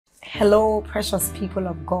Hello, precious people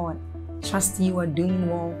of God. Trust you are doing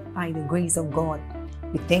well by the grace of God.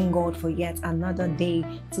 We thank God for yet another day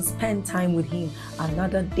to spend time with Him,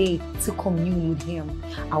 another day to commune with Him.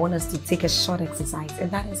 I want us to take a short exercise, and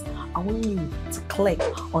that is, I want you to click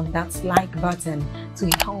on that like button to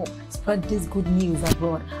help spread this good news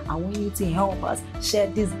abroad. I want you to help us share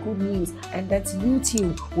this good news, and that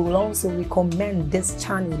YouTube will also recommend this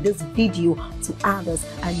channel, this video to others,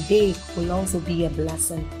 and they will also be a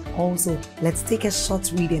blessing. Also, let's take a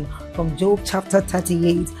short reading from Job chapter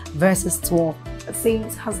 38 verses 12. It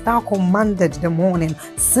says, "Hast thou commanded the morning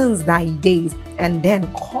since thy days, and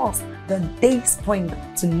then caused the day spring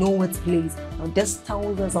to know its place?" Now this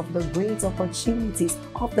tells us of the great opportunities,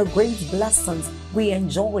 of the great blessings we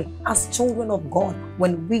enjoy as children of God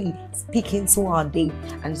when we speak into our day.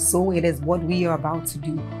 And so it is what we are about to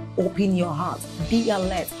do. Open your heart, be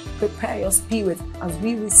alert, prepare your spirit as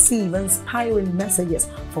we receive inspiring messages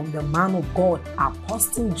from the man of God,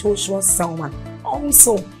 Apostle Joshua Selman.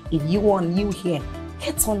 Also, if you are new here,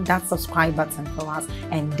 hit on that subscribe button for us,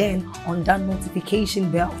 and then on that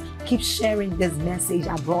notification bell. Keep sharing this message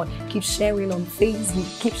abroad. Keep sharing on Facebook.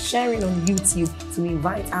 Keep sharing on YouTube to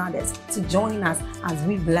invite others to join us as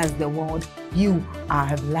we bless the world. You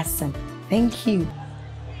are a blessing. Thank you.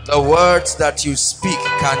 The words that you speak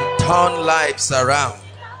can turn lives around.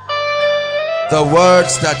 The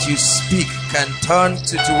words that you speak can turn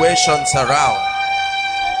situations around.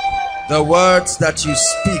 The words that you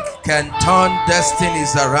speak can turn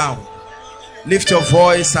destinies around. Lift your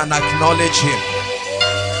voice and acknowledge Him.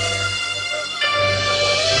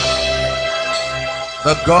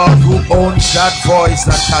 The God who owns that voice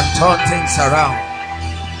that can turn things around.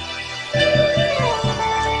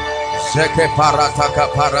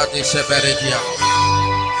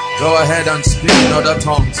 Go ahead and speak in other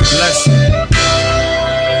tongues. Bless Him.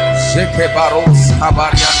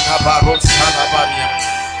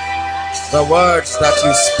 The words that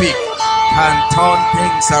you speak can turn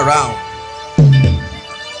things around.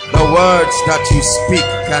 The words that you speak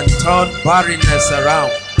can turn barrenness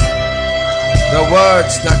around. The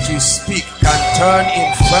words that you speak can turn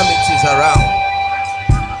infirmities around.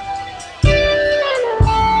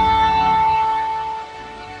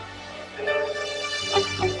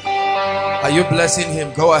 Are you blessing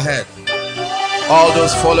Him? Go ahead. All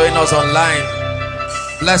those following us online,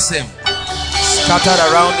 bless Him. Scattered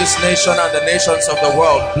around this nation and the nations of the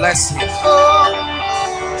world, bless Him.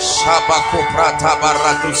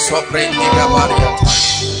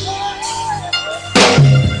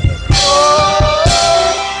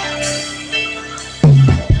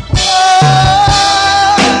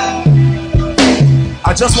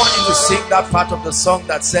 I just want you to sing that part of the song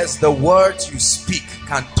that says, the words you speak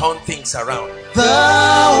can turn things around. The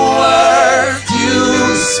words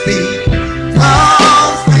you speak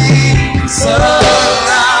turn things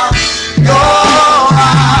around. Your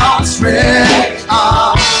outstretched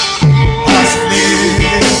arm has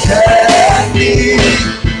lifted me.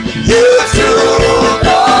 You took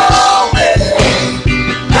away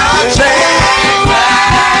the chains that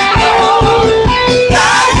hold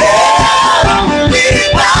that held me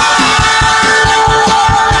bound.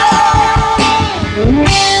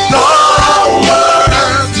 The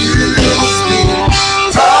words you speak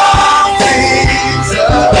turn things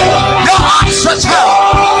around. Your outstretched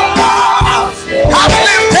hand has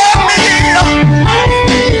lifted me.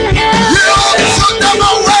 You took them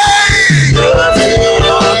away. You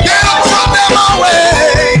took them away.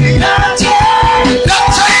 The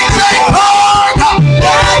chains they hold, the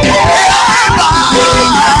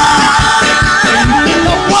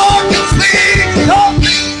one you speak,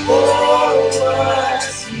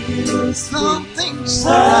 something's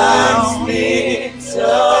around me.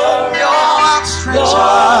 Your outstretched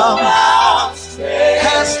arm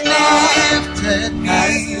has lifted me.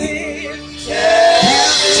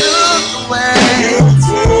 You took away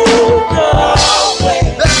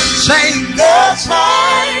the chains that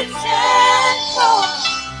held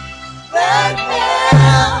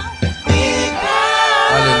me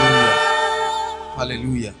Hallelujah.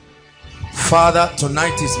 Hallelujah. Father,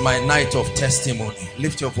 tonight is my night of testimony.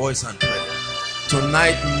 Lift your voice and pray.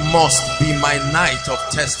 Tonight must be my night of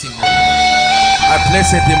testimony. I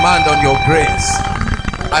place a demand on your grace.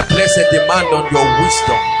 I place a demand on your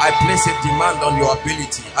wisdom. I place a demand on your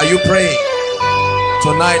ability. Are you praying?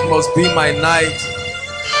 Tonight must be my night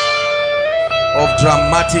of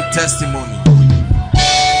dramatic testimony.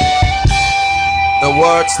 The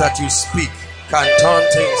words that you speak can turn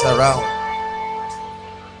things around.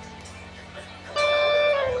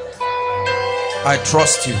 I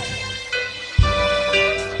trust you.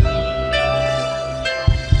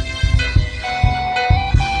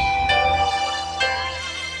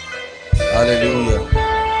 Hallelujah.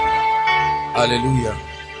 Hallelujah.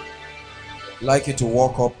 I'd like you to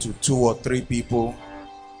walk up to 2 or 3 people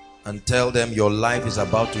and tell them your life is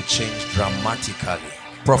about to change dramatically.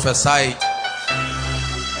 Prophesy it.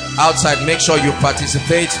 Outside, make sure you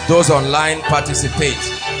participate. Those online, participate.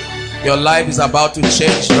 Your life is about to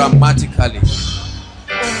change dramatically.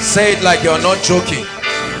 Say it like you're not joking.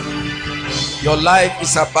 Your life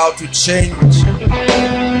is about to change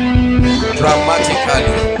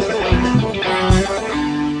dramatically.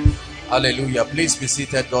 Hallelujah. Please be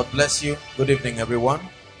seated. God bless you. Good evening, everyone.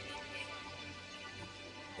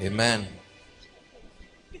 Amen.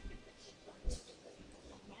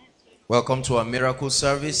 Welcome to our miracle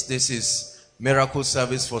service. This is miracle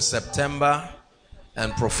service for September,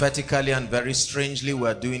 and prophetically and very strangely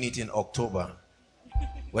we're doing it in October.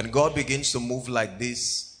 When God begins to move like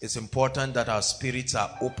this, it's important that our spirits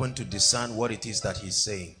are open to discern what it is that he's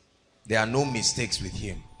saying. There are no mistakes with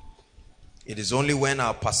him. It is only when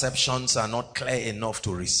our perceptions are not clear enough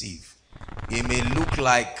to receive. It may look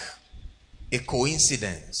like a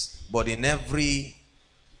coincidence, but in every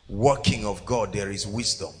working of God there is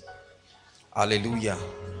wisdom. Hallelujah.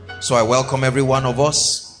 So I welcome every one of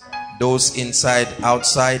us, those inside,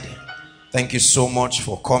 outside. Thank you so much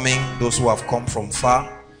for coming. Those who have come from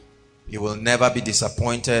far, you will never be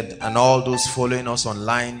disappointed. And all those following us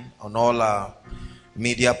online, on all our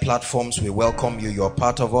media platforms, we welcome you. You're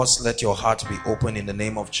part of us. Let your heart be open in the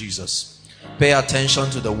name of Jesus. Pay attention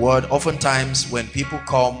to the word. Oftentimes when people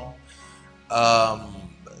come,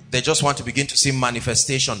 they just want to begin to see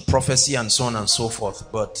manifestation, prophecy, and so on and so forth.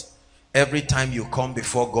 But every time you come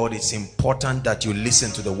before God, it's important that you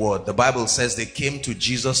listen to the word. The Bible says they came to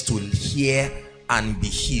Jesus to hear and be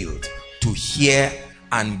healed. To hear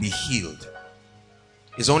and be healed.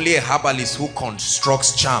 It's only a herbalist who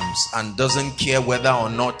constructs charms and doesn't care whether or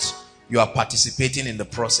not you are participating in the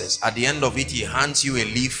process. At the end of it, he hands you a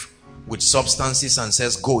leaf with substances and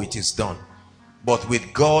says, go, it is done. But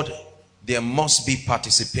with God, there must be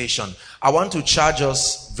participation. I want to charge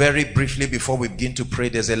us very briefly before we begin to pray.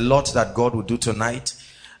 There's a lot that God will do tonight,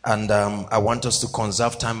 and I want us to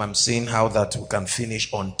conserve time. I'm seeing how that we can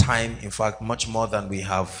finish on time. In fact, much more than we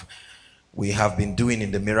have been doing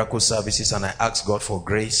in the miracle services, and I ask God for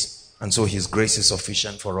grace, and so his grace is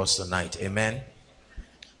sufficient for us tonight. Amen.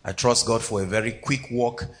 I trust God for a very quick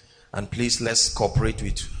walk, and please let's cooperate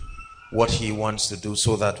with what he wants to do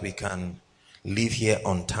so that we can leave here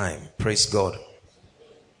on time. Praise God.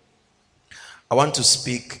 I want to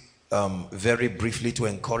speak very briefly to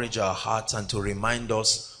encourage our hearts and to remind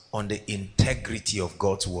us on the integrity of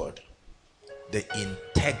God's word. The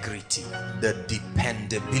integrity, the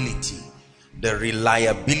dependability, the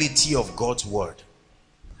reliability of God's word.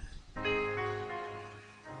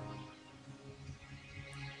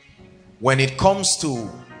 When it comes to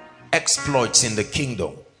exploits in the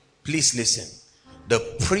kingdom, please listen. The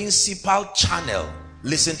principal channel,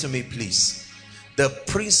 listen to me please. The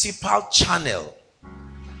principal channel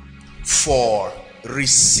for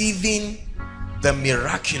receiving the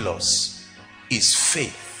miraculous is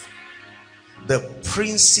faith. The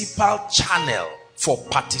principal channel for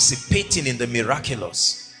participating in the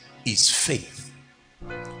miraculous is faith.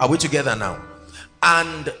 Are we together now?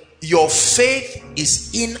 And your faith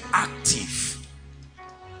is inactive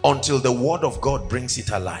until the word of God brings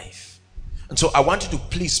it alive. And so I want you to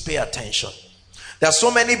please pay attention. There are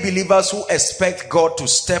so many believers who expect God to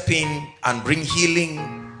step in and bring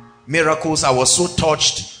healing, miracles. I was so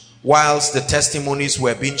touched whilst the testimonies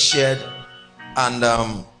were being shared,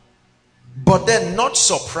 and but then not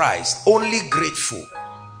surprised, only grateful.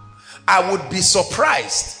 I would be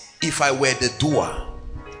surprised if I were the doer.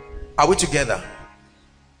 Are we together?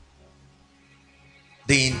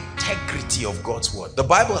 The integrity of God's word. The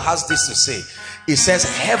Bible has this to say. It says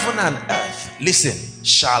heaven and earth, listen,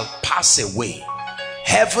 shall pass away.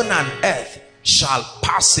 Heaven and earth shall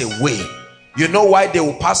pass away. You know why they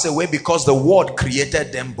will pass away? Because the word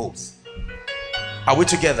created them both. Are we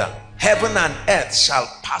together? Heaven and earth shall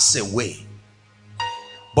pass away,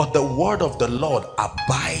 but the word of the Lord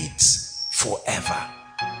abides forever.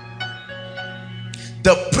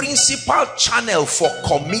 The principal channel for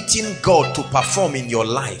committing God to perform in your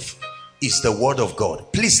life is the word of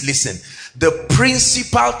God. Please listen. The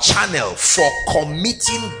principal channel for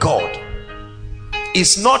committing God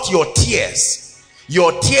is not your tears.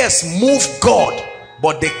 Your tears move God,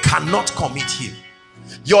 but they cannot commit him.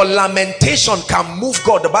 Your lamentation can move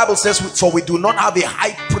God. The Bible says, for we do not have a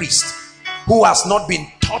high priest who has not been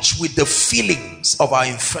touched with the feelings of our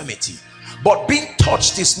infirmity. But being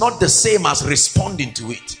touched is not the same as responding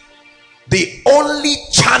to it. The only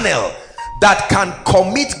channel that can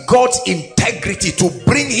commit God's integrity to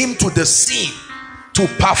bring him to the scene to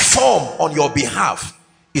perform on your behalf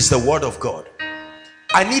is the word of God.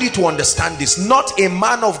 I need you to understand this. Not a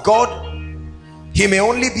man of God, he may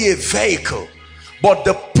only be a vehicle, but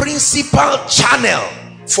the principal channel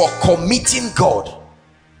for committing God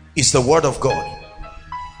is the word of God.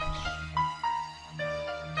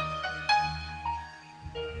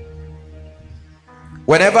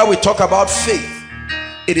 Whenever we talk about faith,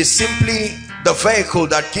 it is simply the vehicle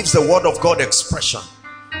that gives the word of God expression.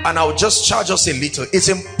 And I'll just charge us a little. It's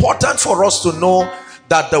important for us to know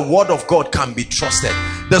that the word of God can be trusted.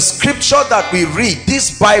 The scripture that we read,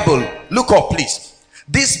 this Bible, look up please.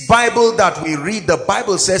 This Bible that we read, the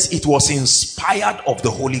Bible says it was inspired of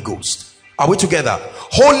the Holy Ghost. Are we together?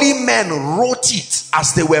 Holy men wrote it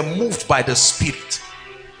as they were moved by the Spirit.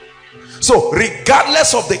 So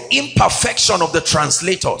regardless of the imperfection of the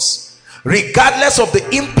translators, regardless of the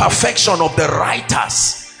imperfection of the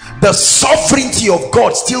writers, the sovereignty of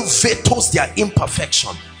God still vetoes their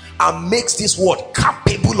imperfection and makes this word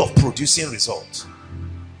capable of producing results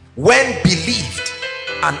when believed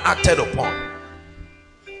and acted upon.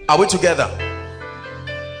 Are we together?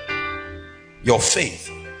 Your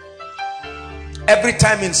faith. Every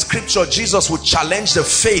time in scripture, Jesus would challenge the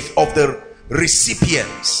faith of the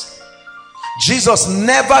recipients. Jesus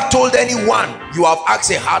never told anyone, you have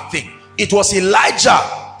asked a hard thing. It was Elijah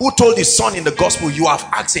who told his son in the gospel, you have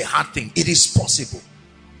asked a hard thing. It is possible.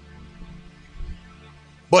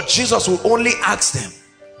 But Jesus will only ask them,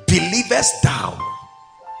 believest thou?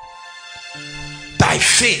 Thy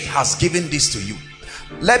faith has given this to you.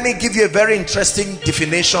 Let me give you a very interesting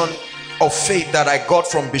definition of faith that I got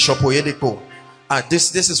from Bishop Oyedepo.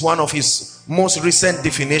 This is one of his most recent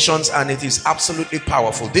definitions, and it is absolutely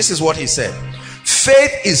powerful. This is what he said.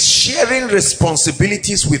 Faith is sharing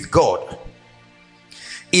responsibilities with God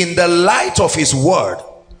in the light of his word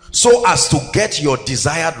so as to get your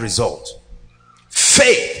desired result.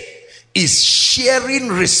 Faith is sharing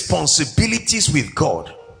responsibilities with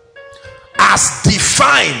God as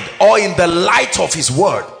defined or in the light of his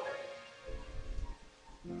word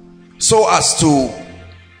so as to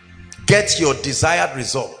get your desired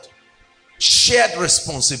result. Shared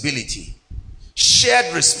responsibility.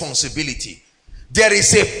 Shared responsibility. There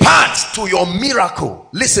is a part to your miracle,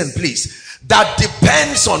 listen please, that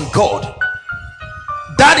depends on God,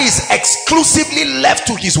 that is exclusively left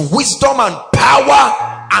to his wisdom and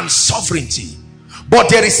power and sovereignty. But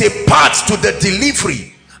there is a part to the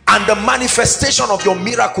delivery and the manifestation of your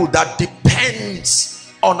miracle that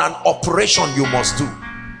depends on an operation you must do.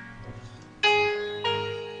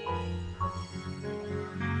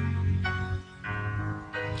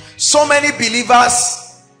 So many believers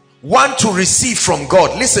want to receive from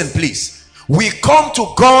God. Listen please, we come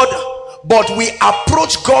to God, but we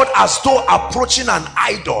approach God as though approaching an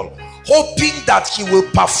idol, hoping that he will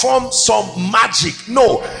perform some magic.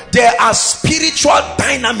 No, there are spiritual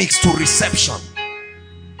dynamics to reception.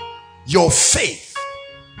 Your faith,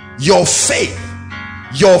 your faith,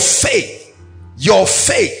 your faith, your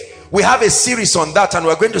faith. We have a series on that, and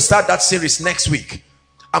we're going to start that series next week.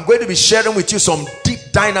 I'm going to be sharing with you some deep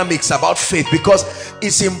dynamics about faith, because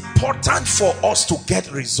it's important for us to get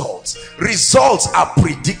results. Results are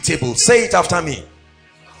predictable. Say it after me.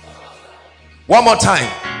 One more time.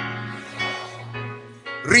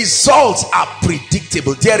 Results are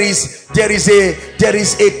predictable. There is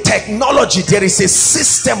a technology, there is a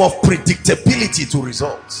system of predictability to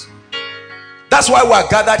results. That's why we're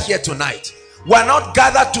gathered here tonight. We're not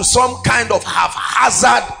gathered to some kind of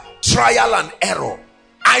haphazard trial and error.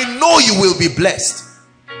 I know you will be blessed.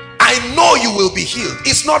 I know you will be healed.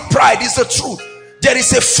 It's not pride, it's the truth. There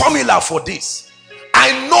is a formula for this.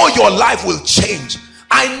 I know your life will change.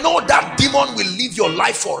 I know that demon will leave your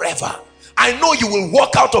life forever. I know you will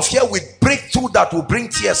walk out of here with breakthrough that will bring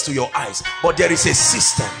tears to your eyes. But there is a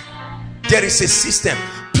system. There is a system.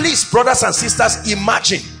 Please, brothers and sisters,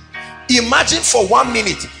 imagine for 1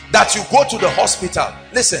 minute that you go to the hospital.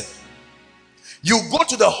 Listen, you go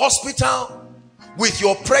to the hospital with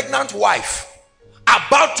your pregnant wife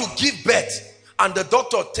about to give birth, and the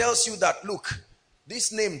doctor tells you that, look,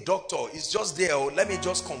 this name doctor is just there. Let me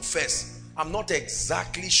just confess, I'm not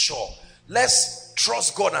exactly sure. Let's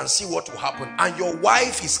trust God and see what will happen. And your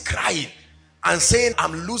wife is crying and saying,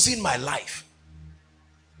 I'm losing my life.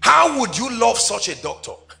 How would you love such a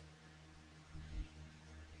doctor?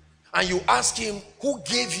 And you ask him, who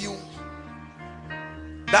gave you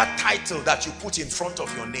that title that you put in front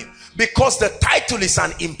of your name? Because the title is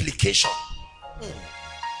an implication.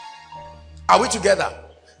 Are we together?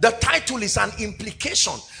 The title is an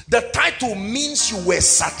implication. The title means you were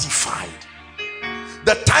certified.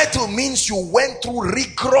 The title means you went through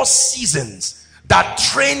rigorous seasons that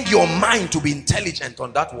trained your mind to be intelligent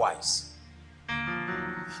on that wise.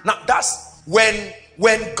 Now that's when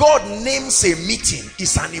God names a meeting,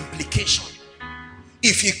 it's an implication.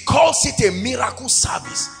 If he calls it a miracle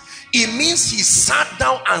service, it means he sat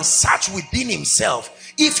down and searched within himself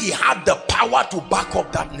if he had the power to back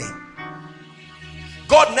up that name.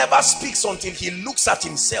 God never speaks until he looks at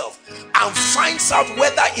himself and finds out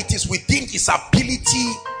whether it is within his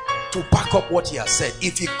ability to back up what he has said.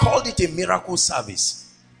 If he called it a miracle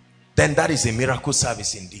service, then that is a miracle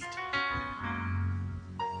service indeed.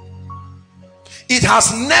 It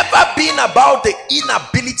has never been about the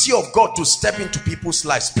inability of God to step into people's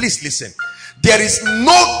lives. Please listen. There is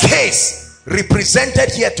no case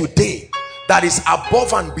represented here today that is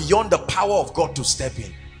above and beyond the power of God to step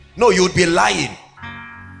in. No, you would be lying.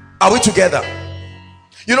 Are we together?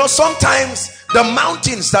 You know, sometimes the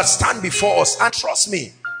mountains that stand before us, and trust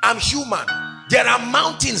me, I'm human. There are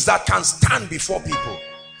mountains that can stand before people.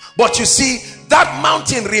 But you see, that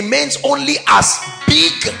mountain remains only as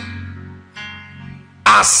big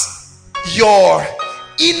as your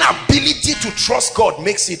inability to trust God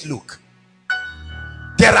makes it look.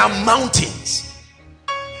 There are mountains.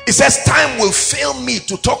 It says time will fail me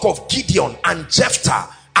to talk of Gideon and Jephthah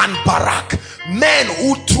and Barak, men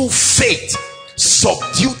who through faith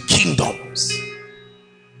subdued kingdoms.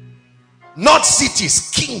 Not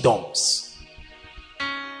cities, kingdoms.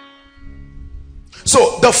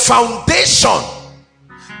 So the foundation,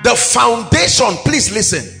 please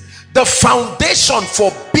listen, the foundation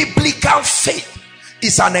for biblical faith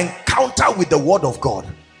is an encounter with the word of God.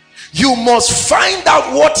 You must find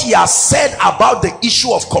out what he has said about the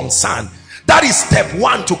issue of concern. That is step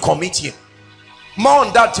one to commit him. More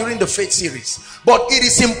on that during the faith series. But it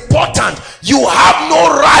is important. You have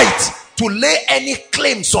no right to lay any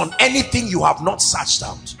claims on anything you have not searched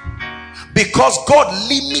out, because God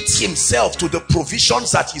limits himself to the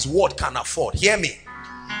provisions that his word can afford. Hear me.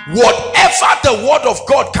 Whatever the word of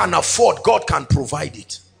God can afford, God can provide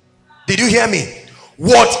it. Did you hear me?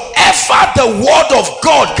 Whatever the word of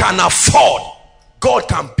God can afford, God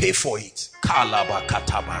can pay for it. Whatever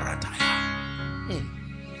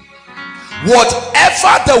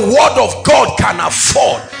the word of God can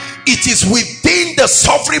afford, it is within the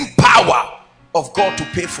sovereign power of God to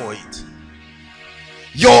pay for it.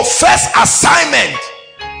 Your first assignment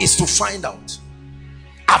is to find out.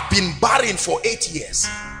 I've been barren for 8 years.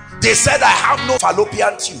 They said I have no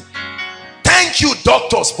fallopian tube. Thank you,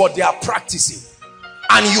 doctors, but they are practicing.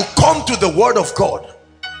 And you come to the word of God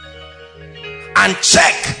and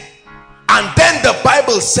check, and then the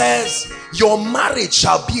Bible says your marriage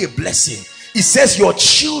shall be a blessing. It says your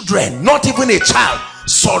children, not even a child,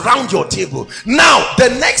 surround your table. Now the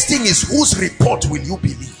next thing is, whose report will you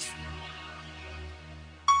believe?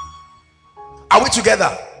 Are we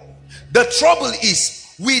together? The trouble is,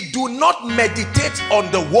 we do not meditate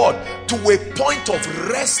on the word to a point of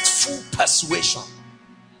restful persuasion.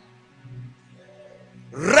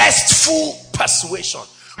 Restful persuasion.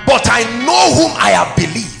 But I know whom I have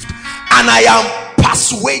believed, and I am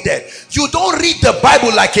persuaded. You don't read the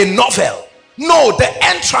Bible like a novel. No, the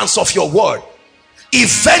entrance of your word.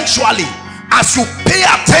 Eventually, as you pay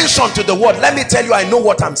attention to the word, let me tell you, I know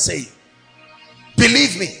what I'm saying.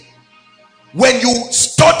 Believe me, when you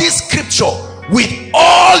study scripture with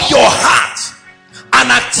all your heart,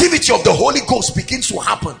 an activity of the Holy Ghost begins to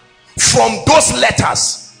happen from those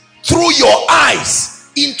letters through your eyes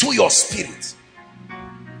into your spirit.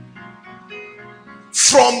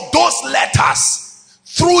 From those letters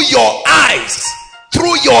through your eyes,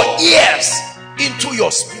 through your ears, into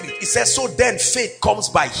your spirit. It says, so then faith comes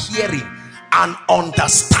by hearing, and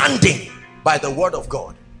understanding by the word of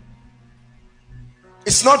God.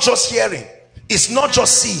 It's not just hearing, it's not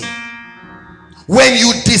just seeing. When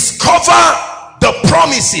you discover the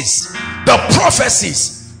promises, the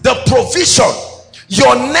prophecies, the provision,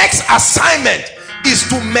 your next assignment is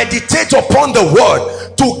to meditate upon the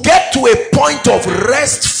word to get to a point of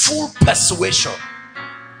restful persuasion.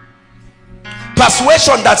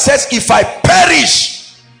 Persuasion that says, if I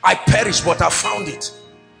perish, I perish, but I found it.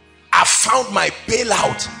 I found my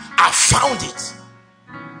bailout. I found it.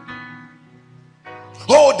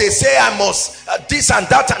 Oh, they say I must this and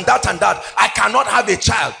that and that and that. I cannot have a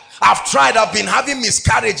child. I've tried. I've been having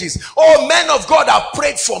miscarriages. Oh, men of God have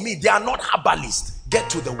prayed for me. They are not herbalists. Get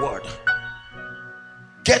to the word.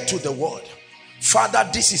 Get to the word. Father,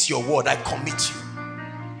 this is your word. I commit you.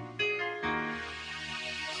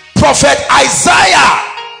 Prophet Isaiah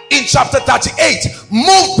in chapter 38,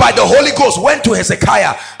 moved by the Holy Ghost, went to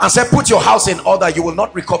Hezekiah and said, put your house in order. You will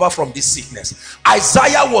not recover from this sickness.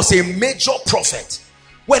 Isaiah was a major prophet.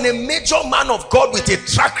 When a major man of God with a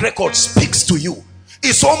track record speaks to you,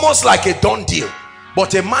 it's almost like a done deal.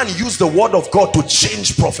 But a man used the word of God to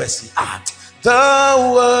change prophecy.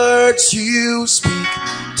 The words you speak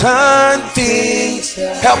turn things.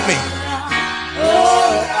 Help me.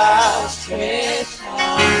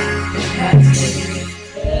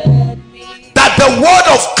 That the word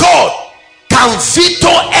of God can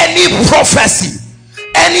veto any prophecy,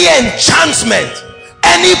 any enchantment,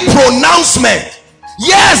 any pronouncement.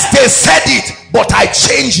 Yes, they said it, but I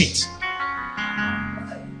change it.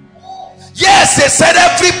 Yes, they said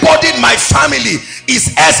everybody in my family is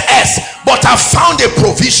SS, but I found a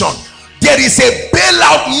provision. There is a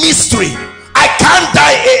bailout mystery. I can't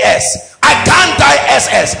die AS, I can't die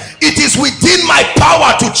SS. It is within my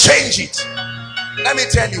power to change it. Let me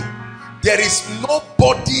tell you, there is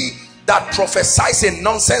nobody that prophesies a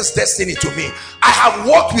nonsense destiny to me. I have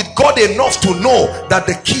worked with God enough to know that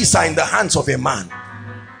the keys are in the hands of a man.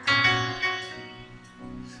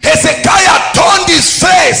 Hezekiah turned his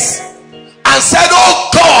face and said, oh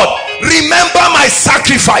God, remember my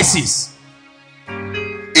sacrifices.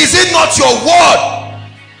 Is it not your word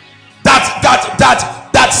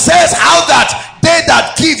that says how that they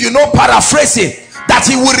that give, paraphrasing, that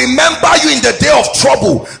he will remember you in the day of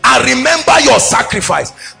trouble and remember your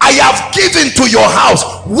sacrifice? I have given to your house.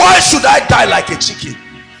 Why should I die like a chicken?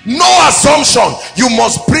 No assumption. You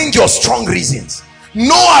must bring your strong reasons.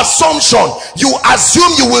 No assumption. You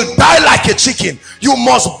assume you will die like a chicken. You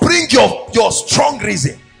must bring your strong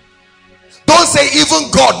reason. Don't say even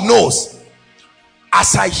God knows.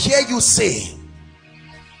 As I hear you say,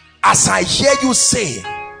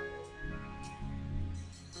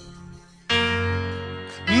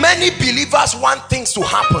 many believers want things to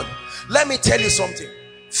happen. Let me tell you something.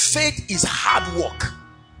 Faith is hard work.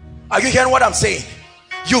 Are you hearing what I'm saying?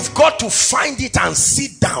 You've got to find it and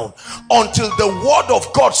sit down until the word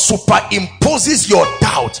of God superimposes your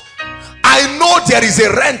doubt. I know there is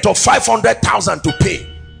a rent of 500,000 to pay.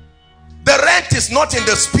 The rent is not in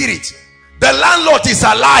the spirit. The landlord is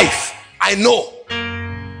alive. I know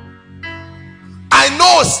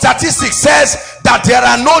statistics says that there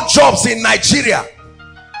are no jobs in Nigeria.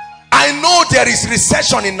 I know there is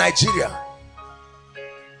recession in Nigeria.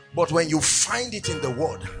 But when you find it in the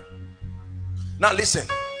word, now listen,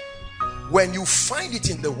 when you find it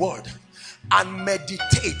in the word and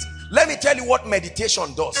meditate, let me tell you what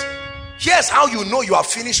meditation does. Here's how you know you are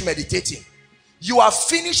finished meditating. You are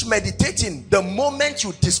finished meditating the moment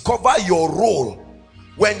you discover your role.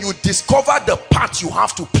 When you discover the part you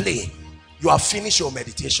have to play, you have finished your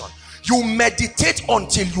meditation. You meditate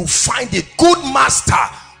until you find it. Good master,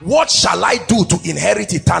 what shall I do to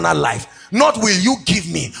inherit eternal life? Not will you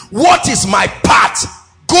give me. What is my part?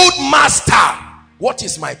 Good master, what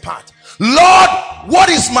is my part? Lord, what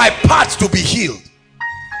is my part to be healed?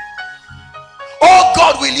 Oh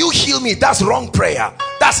God, will you heal me? That's wrong prayer.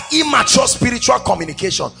 That's immature spiritual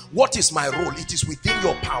communication. What is my role? It is within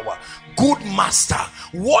your power. Good master,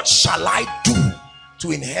 what shall I do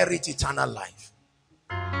to inherit eternal life?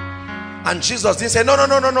 And Jesus didn't say, no,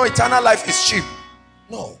 eternal life is cheap.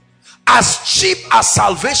 No. As cheap as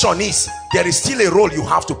salvation is, there is still a role you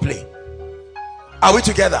have to play. Are we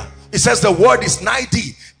together? It says the word is nigh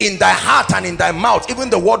thee, in thy heart and in thy mouth, even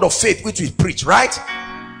the word of faith which we preach, right?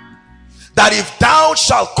 That if thou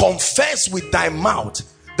shalt confess with thy mouth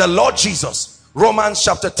the Lord Jesus, Romans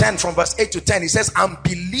chapter 10 from verse 8 to 10, he says, and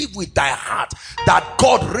believe with thy heart that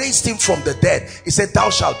God raised him from the dead, he said, thou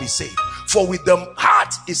shalt be saved. For with the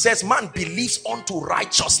heart, it says, man believes unto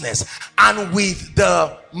righteousness, and with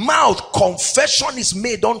the mouth confession is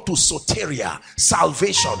made unto soteria,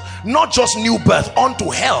 salvation. Not just new birth, unto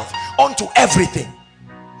health, unto everything.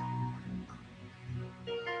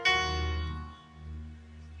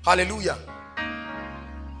 Hallelujah.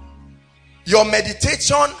 Your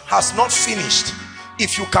meditation has not finished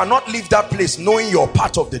if you cannot leave that place knowing you're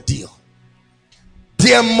part of the deal.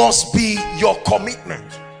 There must be your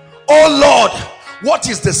commitment. Oh Lord, what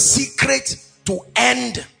is the secret to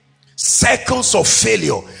end cycles of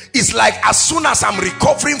failure? It's like as soon as I'm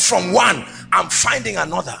recovering from one, I'm finding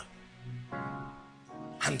another.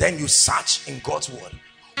 And then you search in God's word.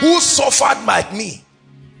 Who suffered like me?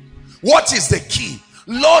 What is the key?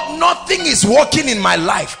 Lord, nothing is working in my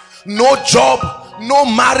life. No job, no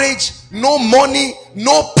marriage, no money,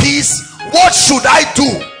 no peace. What should I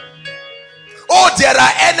do? Oh, there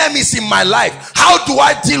are enemies in my life. How do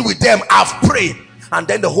I deal with them? I've prayed. And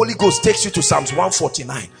then the Holy Ghost takes you to Psalms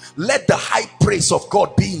 149. Let the high praise of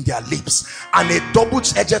God be in their lips and a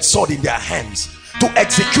double-edged sword in their hands, to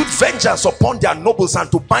execute vengeance upon their nobles and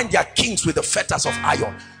to bind their kings with the fetters of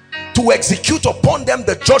iron. to execute upon them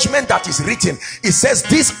the judgment that is written. It says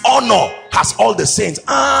this honor has all the saints.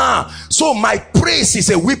 So my praise is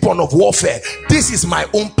a weapon of warfare. This is my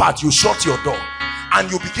own part. You shut your door and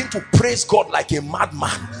you begin to praise God like a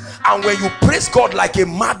madman. And when you praise God like a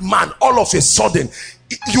madman, all of a sudden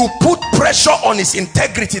you put pressure on his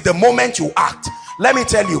integrity the moment you act. Let me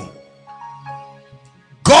tell you,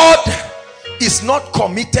 God is not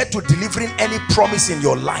committed to delivering any promise in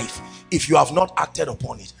your life if you have not acted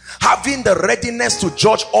upon it. Having the readiness to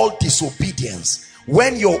judge all disobedience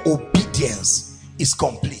when your obedience is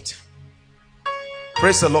complete.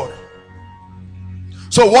 Praise the Lord.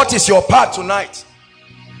 So what is your part tonight?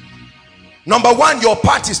 Number one, your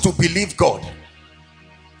part is to believe God.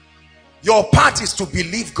 Your part is to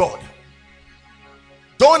believe God.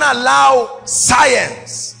 Don't allow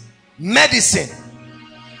science, medicine,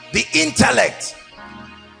 the intellect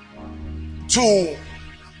to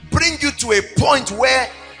bring you to a point where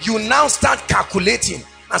you now start calculating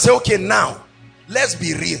and say, okay, now let's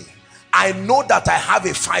be real. I know that I have a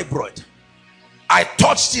fibroid. I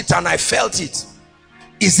touched it and I felt it.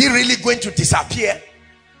 Is it really going to disappear?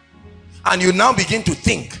 And you now begin to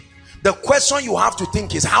think. The question you have to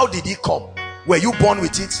think is, how did it come? Were you born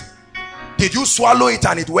with it? Did you swallow it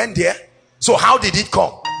and it went there? So how did it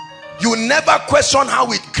come? You never question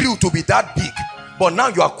how it grew to be that big, but now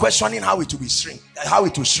you are questioning how it will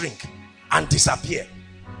shrink and disappear.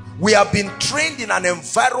 We have been trained in an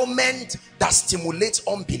environment that stimulates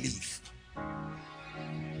unbelief.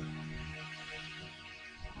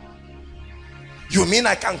 You mean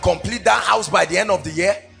I can complete that house by the end of the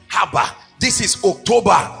year? Haba, this is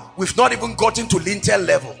October. We've not even gotten to lintel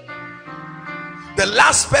level. The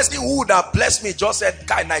last person who would have blessed me just said,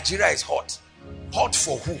 "Guy, Nigeria is hot." Hot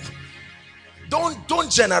for who?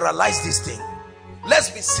 Don't generalize this thing. Let's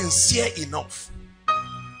be sincere enough.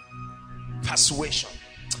 Persuasion.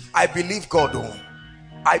 I believe God. Oh,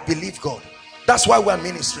 I believe God. That's why we're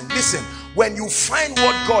ministering. Listen, when you find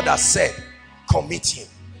what God has said, commit him.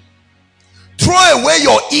 Throw away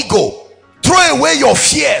your ego, throw away your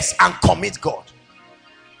fears, and commit God.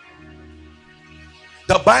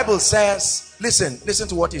 The Bible says, listen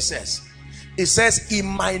to what it says. It says, in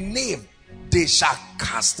my name they shall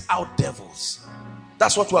cast out devils.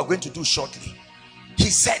 That's what we are going to do shortly. He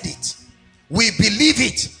said it. We believe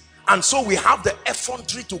it. And so we have the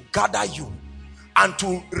effrontery to gather you and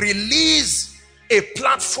to release a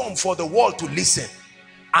platform for the world to listen.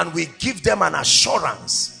 And we give them an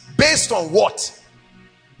assurance. Based on what?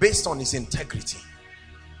 Based on his integrity.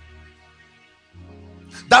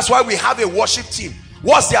 That's why we have a worship team.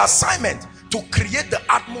 What's the assignment? To create the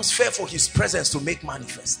atmosphere for his presence to make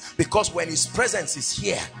manifest. Because when his presence is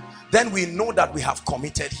here, then we know that we have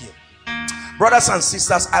committed him. Brothers and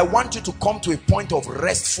sisters, I want you to come to a point of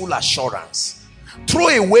restful assurance. Throw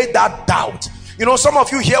away that doubt. You know, some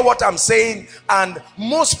of you hear what I'm saying, and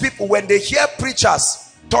most people, when they hear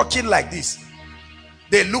preachers talking like this,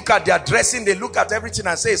 they look at their dressing, they look at everything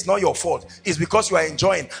and say, it's not your fault. It's because you are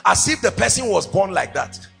enjoying. As if the person was born like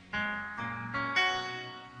that.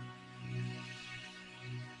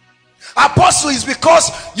 Apostle, is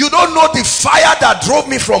because you don't know the fire that drove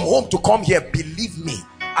me from home to come here. Believe me,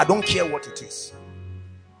 I don't care what it is.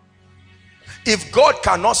 If God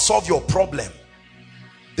cannot solve your problem,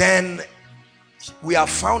 then we have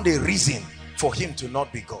found a reason for him to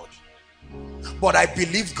not be God. But I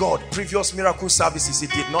believe God. Previous miracle services,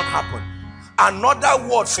 it did not happen. Another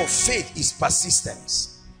word for faith is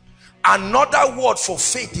persistence. Another word for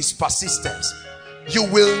faith is persistence. You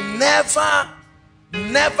will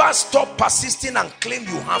never stop persisting and claim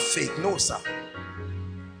you have faith. No, sir.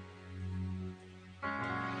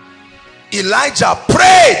 Elijah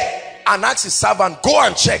prayed and asked his servant, go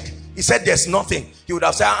and check. He said there's nothing. He would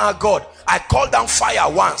have said, God, I called down fire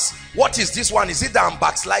once. What is this one? Is it that I'm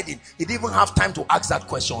backsliding? He didn't even have time to ask that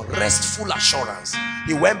question. Restful assurance.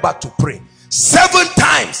 He went back to pray 7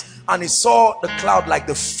 times and he saw the cloud like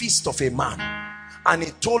the fist of a man. And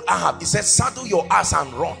he told Ahab, he said, saddle your ass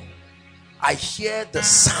and run. I hear the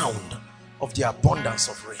sound of the abundance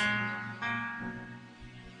of rain.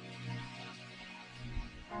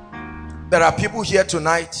 There are people here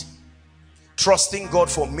tonight trusting God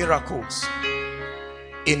for miracles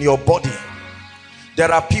in your body.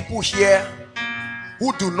 There are people here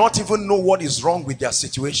who do not even know what is wrong with their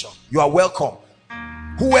situation. You are welcome.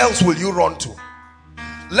 Who else will you run to?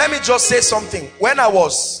 Let me just say something. When I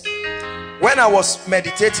was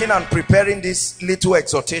meditating and preparing this little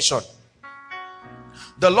exhortation,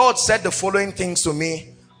 the Lord said the following things to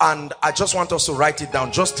me, and I just want us to write it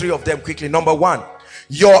down. Just 3 of them quickly. Number 1,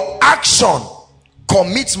 your action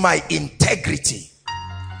commits my integrity.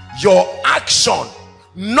 Your action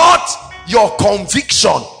not your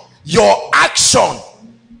conviction, your action.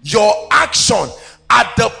 Your action.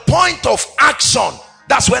 At the point of action,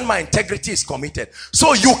 that's when my integrity is committed.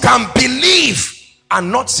 So you can believe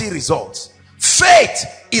and not see results. Faith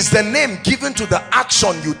is the name given to the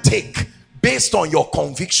action you take based on your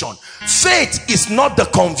conviction. Faith is not the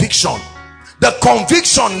conviction. The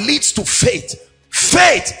conviction leads to faith.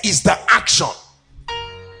 Faith is the action.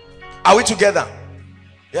 Are we together?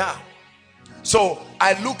 Yeah. So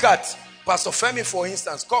I look at Pastor Femi, for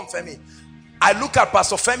instance. Come, Femi. I look at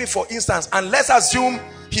Pastor Femi, for instance, and let's assume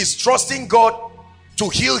he's trusting God to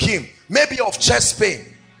heal him, maybe of chest pain.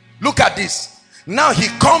 Look at this. Now he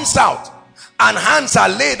comes out and hands are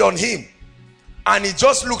laid on him, and he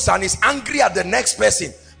just looks and is angry at the next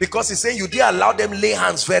person because he's saying you didn't allow them lay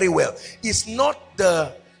hands very well. It's not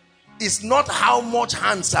how much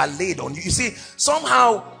hands are laid on you. You see,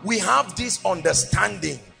 somehow we have this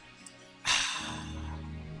understanding.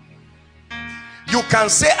 You can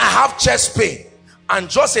say I have chest pain and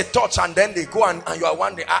just a touch, and then they go and you are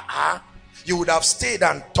wondering, you would have stayed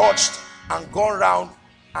and touched and gone around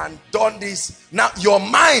and done this. Now your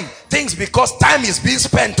mind thinks because time is being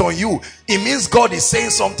spent on you, it means God is saying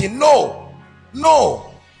something. No.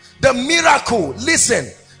 The miracle,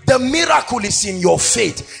 listen, the miracle is in your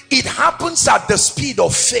faith. It happens at the speed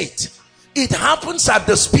of faith. It happens at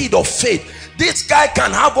the speed of faith. This guy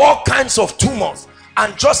can have all kinds of tumors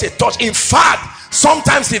and just a touch. In fact,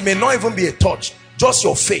 sometimes it may not even be a touch, just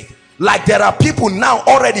your faith. Like there are people now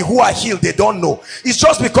already who are healed, they don't know. It's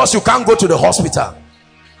just because you can't go to the hospital.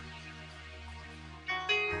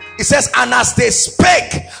 It says, and as they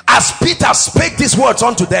spake, as Peter spake these words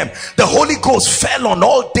unto them, the Holy Ghost fell on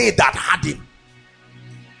all they that had him.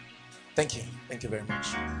 Thank you. Thank you very much.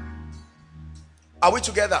 Are we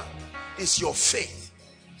together? It's your faith.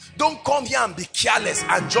 Don't come here and be careless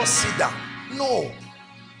and just sit down. No.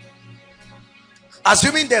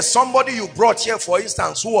 Assuming there's somebody you brought here, for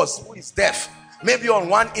instance, who is deaf, maybe on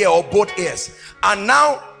one ear or both ears, and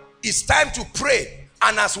now it's time to pray,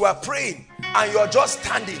 and as we're praying and you're just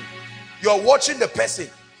standing, you're watching the person.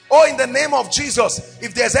 Oh, in the name of Jesus,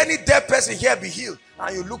 if there's any deaf person here, be healed.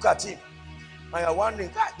 And you look at him and you're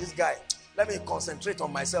wondering, this guy, let me concentrate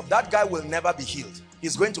on myself. That guy will never be healed.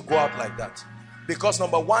 He's going to go out like that. Because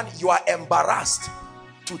number one, you are embarrassed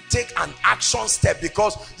to take an action step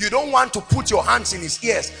because you don't want to put your hands in his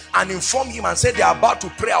ears and inform him and say they're about to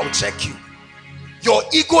pray, I'll check you. Your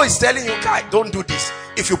ego is telling you, guy, don't do this.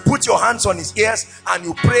 If you put your hands on his ears and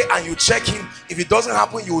you pray and you check him, if it doesn't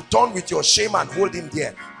happen, you turn with your shame and hold him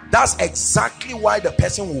there. That's exactly why the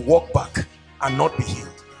person will walk back and not be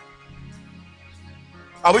healed.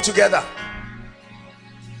 Are we together?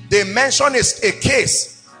 They mention a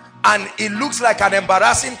case and it looks like an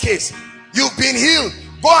embarrassing case. You've been healed.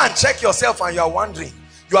 Go and check yourself, and you are wondering.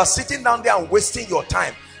 You are sitting down there and wasting your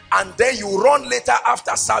time, and then you run later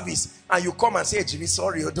after service and you come and say, Jimmy,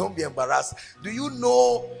 sorry, don't be embarrassed. Do you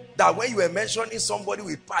know that when you were mentioning somebody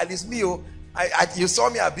with pile, it's me, you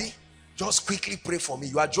saw me, Abi? Just quickly pray for me.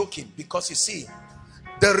 You are joking, because you see,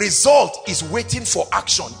 the result is waiting for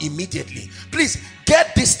action immediately. Please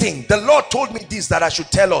get this thing. The Lord told me this, that I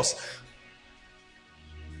should tell us.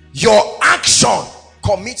 Your action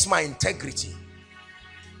commits my integrity.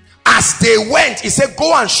 As they went, he said,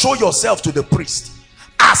 go and show yourself to the priest.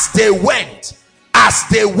 As they went, as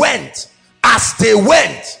they went, as they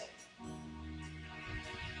went.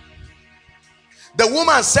 The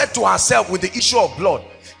woman said to herself with the issue of blood,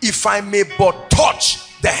 if I may but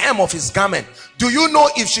touch the hem of his garment. Do you know,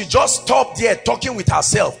 if she just stopped there talking with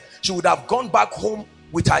herself, she would have gone back home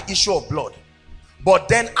with her issue of blood. But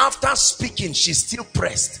then after speaking, she still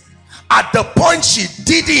pressed. At the point she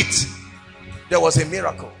did it, there was a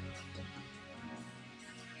miracle.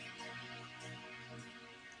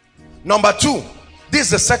 Number two, this is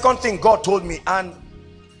the second thing God told me, and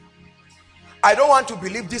I don't want to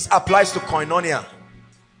believe this applies to koinonia.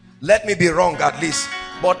 Let me be wrong at least,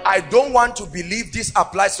 but I don't want to believe this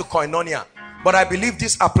applies to koinonia, but I believe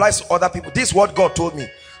this applies to other people. This is what God told me.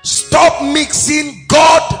 Stop mixing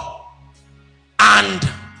God and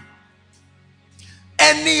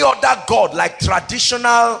any other God, like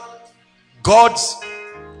traditional gods,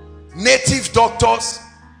 native doctors.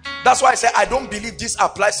 That's why I say I don't believe this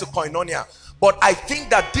applies to koinonia, but I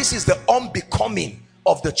think that this is the unbecoming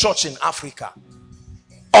of the church in Africa.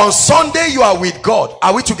 On Sunday you are with God.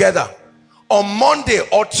 Are we together? On Monday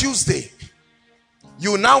or Tuesday,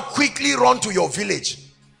 you now quickly run to your village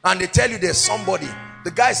and they tell you there's somebody.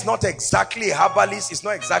 The guy is not exactly a herbalist, he's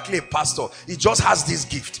not exactly a pastor, he just has this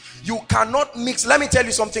gift. You cannot mix. Let me tell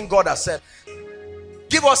you something God has said.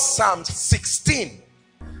 Give us Psalm 16.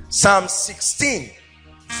 Psalm 16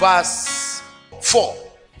 verse 4.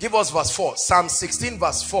 Give us verse 4. Psalm 16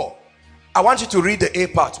 verse 4. I want you to read the A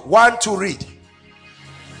part. 1, 2, read.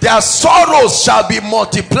 Their sorrows shall be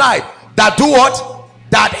multiplied that do what?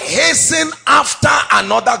 That hasten after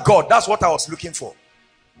another God. That's what I was looking for.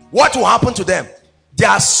 What will happen to them?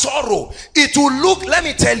 Their sorrow. It will look, let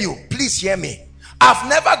me tell you, please hear me. I've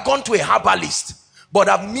never gone to a herbalist, but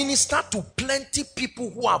I've ministered to plenty people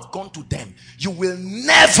who have gone to them. You will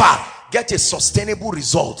never get a sustainable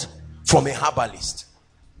result from a herbalist.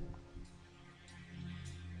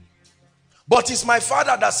 But it's my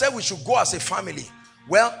father that said we should go as a family.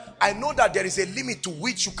 Well, I know that there is a limit to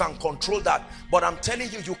which you can control that, but I'm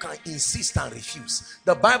telling you, you can insist and refuse.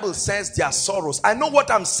 The Bible says their sorrows. I know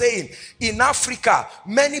what I'm saying. In Africa,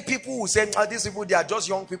 many people will say, oh, these people, they are just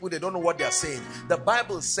young people, they don't know what they are saying. The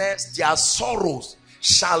Bible says their sorrows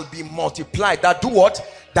shall be multiplied. That do what?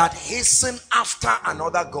 That hasten after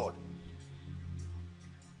another God.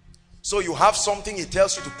 So you have something he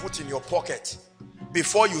tells you to put in your pocket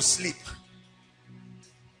before you sleep.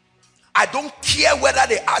 I don't care whether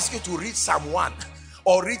they ask you to read Psalm 1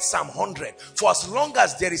 or read Psalm 100. For as long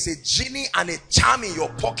as there is a genie and a charm in your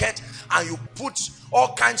pocket and you put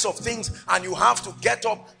all kinds of things and you have to get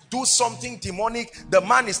up, do something demonic, the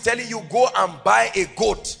man is telling you, go and buy a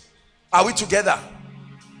goat. Are we together?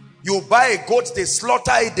 You buy a goat, they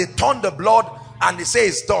slaughter it, they turn the blood and they say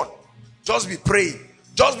it's done. Just be praying.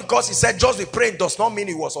 Just because he said just be praying does not mean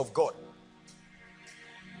it was of God.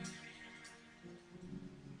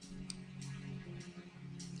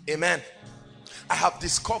 Amen. I have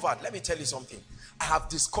discovered, let me tell you something. I have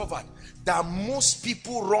discovered that most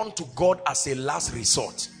people run to God as a last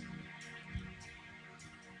resort.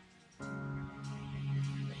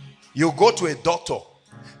 You go to a doctor.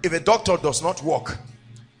 If a doctor does not work,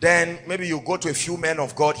 then maybe you go to a few men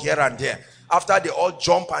of God here and there. After they all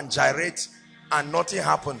jump and gyrate and nothing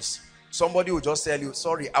happens, somebody will just tell you,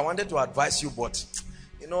 sorry, I wanted to advise you, but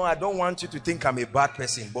you know, I don't want you to think I'm a bad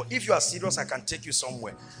person, but if you are serious, I can take you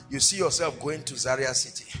somewhere. You see yourself going to Zaria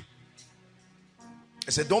City.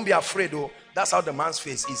 I said, don't be afraid, though. That's how the man's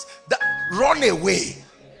face is. Run away.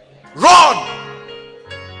 Run.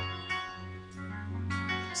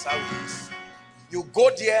 That's how it is. You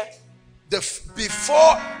go there,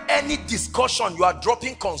 before any discussion, you are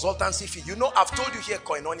dropping consultancy fee. You know, I've told you here,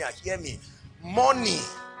 Koinonia, hear me. Money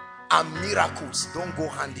and miracles don't go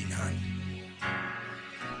hand in hand.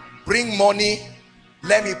 Bring money,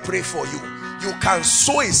 let me pray for you. You can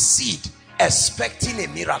sow a seed expecting a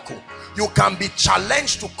miracle. You can be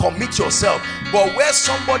challenged to commit yourself, but where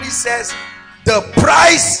somebody says the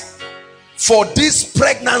price for this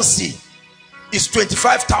pregnancy is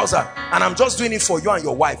 25,000 and I'm just doing it for you and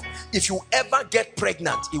your wife. If you ever get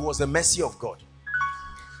pregnant, it was the mercy of God.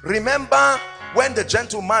 Remember when the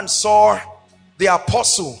gentleman saw the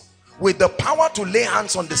apostle with the power to lay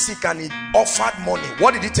hands on the sick and he offered money?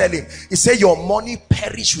 What did he tell him? He said, your money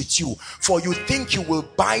perish with you, for you think you will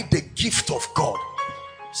buy the gift of God.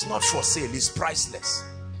 It's not for sale, it's priceless.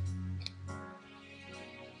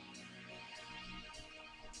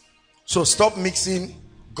 So stop mixing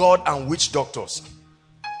God and witch doctors.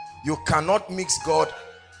 You cannot mix God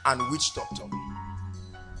and witch doctor.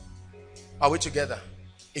 Are we together?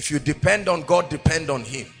 If you depend on God, depend on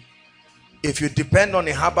him. If you depend on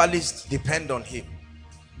a herbalist, depend on him.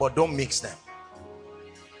 But don't mix them.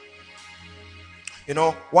 You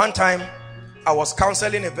know, one time I was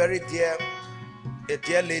counseling a very dear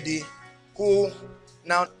lady who,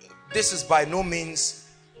 now this is by no means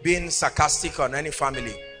being sarcastic on any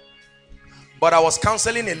family, but I was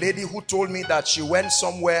counseling a lady who told me that she went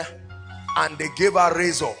somewhere and they gave her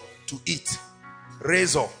razor to eat.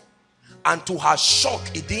 Razor. And to her shock,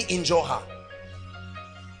 it didn't injure her.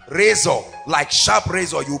 Razor, like sharp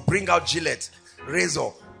razor, you bring out Gillette razor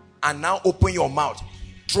and now open your mouth,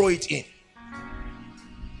 throw it in.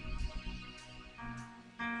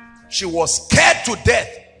 She was scared to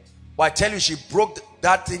death, but I tell you, she broke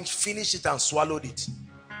that thing, finished it and swallowed it.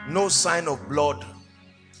 No sign of blood.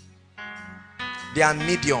 They are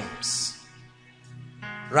mediums,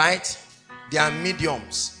 right? They are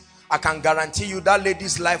mediums. I can guarantee you that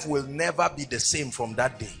lady's life will never be the same from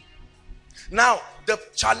that day. Now, the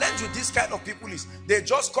challenge with this kind of people is they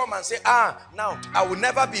just come and say, now I will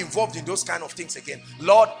never be involved in those kind of things again.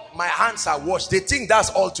 Lord, my hands are washed. They think that's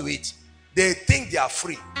all to it. They think they are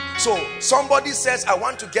free. So somebody says, I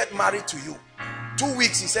want to get married to you. 2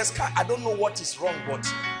 weeks, he says, I don't know what is wrong, but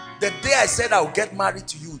the day I said I'll get married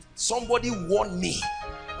to you, somebody warned me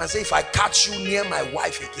and said, if I catch you near my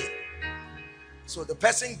wife again. So the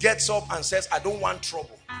person gets up and says, I don't want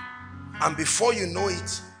trouble. And before you know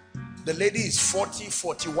it, the lady is 40,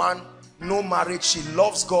 41, no marriage. She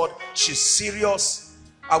loves God. She's serious.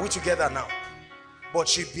 Are we together now? But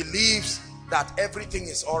she believes that everything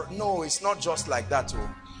is all. No, it's not just like that.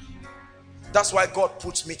 Oh. That's why God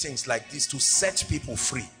puts meetings like this, to set people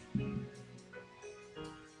free.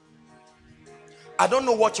 I don't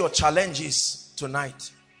know what your challenge is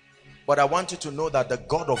tonight, but I want you to know that the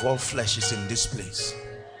God of all flesh is in this place.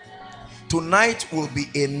 Tonight will be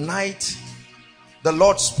a night. The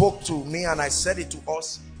Lord spoke to me and I said it to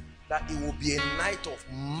us, that it will be a night of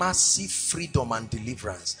massive freedom and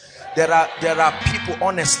deliverance. There are people,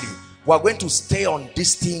 honestly, who are going to stay on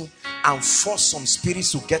this thing and force some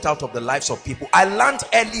spirits to get out of the lives of people. I learned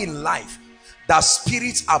early in life that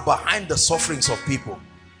spirits are behind the sufferings of people.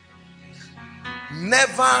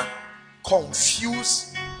 Never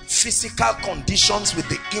confuse physical conditions with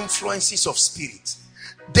the influences of spirits.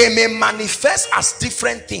 They may manifest as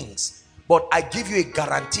different things, but I give you a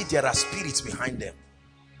guarantee there are spirits behind them.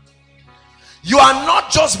 You are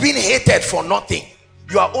not just being hated for nothing.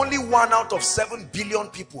 You are only 1 out of 7 billion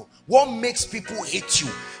people. What makes people hate you?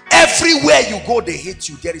 Everywhere you go, they hate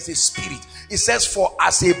you. There is a spirit. It says, for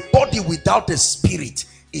as a body without a spirit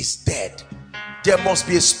is dead. There must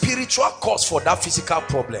be a spiritual cause for that physical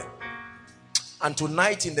problem. And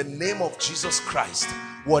tonight, in the name of Jesus Christ,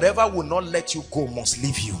 whatever will not let you go must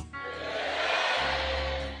leave you.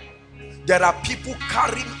 There are people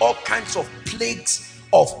carrying all kinds of plagues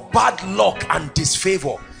of bad luck and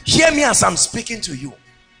disfavor. Hear me as I'm speaking to you.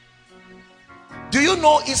 Do you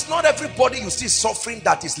know it's not everybody you see suffering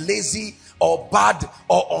that is lazy or bad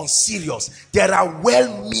or unserious? There are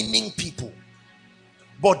well-meaning people,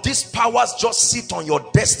 but these powers just sit on your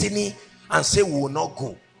destiny and say we will not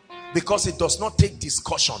go, because it does not take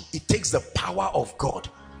discussion. It takes the power of God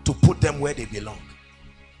to put them where they belong.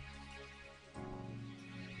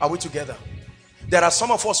 Are we together? There are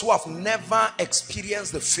some of us who have never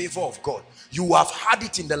experienced the favor of God. You have had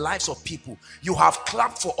it in the lives of people. You have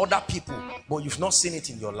clapped for other people, but you've not seen it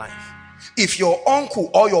in your life. If your uncle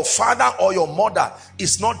or your father or your mother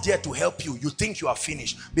is not there to help you, you think you are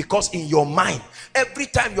finished. Because in your mind, every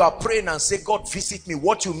time you are praying and say, God, visit me,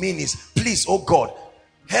 what you mean is, please, oh God,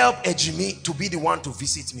 help Ejimi to be the one to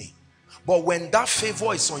visit me. But when that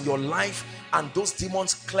favor is on your life and those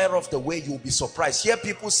demons clear off the way, you'll be surprised. Hear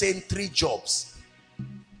people saying 3 jobs.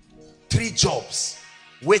 3 jobs.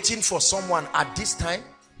 Waiting for someone at this time.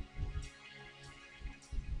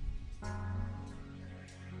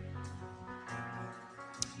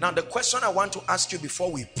 Now the question I want to ask you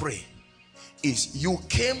before we pray is, you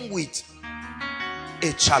came with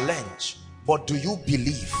a challenge, but do you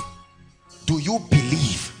believe? Do you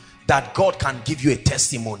believe that God can give you a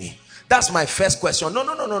testimony? That's my first question.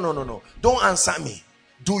 No. Don't answer me.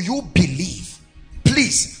 Do you believe?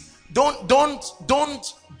 Please, don't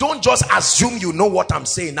just assume you know what I'm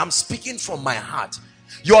saying. I'm speaking from my heart.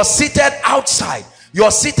 You're seated outside.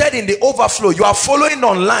 You're seated in the overflow. You are following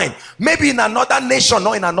online, maybe in another nation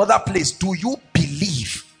or in another place. Do you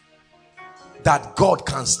believe that God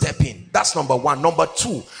can step in? That's number one. Number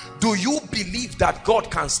two, do you believe that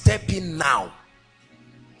God can step in now?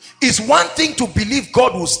 It's one thing to believe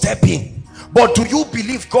God will step in, but do you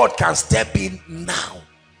believe God can step in now?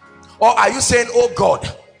 Or are you saying, oh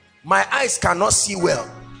God, my eyes cannot see well,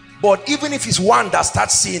 but even if it's one that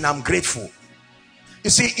starts seeing, I'm grateful?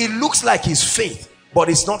 You see, it looks like it's faith, but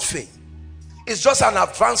it's not faith. It's just an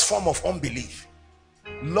advanced form of unbelief.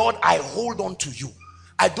 Lord, I hold on to you.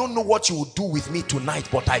 I don't know what you will do with me tonight,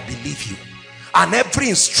 but I believe you. And every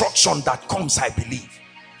instruction that comes, I believe.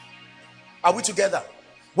 Are we together?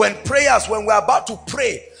 When we're about to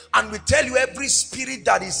pray and we tell you every spirit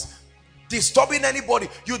that is disturbing anybody,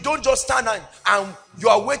 you don't just stand and you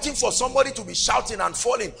are waiting for somebody to be shouting and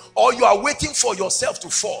falling, or you are waiting for yourself to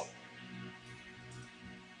fall.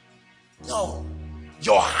 No,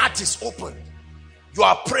 your heart is open. You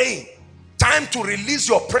are praying. Time to release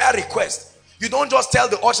your prayer request. You don't just tell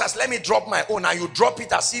the ushers, let me drop my own, and you drop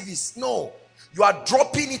it as if it's, no, you are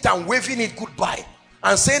dropping it and waving it goodbye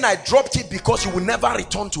and saying, I dropped it because you will never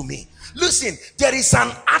return to me. Listen, there is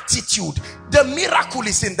an attitude. The miracle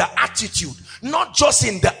is in the attitude, not just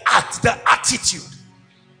in the act, the attitude.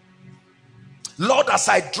 Lord, as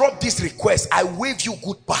I drop this request, I wave you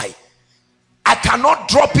goodbye. I cannot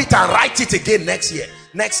drop it and write it again next year,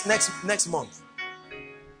 next month.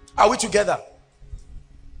 Are we together?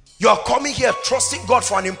 You are coming here trusting God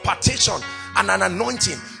for an impartation and an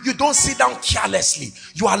anointing. You don't sit down carelessly.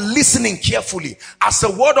 You are listening carefully. As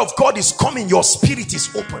the word of God is coming, your spirit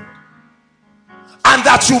is open. And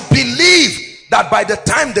that you believe that by the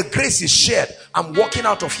time the grace is shared, I'm walking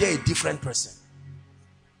out of here a different person.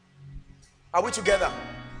 Are we together?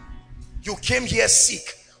 You came here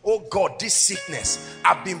sick. oh God, this sickness,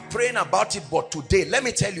 I've been praying about it, but today, let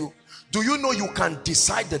me tell you, do you know you can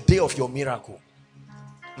decide the day of your miracle?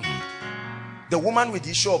 The woman with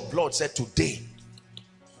the issue of blood said, today.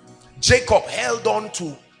 Jacob held on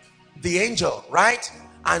to the angel, right?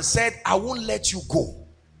 And said, I won't let you go.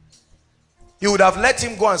 He would have let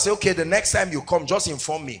him go and say, okay, the next time you come, just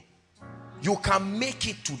inform me. You can make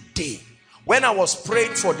it today. When I was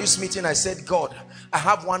praying for this meeting, I said, God, I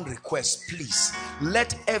have one request. Please,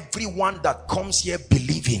 let everyone that comes here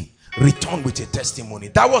believing return with a testimony.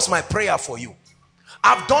 That was my prayer for you.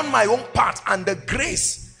 I've done my own part, and the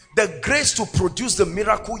grace to produce the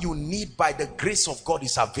miracle you need by the grace of God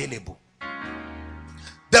is available.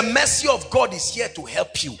 The mercy of God is here to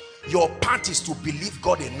help you. Your part is to believe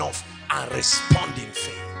God enough and respond in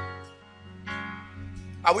faith.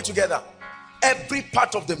 Are we together? Every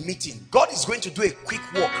part of the meeting, God is going to do a quick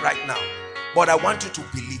walk right now, but I want you to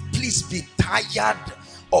believe. Please be tired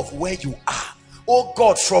of where you are. Oh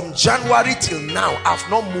God, from January till now, I've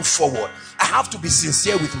not moved forward. I have to be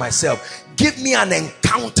sincere with myself. Give me an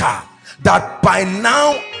encounter that by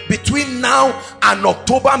now, between now and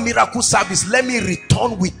October miracle service, let me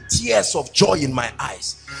return with tears of joy in my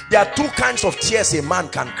eyes. There are two kinds of tears a man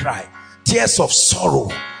can cry: tears of sorrow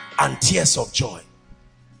and tears of joy.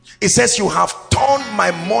 It says, you have turned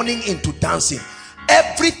my mourning into dancing.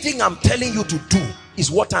 Everything I'm telling you to do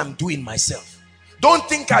is what I'm doing myself. Don't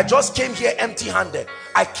think I just came here empty-handed.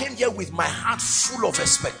 I came here with my heart full of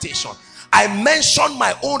expectation. I mentioned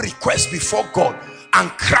my own request before God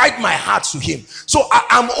and cried my heart to him. So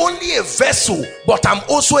I'm only a vessel, but I'm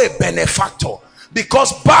also a benefactor,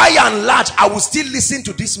 because by and large I will still listen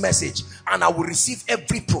to this message and I will receive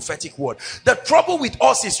every prophetic word. The trouble with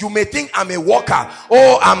us is, you may think I'm a worker,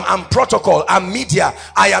 oh, I'm protocol, I'm media,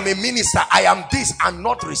 I am a minister, I am this, and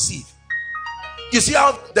not receive. You see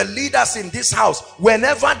how the leaders in this house,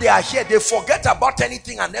 whenever they are here, they forget about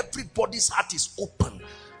anything and everybody's heart is open.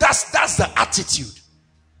 That's the attitude.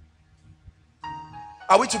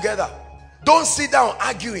 Are we together? Don't sit down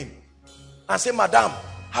arguing and say, madam,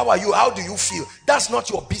 how are you? How do you feel? That's not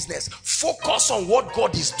your business. Focus on what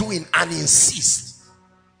God is doing and insist.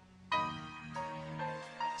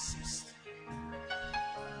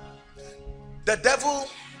 The devil,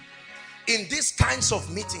 in these kinds of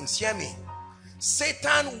meetings, hear me,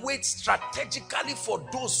 Satan waits strategically for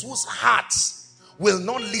those whose hearts will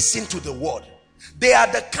not listen to the word. They are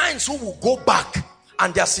the kinds who will go back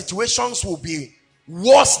and their situations will be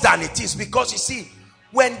worse than it is. Because you see,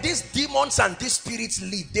 when these demons and these spirits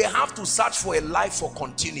leave, they have to search for a life for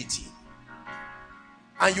continuity.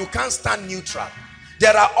 And you can't stand neutral.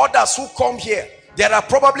 There are others who come here. There are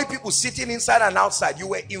probably people sitting inside and outside. You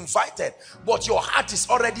were invited, but your heart is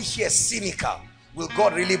already here, cynical. Will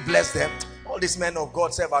God really bless them? All these men of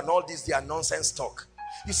God serve and all this, they are nonsense talk.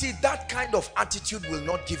 You see, that kind of attitude will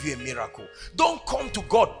not give you a miracle. Don't come to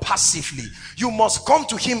God passively. You must come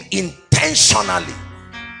to him intentionally.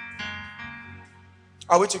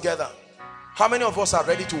 Are we together? How many of us are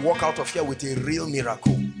ready to walk out of here with a real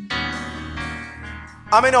miracle?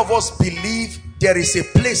 How many of us believe there is a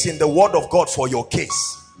place in the word of God for your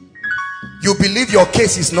case? You believe your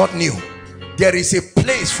case is not new. There is a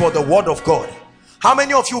place for the word of God. How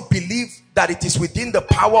many of you believe that it is within the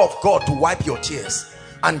power of God to wipe your tears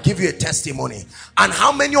and give you a testimony? And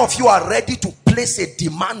how many of you are ready to place a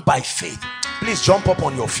demand by faith? Please jump up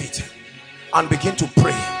on your feet and begin to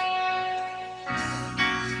pray.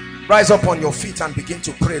 Rise up on your feet and begin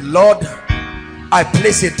to pray. Lord, I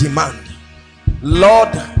place a demand. Lord,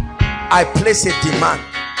 I place a demand.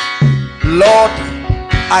 Lord,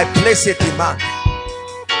 I place a demand.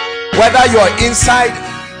 Whether you are inside,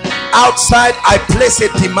 outside, I place a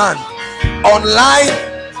demand. Online,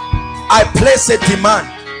 I place a demand.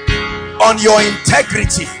 On your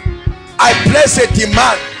integrity, I place a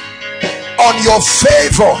demand. On your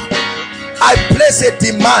favor, I place a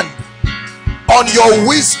demand. On your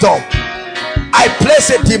wisdom, I place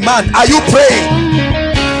a demand. Are you praying?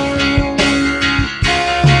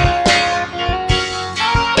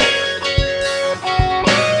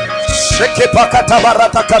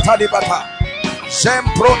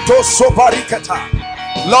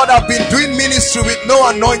 Lord, I've been doing ministry with no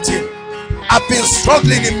anointing. I've been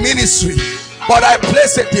struggling in ministry, but I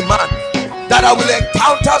place a demand that I will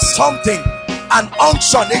encounter something, an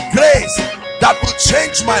unction, a grace that will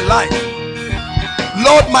change my life.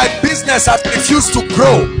 Lord, my business has refused to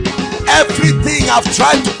grow. Everything I've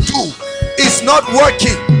tried to do is not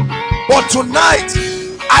working, but tonight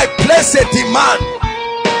I place a demand.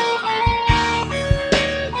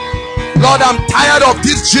 Lord, I'm tired of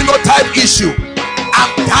this genotype issue.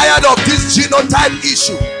 I'm tired of this genotype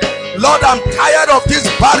issue. Lord, I'm tired of this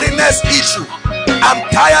barrenness issue. I'm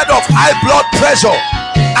tired of high blood pressure.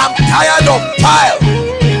 I'm tired of bile.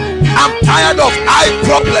 I'm tired of eye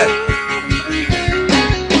problem.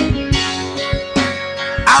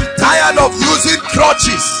 I'm tired of using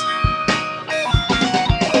crutches.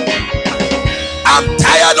 I'm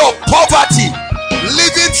tired of poverty,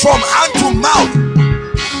 living from hand to mouth.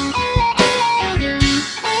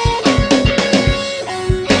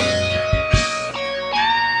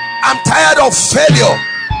 I'm tired of failure,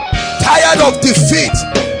 tired of defeat.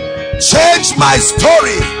 Change my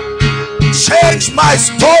story. Change my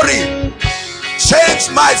story. Change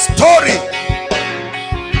my story.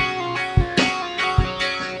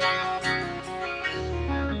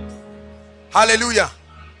 Hallelujah.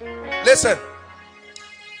 Listen.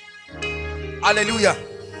 Hallelujah.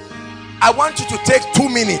 I want you to take 2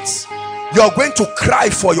 minutes. You're going to cry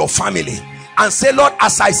for your family and say, Lord,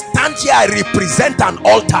 as I stand here, I represent an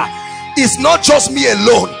altar. It's not just me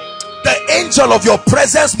alone. The angel of your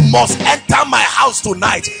presence must enter my house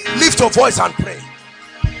tonight. Lift your voice and pray.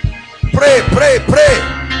 Pray, pray, pray.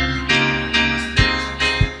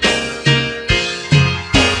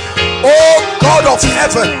 Oh God of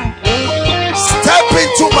heaven, step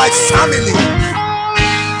into my family.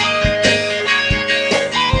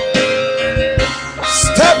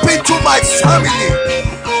 Step into my family.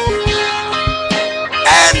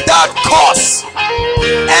 End that curse.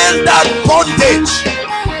 End that bondage.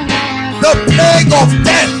 The plague of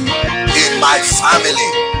death in my family,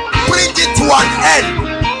 bring it to an end.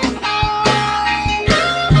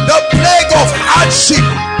 The plague of hardship,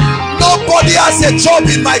 nobody has a job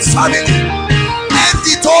in my family, end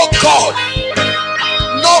it, oh God.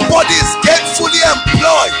 Nobody is gainfully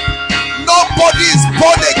employed. Nobody is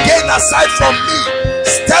born again aside from me.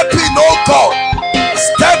 Step in, oh God.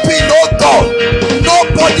 Step in, oh God.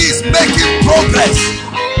 Nobody is making progress.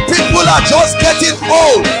 People are just getting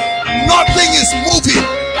old. Nothing is moving.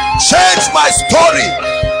 Change my story.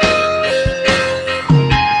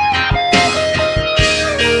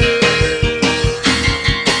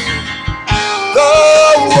 The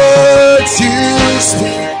words you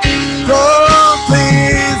speak, the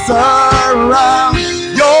things around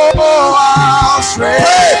your house. Pray,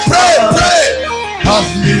 pray, pray. Have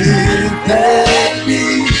lifted me.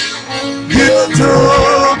 You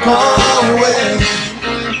took away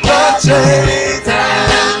the chains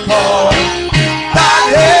and cords that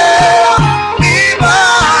held me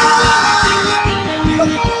back.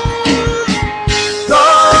 The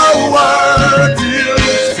word you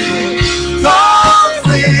speak, the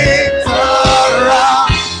things around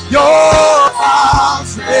your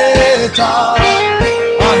house later.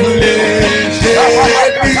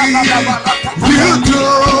 You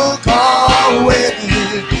took away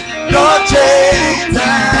the chains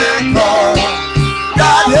and cords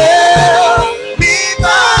that held me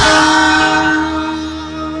back.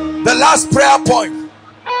 The last prayer point.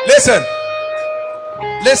 Listen.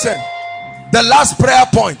 Listen. The last prayer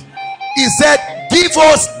point. He said, give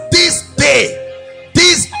us this day,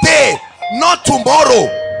 not tomorrow.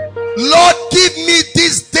 Lord, give me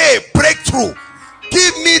this day breakthrough.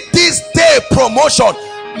 Give me this day promotion.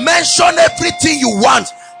 Mention everything you want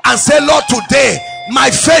and say, Lord, today my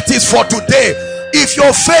faith is for today. If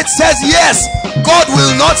your faith says yes, God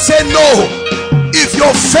will not say no. If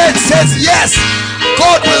your faith says yes,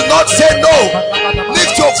 God will not say no.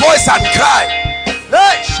 Lift your voice and cry.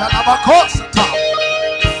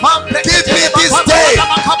 Give me this day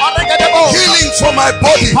healing for my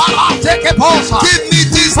body. Give me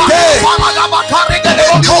this day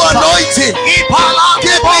a new anointing.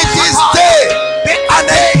 Give me this day an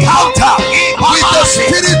encounter with the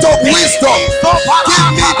spirit of wisdom. Give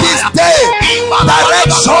me this day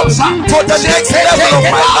direction for the next level of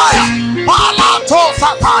my life.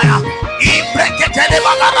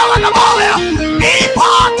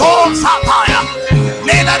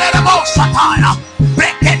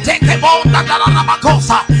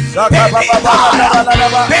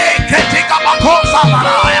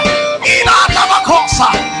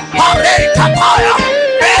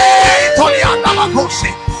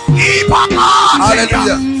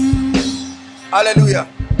 Hallelujah. Hallelujah.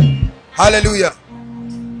 Hallelujah.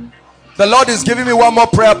 The Lord is giving me one more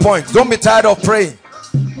prayer point. Don't be tired of praying.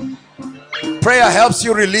 Prayer helps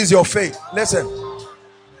you release your faith. Listen.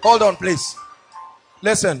 Hold on, please.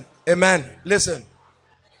 Listen. Amen. Listen.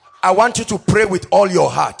 I want you to pray with all your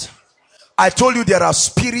heart. I told you there are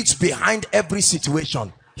spirits behind every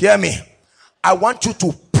situation. Hear me. I want you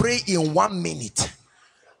to pray in 1 minute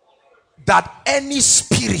that any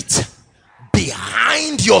spirit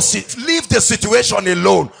behind your leave the situation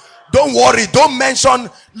alone. Don't worry. Don't mention.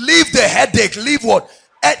 Leave the headache. Leave what?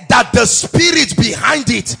 that the spirit behind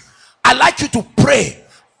it, I like you to pray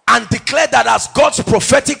and declare that as God's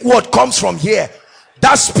prophetic word comes from here,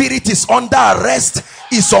 that spirit is under arrest,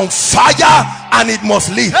 is on fire, and it must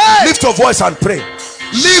leave. Lift your voice and pray.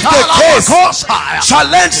 Leave the case.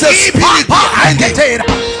 Challenge the spirit behind it. Leave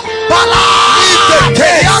the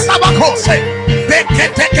case.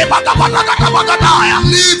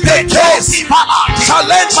 Leave the case.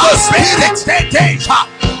 Challenge the spirit.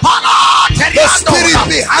 The spirit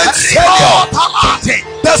behind failure.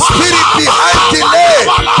 The spirit behind delay.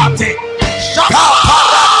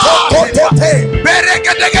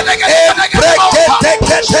 I come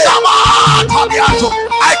against it. I come against you. I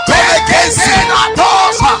come against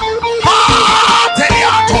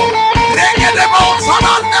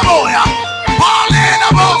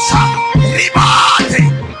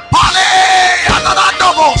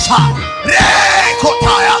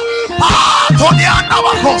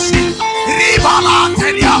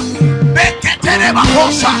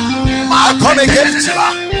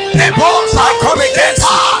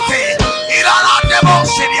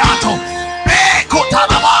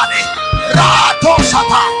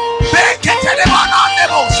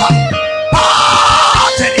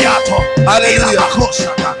Hallelujah.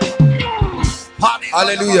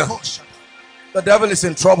 Hallelujah. The devil is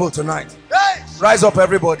in trouble tonight. Rise up,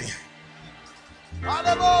 everybody.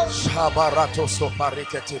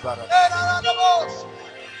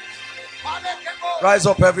 Rise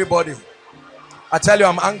up, everybody. I tell you,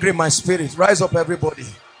 I'm angry in my spirit. Rise up, everybody.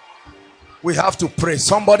 We have to pray.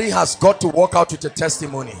 Somebody has got to walk out with a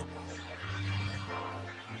testimony.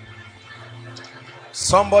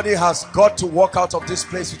 Somebody has got to walk out of this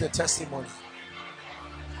place with a testimony.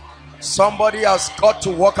 Somebody has got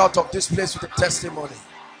to walk out of this place with a testimony.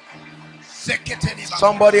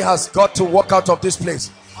 Somebody has got to walk out of this place.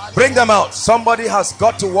 Bring them out. Somebody has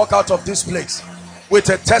got to walk out of this place with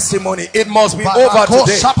a testimony. It must be over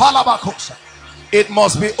today. It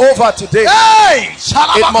must be over today.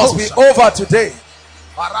 It must be over today.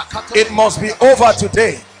 It must be over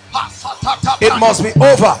today. It must be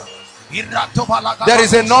over. There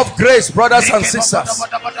is enough grace, brothers and sisters,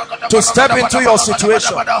 to step into your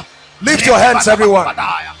situation. Lift your hands, everyone.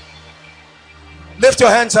 Lift your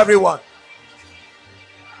hands, everyone.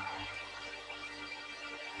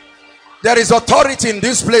 There is authority in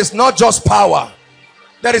this place, not just power.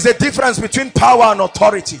 There is a difference between power and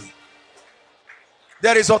authority.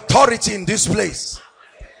 There is authority in this place.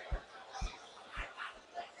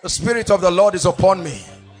 The Spirit of the Lord is upon me.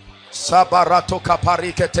 The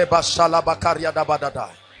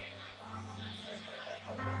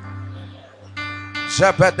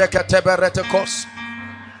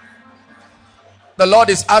Lord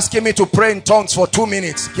is asking me to pray in tongues for 2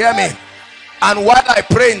 minutes. Hear me. And while I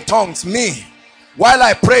pray in tongues, while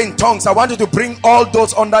I pray in tongues, I want you to bring all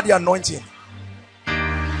those under the anointing.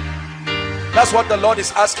 That's what the Lord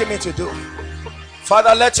is asking me to do.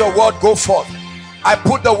 Father, let your word go forth. I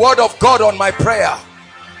put the word of God on my prayer.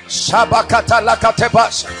 Shabakata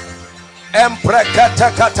lakatebash.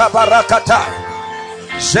 Emprekata katabarakata.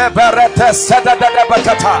 Jeberete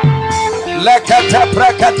sedadadabakata. Lekate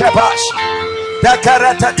prekatebash.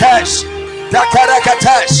 Dakaretetesh.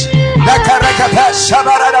 Dakarakatesh. Dakarakatesh.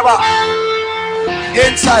 Shabaradaba.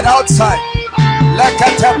 Inside, outside.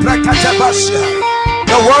 Lekate prekatebash.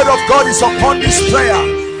 The word of God is upon this prayer.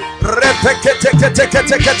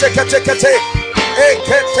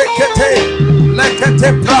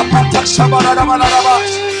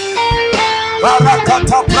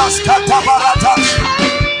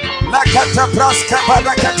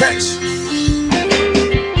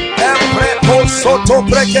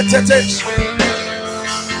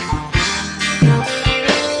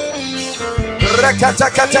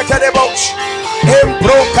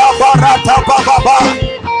 Embroka barata baba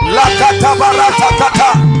lakata barata kata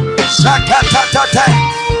shakata tate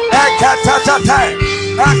ekata tate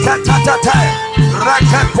akata tate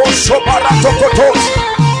rakako shobarato kotos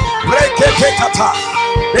brekete kata.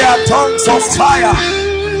 They are tongues of fire.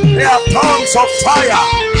 They are tongues of fire.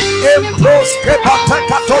 Embros kebata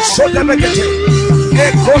kato shodebekete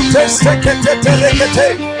ekote sekete telekete.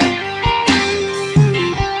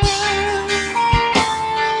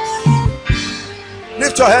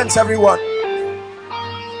 Lift your hands, everyone.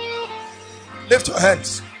 Lift your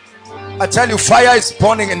hands. I tell you, fire is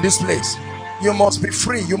burning in this place. You must be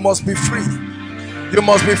free. You must be free. You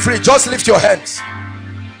must be free. Just lift your hands.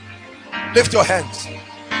 Lift your hands.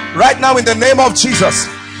 Right now, in the name of Jesus,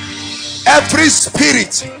 every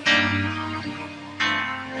spirit,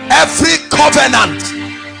 every covenant,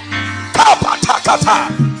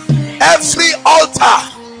 every altar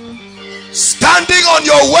standing on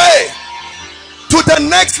your way to the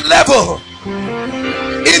next level.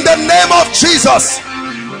 In the name of Jesus,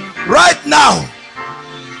 right now,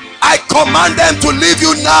 I command them to leave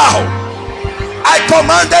you now. I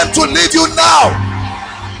command them to leave you now.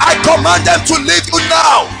 I command them to leave you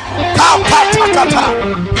now.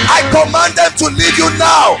 I command them to leave you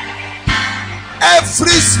now.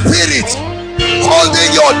 Every spirit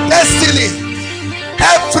holding your destiny,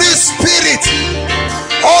 every spirit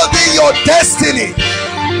holding your destiny,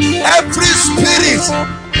 every spirit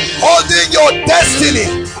holding your destiny,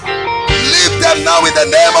 leave them now in the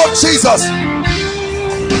name of Jesus.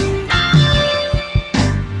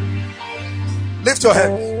 Lift your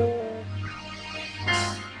hand.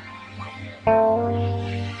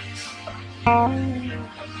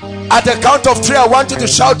 At the count of 3, I want you to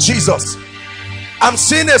shout Jesus. I'm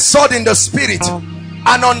seeing a sword in the spirit,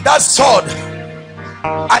 and on that sword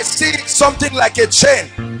I see something like a chain,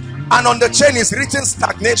 and on the chain is written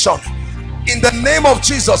stagnation. In the name of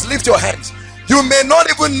Jesus, lift your hands. You may not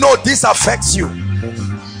even know this affects you.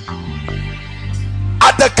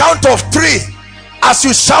 At the count of 3, as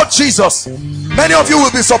you shout Jesus, many of you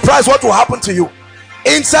will be surprised what will happen to you.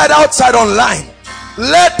 Inside, outside, online,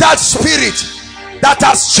 let that spirit that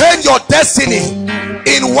has chained your destiny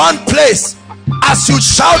in one place, as you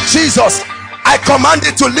shout Jesus, I command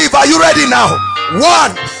it to leave. Are you ready now? 1,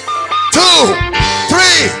 2,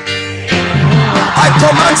 3. I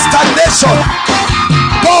command stagnation.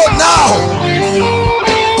 Go now.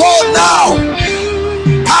 Go now.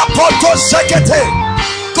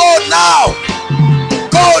 Go now.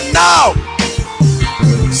 Go now.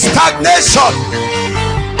 Stagnation.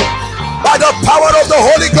 By the power of the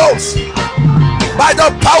Holy Ghost. By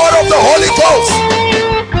the power of the Holy Ghost.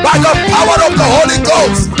 By the power of the Holy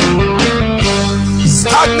Ghost.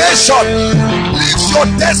 Stagnation leaves your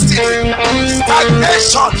destiny.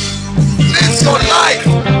 Stagnation leaves your life.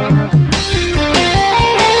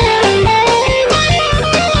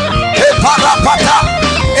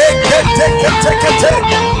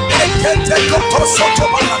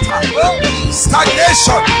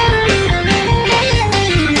 Stagnation.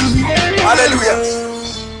 Hallelujah.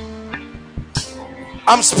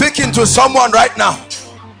 I'm speaking to someone right now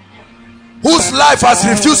whose life has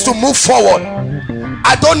refused to move forward.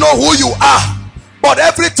 I don't know who you are, but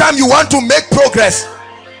every time you want to make progress,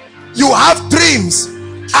 you have dreams,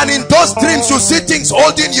 and in those dreams you see things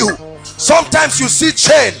holding you. Sometimes you see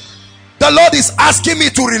chain. The Lord is asking me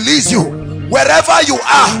to release you. Wherever you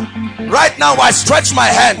are right now, I stretch my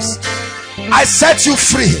hands. I set you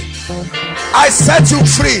free. I set you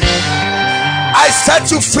free. I set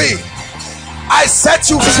you free. I set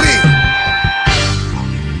you free.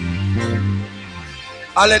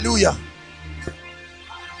 Hallelujah.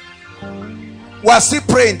 We are still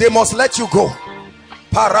praying. They must let you go.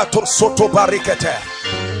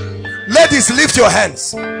 Ladies, lift your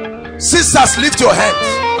hands. Sisters, lift your hands.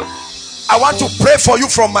 I want to pray for you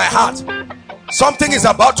from my heart. Something is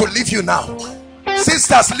about to leave you now.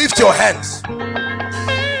 Sisters, lift your hands.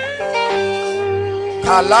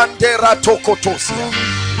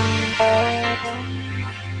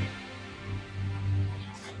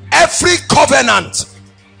 Every covenant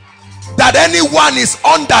that anyone is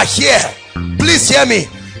under here, please hear me,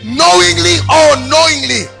 knowingly or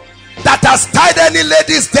unknowingly, that has tied any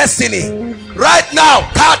lady's destiny right now,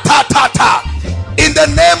 in the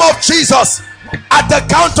name of Jesus, at the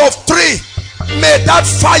count of 3, may that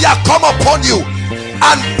fire come upon you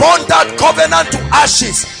and burn that covenant to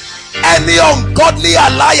ashes. Any ungodly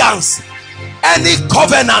alliance, any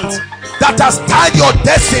covenant that has tied your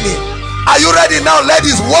destiny. Are you ready now,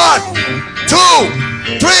 ladies? 1,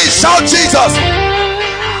 2, 3. Shout Jesus.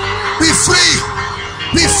 Be free.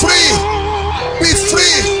 Be free. Be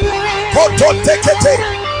free.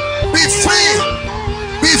 Be free.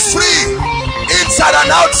 Be free. Inside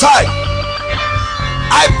and outside.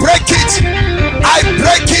 I break it. I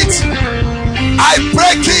break it. I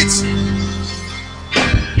break it.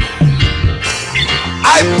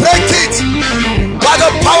 I break it by the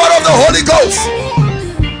power of the Holy Ghost.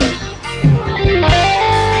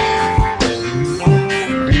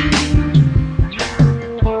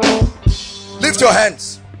 Lift your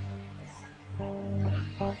hands.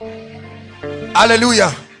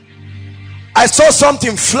 Hallelujah. I saw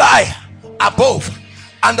something fly above,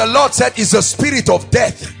 and the Lord said, it's the spirit of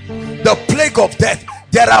death, the plague of death.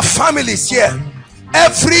 There are families here.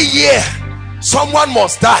 Every year someone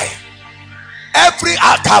must die. Every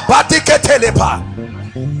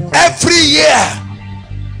year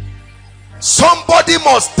somebody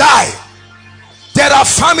must die. There are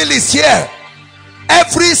families here.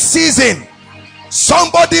 Every season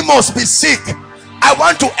somebody must be sick. I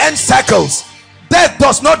want to end cycles. Death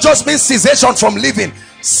does not just mean cessation from living.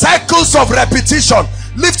 Cycles of repetition.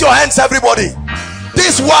 Lift your hands, everybody.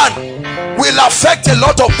 This one will affect a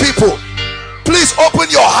lot of people. Please open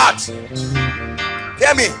your heart.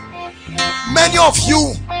 Hear me. Many of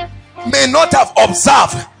you may not have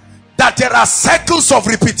observed that there are cycles of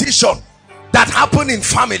repetition that happen in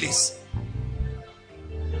families.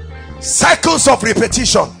 Cycles of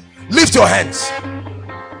repetition. Lift your hands.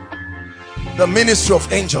 The ministry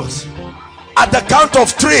of angels. At the count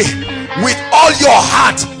of 3, with all your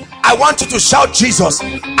heart, I want you to shout Jesus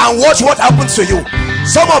and watch what happens to you.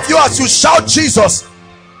 Some of you, as you shout Jesus,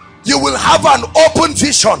 you will have an open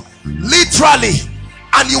vision, literally,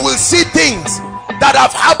 and you will see things that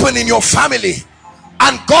have happened in your family,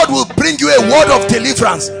 and God will bring you a word of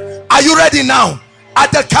deliverance. Are you ready now?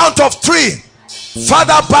 At the count of 3,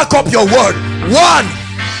 Father, back up your word. 1,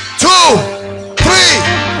 2, 3.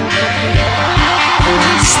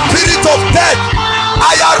 Spirit of death,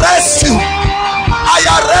 I arrest you. I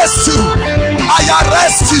arrest you. I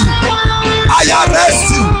arrest you. I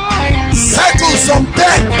arrest you. Cycles of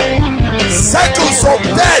death. Cycles of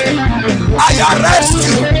death. I arrest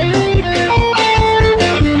you.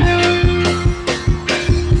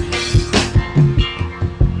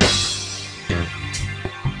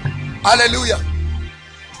 Hallelujah.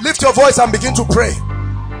 Lift your voice and begin to pray.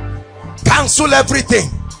 Cancel everything.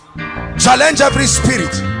 Challenge every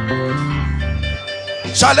spirit.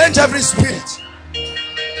 Challenge every spirit.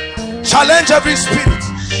 Challenge every spirit.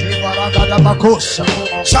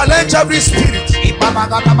 Challenge every spirit.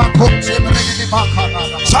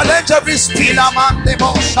 Challenge every spirit. Challenge every spirit.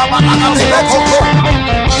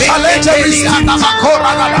 Challenge every spirit.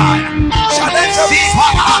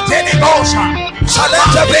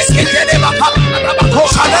 Challenge every spirit. Challenge every spirit.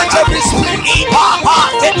 Challenge every spirit.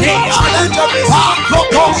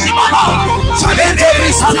 Challenge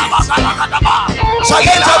every spirit.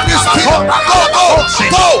 Challenge every spirit.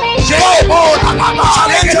 Go.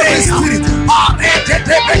 Challenge every spirit.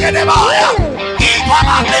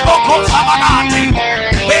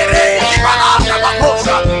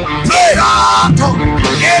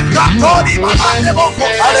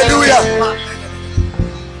 Hallelujah.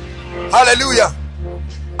 Hallelujah.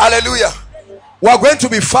 Hallelujah. We are going to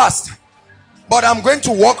be fast, but I'm going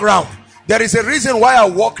to walk around. There is a reason why I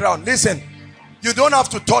walk around. Listen, you don't have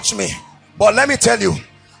to touch me, but let me tell you,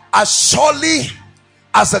 as surely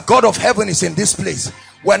as the God of heaven is in this place,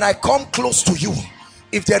 when I come close to you,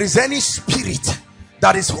 if there is any spirit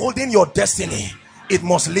that is holding your destiny, it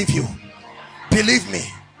must leave you. Believe me.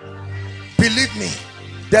 Believe me.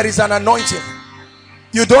 There is an anointing.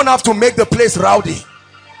 You don't have to make the place rowdy.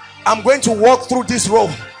 I'm going to walk through this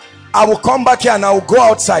road. I will come back here and I will go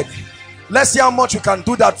outside. Let's see how much you can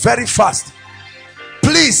do that very fast.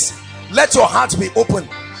 Please let your heart be open.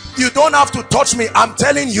 You don't have to touch me. I'm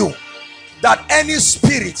telling you that any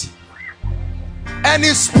spirit, I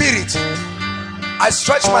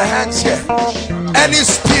stretch my hands here, any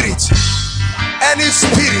spirit, any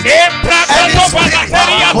spirit, any spirit,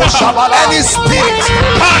 any spirit,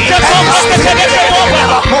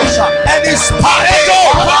 any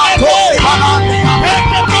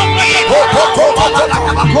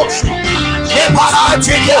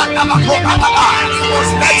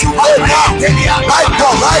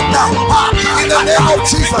right now, in the name of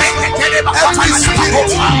Jesus, every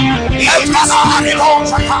spirit,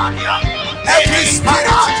 every spirit,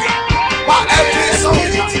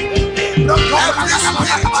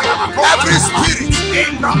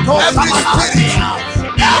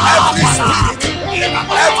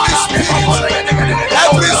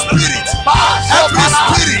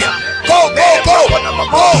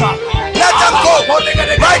 go, let them go,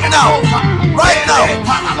 right now,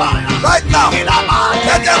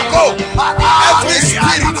 let them go, every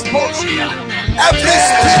spirit,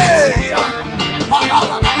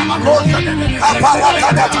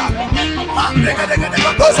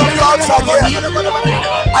 those of you outside here,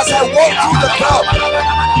 as I walk through the crowd,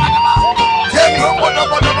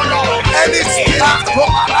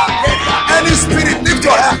 any spirit, lift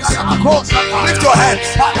your hands. Lift your hands.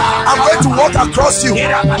 I'm going to walk across you.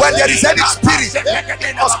 When there is any spirit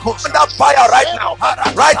under fire right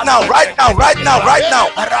now,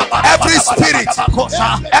 every spirit,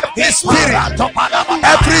 every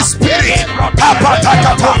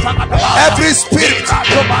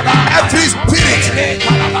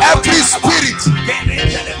spirit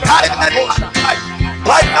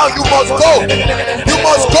right now, you must go.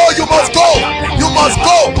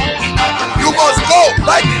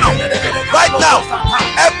 Right now,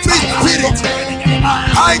 every spirit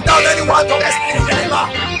tying down anyone,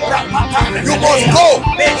 you must go.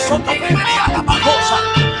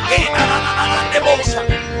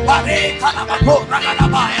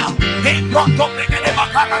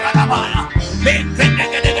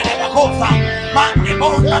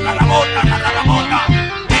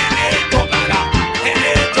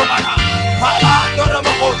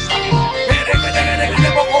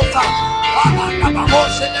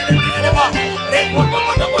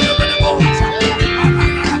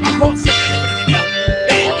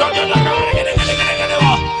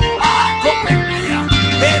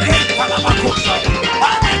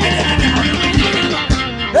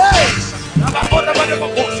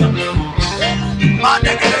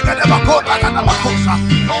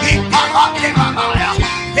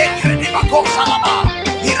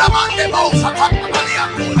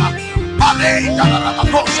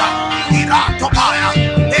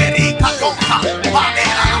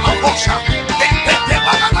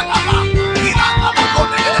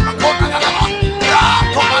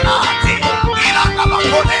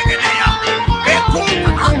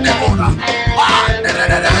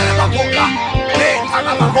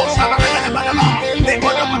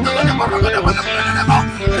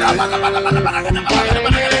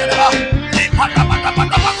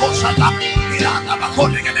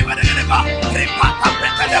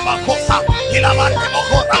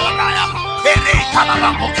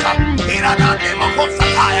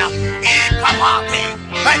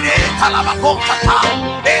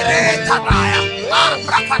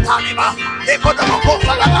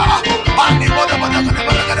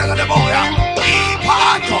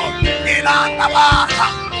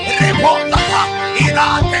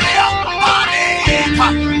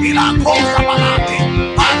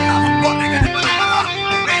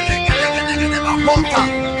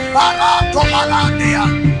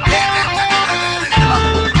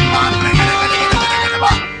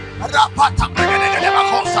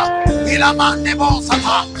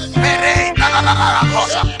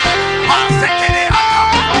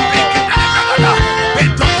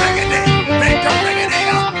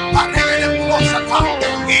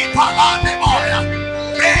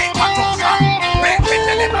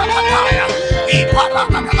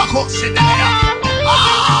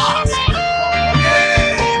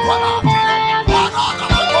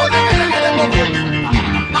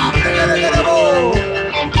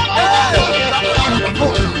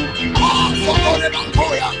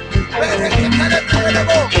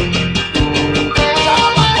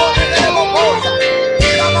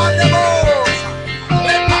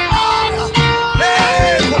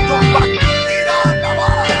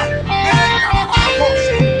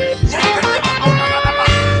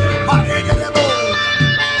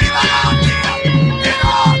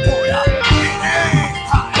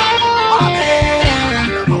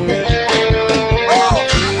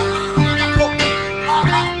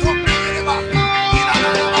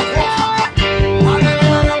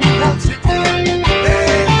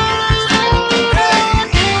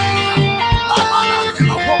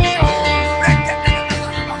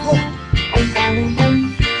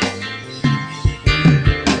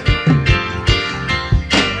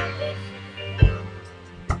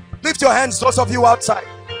 Those of you outside,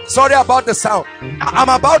 sorry about the sound. I'm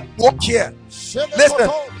about to walk here. Listen,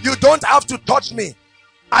 you don't have to touch me.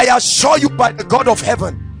 I assure you by the God of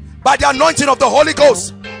heaven, by the anointing of the Holy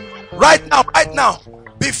Ghost, right now,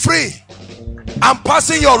 be free. I'm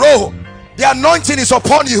passing your roll. The anointing is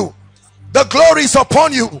upon you. The glory is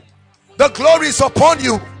upon you. The glory is upon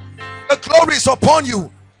you. The glory is upon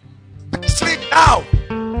you. Be free now.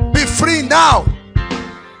 Be free now.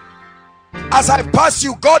 As I pass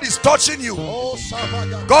you, God is touching you.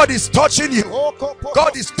 God is touching you.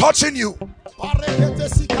 God is touching you.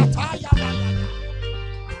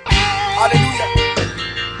 Hallelujah.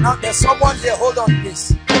 Now there's someone here. Hold on,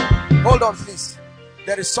 please. Hold on, please.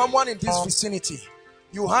 There is someone in this vicinity.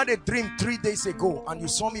 You had a dream 3 days ago and you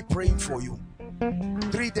saw me praying for you.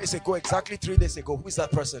 3 days ago, exactly 3 days ago. Who is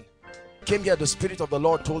that person? Came here, the Spirit of the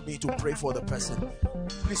Lord told me to pray for the person.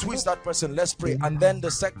 Please, who is that person? Let's pray. And then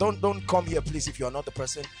don't come here, please, if you are not the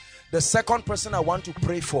person. The second person I want to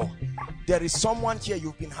pray for, there is someone here,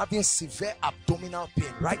 you've been having severe abdominal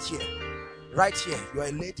pain right here. Right here, you're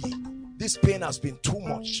a lady. This pain has been too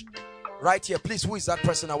much. Right here, please, who is that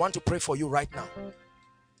person? I want to pray for you right now.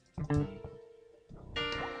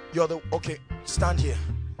 You're the, okay, stand here.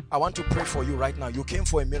 I want to pray for you right now. You came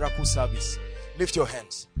for a miracle service. Lift your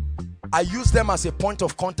hands. I use them as a point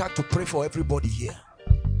of contact to pray for everybody here.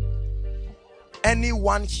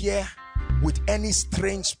 Anyone here with any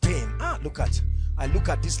strange pain. I look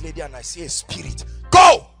at this lady and I see a spirit.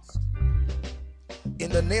 Go!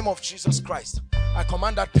 In the name of Jesus Christ, I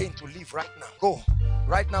command that pain to leave right now. Go.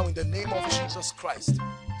 Right now in the name of Jesus Christ.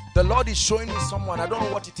 The Lord is showing me someone. I don't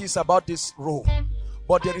know what it is about this row,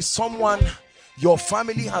 but there is someone. Your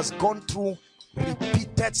family has gone through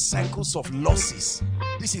repeated cycles of losses.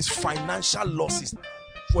 This is financial losses.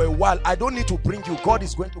 For a while, I don't need to bring you. God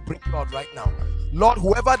is going to bring you out right now. Lord,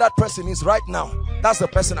 whoever that person is right now, that's the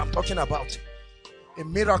person I'm talking about. A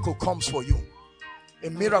miracle comes for you. A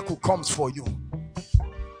miracle comes for you.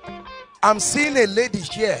 I'm seeing a lady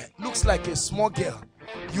here, looks like a small girl.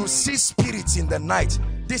 You see spirits in the night.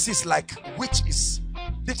 This is like witches.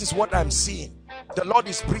 This is what I'm seeing. The Lord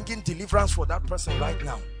is bringing deliverance for that person right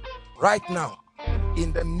now. Right now.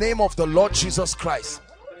 In the name of the Lord Jesus Christ.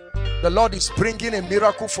 The Lord is bringing a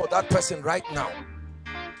miracle for that person right now.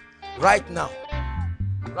 Right now.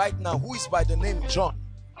 Right now. Who is by the name John?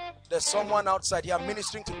 There's someone outside here. I'm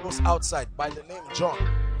ministering to those outside by the name John.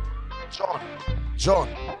 John.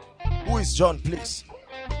 Who is John, please?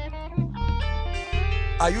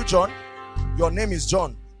 Are you John? Your name is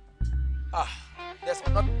John. There's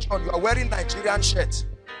another John. You are wearing Nigerian shirt.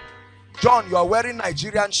 John, you are wearing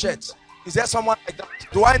Nigerian shirt. Is there someone like that?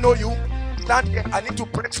 Do I know you? Stand here. I need to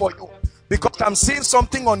pray for you because I'm seeing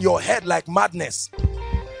something on your head like madness.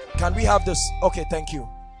 Can we have this? Okay, thank you.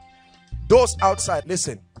 Those outside,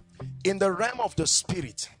 listen. In the realm of the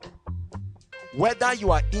spirit, whether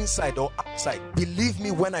you are inside or outside, believe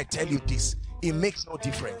me when I tell you this, it makes no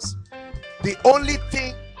difference. The only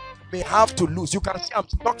thing we have to lose, you can see I'm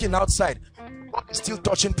talking outside, God is still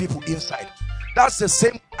touching people inside. That's the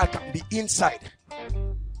same. I can be inside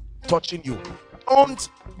touching you.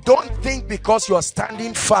 Don't think because you are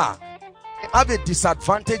standing far you have a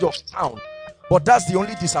disadvantage of sound, but that's the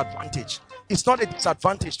only disadvantage. It's not a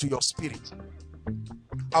disadvantage to your spirit.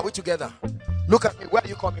 Are we together? Look at me. Where are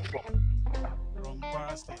you coming from? From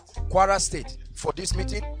Kwara State. Kwara State. For this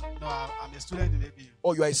meeting? No, I'm a student in ABU.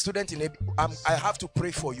 Oh, you are a student in ABU. I have to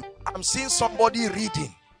pray for you. I'm seeing somebody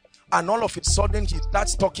reading, and all of a sudden he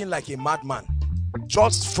starts talking like a madman,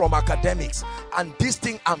 just from academics. And this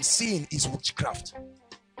thing I'm seeing is witchcraft.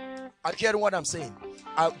 Are you hearing what I'm saying?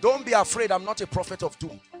 Don't be afraid. I'm not a prophet of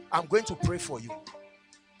doom. I'm going to pray for you.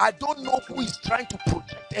 I don't know who is trying to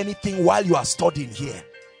protect anything while you are studying here.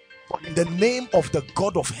 But in the name of the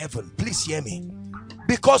God of heaven, please hear me.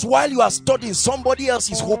 Because while you are studying, somebody else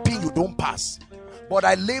is hoping you don't pass. But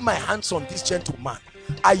I lay my hands on this gentleman.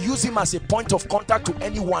 I use him as a point of contact to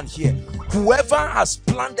anyone here. Whoever has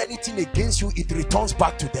planned anything against you, it returns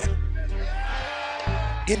back to them.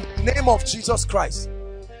 In the name of Jesus Christ.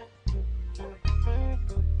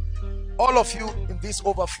 All of you in this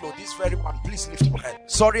overflow, this very one, please lift your hand.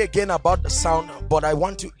 Sorry again about the sound, but I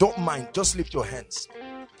want you, don't mind, just lift your hands.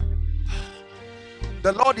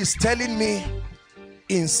 The Lord is telling me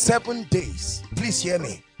in 7 days, please hear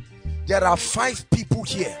me, there are 5 people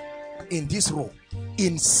here in this room.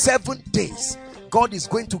 In 7 days, God is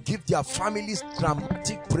going to give their families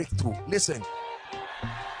dramatic breakthrough. Listen,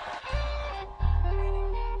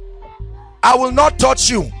 I will not touch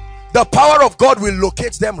you. The power of God will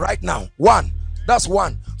locate them right now. 1, that's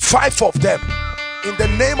 1. 5 of them in the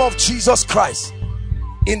name of Jesus Christ.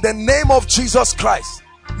 In the name of Jesus Christ.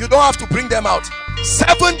 You don't have to bring them out.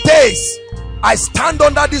 7 days I stand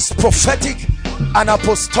under this prophetic and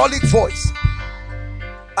apostolic voice,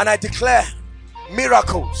 and I declare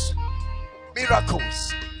miracles,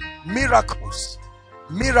 miracles, miracles,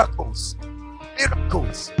 miracles,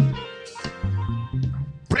 miracles.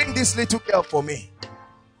 Bring this little girl for me.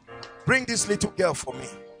 Bring this little girl for me.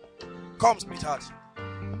 Come, sweetheart.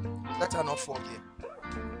 Let her not fall here.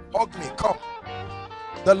 Hug me, come.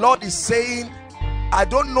 The Lord is saying, I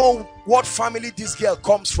don't know what family this girl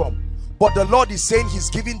comes from, but the Lord is saying he's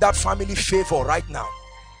giving that family favor right now.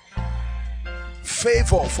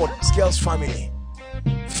 Favor for this girl's family.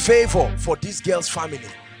 Favor for this girl's family.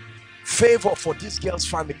 Favor for this girl's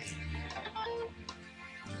family.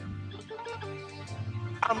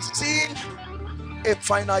 I'm seeing a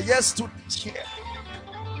final year student here.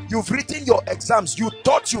 You've written your exams. You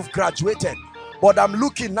thought you've graduated, but I'm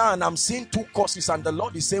looking now and I'm seeing 2 courses, and the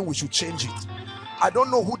Lord is saying we should change it. I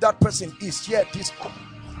don't know who that person is here.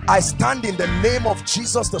 I stand in the name of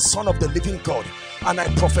Jesus, the Son of the living God, and I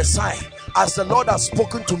prophesy, as the Lord has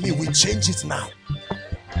spoken to me, we change it now.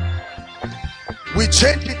 We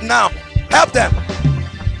change it now. Help them.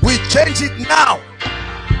 We change it now.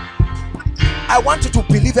 I want you to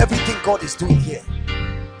believe everything God is doing here.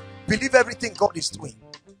 Believe everything God is doing.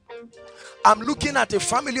 I'm looking at a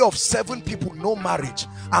family of 7 people, no marriage,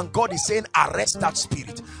 and God is saying arrest that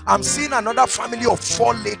spirit. I'm seeing another family of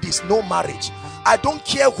 4 ladies, no marriage. I don't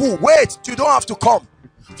care who. Wait, you don't have to come.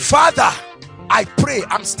 Father, I pray.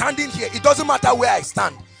 I'm standing here. It doesn't matter where I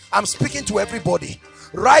stand. I'm speaking to everybody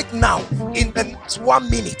right now. In the next 1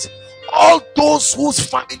 minute, all those whose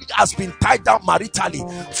family has been tied down maritally,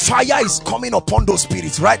 fire is coming upon those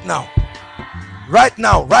spirits right now. Right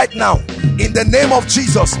now, right now, in the name of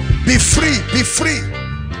Jesus. Be free, be free,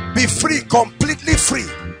 be free, completely free,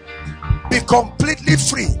 be completely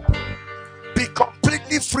free, be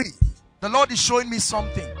completely free. The Lord is showing me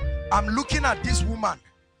something. I'm looking at this woman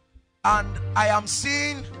and I am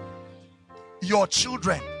seeing your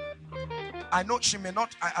children. I know she may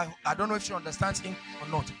not, I don't know if she understands English or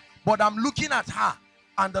not, but I'm looking at her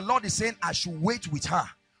and the Lord is saying I should wait with her.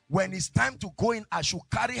 When it's time to go in, I should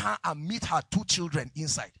carry her and meet her two children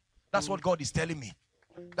inside. That's what God is telling me.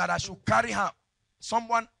 That I should carry her.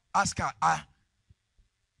 Someone ask her.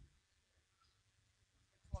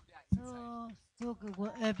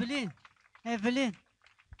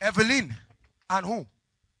 Evelyn. And who?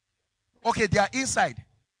 Okay, they are inside.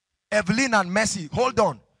 Evelyn and Mercy. Hold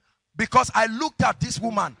on. Because I looked at this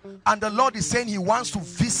woman and the Lord is saying he wants to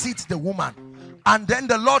visit the woman. And then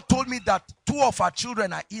the Lord told me that two of her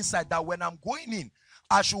children are inside, that when I'm going in,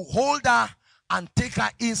 I should hold her and take her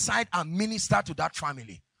inside and minister to that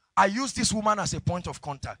family. I use this woman as a point of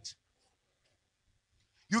contact.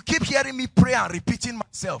 You keep hearing me pray and repeating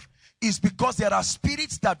myself. It's because there are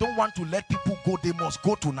spirits that don't want to let people go. They must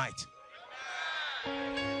go tonight.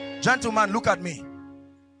 Gentlemen, look at me.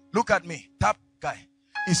 Look at me. Tap guy.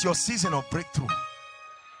 It's your season of breakthrough.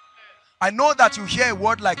 I know that you hear a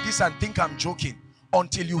word like this and think I'm joking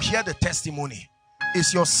until you hear the testimony.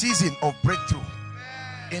 It's your season of breakthrough.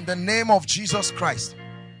 In the name of Jesus Christ.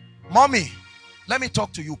 Mommy, let me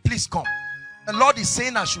talk to you. Please come. The Lord is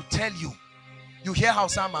saying I should tell you. You hear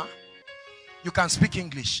Hausa, ma? You can speak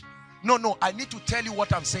English. No, I need to tell you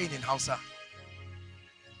what I'm saying in Hausa.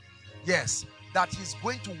 Yes, that he's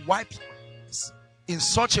going to wipe in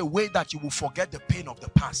such a way that you will forget the pain of the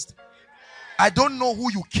past. I don't know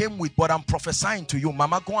who you came with, but I'm prophesying to you.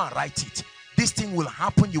 Mama, go and write it. This thing will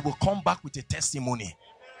happen. You will come back with a testimony.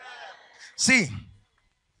 See,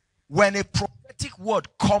 when a prophetic word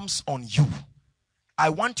comes on you, I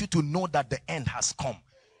want you to know that the end has come.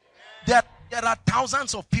 There are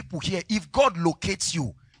thousands of people here. If God locates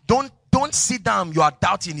you, don't sit down. You are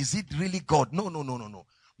doubting, is it really God? No.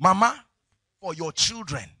 Mama, for your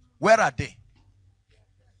children, where are they?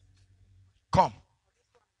 Come.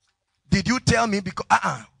 Did you tell me? Because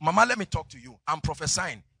Mama, let me talk to you. I'm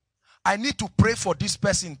prophesying. I need to pray for this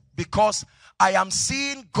person because I am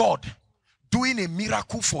seeing God doing a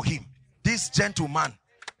miracle for him. This gentleman.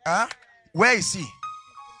 Where is he?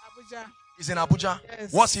 Abuja. He's in Abuja.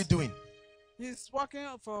 Yes. What's he doing? He's working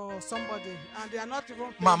for somebody and they are not even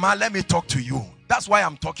paying. Mama, let me talk to you. That's why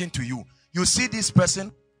I'm talking to you. You see this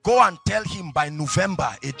person? Go and tell him by November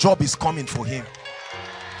a job is coming for him.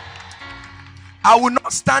 I will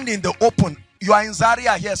not stand in the open. You are in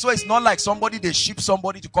Zaria here, so it's not like somebody, they ship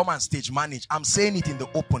somebody to come and stage manage. I'm saying it in the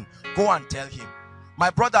open. Go and tell him. My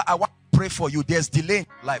brother, I want to pray for you. There's delay in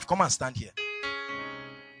life. Come and stand here.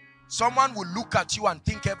 Someone will look at you and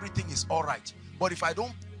think everything is all right. But if I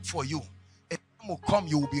don't pray for you, a time will come,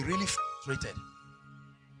 you will be really frustrated.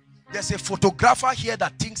 There's a photographer here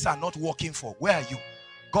that things are not working for. Where are you?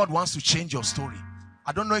 God wants to change your story.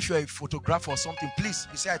 I don't know if you're a photographer or something. Please,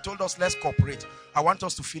 you say, I told us let's cooperate. I want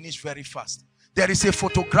us to finish very fast. There is a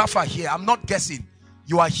photographer here. I'm not guessing.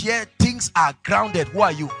 You are here. Things are grounded. Who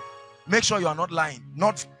are you? Make sure you are not lying.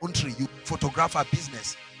 Not country. You photographer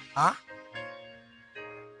business. Huh?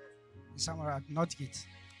 Somewhere at Northgate.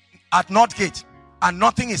 At Northgate. And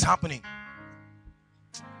nothing is happening.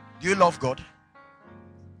 Do you love God?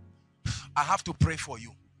 I have to pray for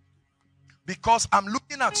you. Because I'm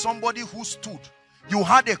looking at somebody who stood. You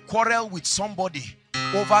had a quarrel with somebody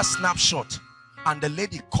over snapshot and the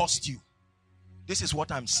lady cursed you. This is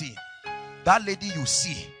what I'm seeing. That lady you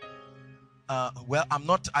see, well,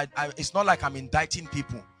 it's not like I'm indicting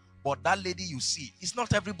people, but that lady you see, it's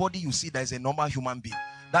not everybody you see that is a normal human being.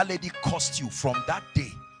 That lady cursed you. From that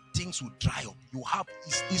day, things will dry up.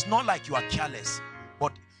 It's not like you are careless,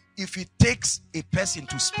 but if it takes a person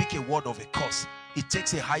to speak a word of a curse, it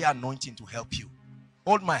takes a higher anointing to help you.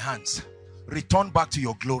 Hold my hands. Return back to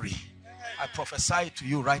your glory. I prophesy to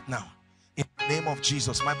you right now in the name of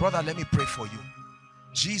Jesus. My brother, let me pray for you.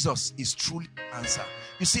 Jesus is truly the answer.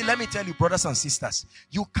 You see, let me tell you, brothers and sisters,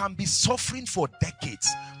 you can be suffering for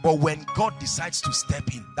decades, but when God decides to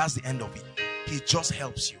step in, that's the end of it. He just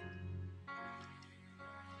helps you.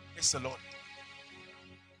 Praise the Lord.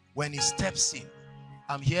 When he steps in,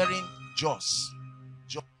 I'm hearing Jos.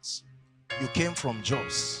 You came from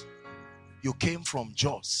Jos. You came from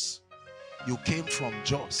Jos. You came from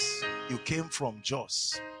Jos. You came from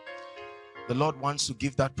Jos. The Lord wants to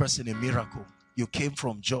give that person a miracle. You came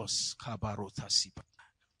from Jos.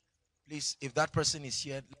 Please, if that person is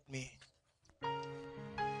here, let me.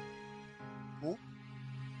 Who?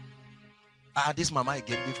 This mama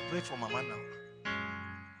again. We've prayed for mama now.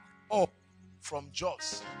 Oh, from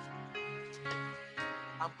Jos.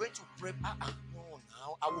 I'm going to pray. No,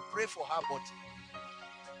 now I will pray for her, but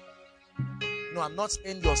no, I'm not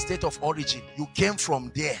saying your state of origin. You came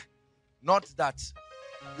from there. Not that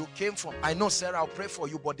you came from. I know, Sarah, I'll pray for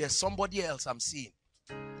you, but there's somebody else I'm seeing.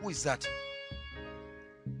 Who is that?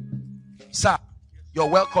 Sir, you're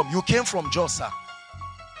welcome. You came from Jos, sir.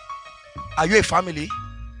 Are you a family?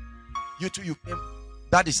 You too, you came.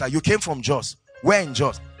 That is, sir, you came from Jos. Where in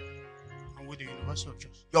Jos? I'm with the University of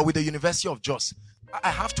Jos. You're with the University of Jos. I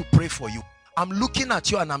have to pray for you. I'm looking at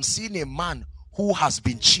you and I'm seeing a man who has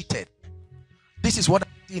been cheated. This is what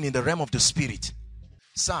I'm seeing in the realm of the spirit.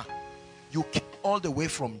 Sir, you came all the way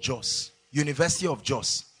from Jos, University of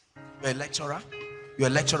Jos. You're a lecturer? You're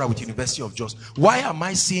a lecturer with University of Jos. Why am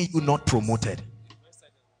I seeing you not promoted?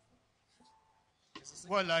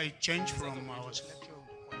 Well, I changed from I was lecturer of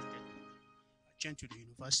the Polytechnic. I changed to the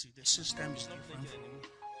university. The system is different from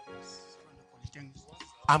the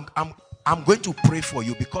Polytechnic. I'm going to pray for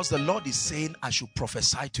you because the Lord is saying I should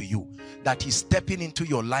prophesy to you that He's stepping into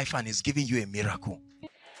your life and is giving you a miracle.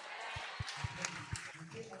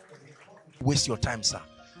 Waste your time, sir.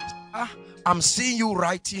 I'm seeing you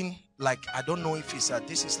writing like, I don't know if it's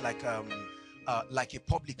this is like a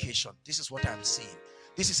publication. This is what I'm seeing.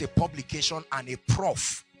 This is a publication, and a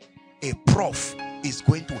prof is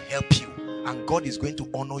going to help you, and God is going to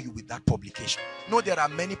honor you with that publication. No, there are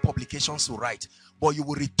many publications to write, but you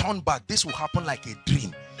will return back. This will happen like a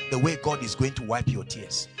dream, the way God is going to wipe your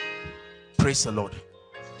tears. Praise the Lord.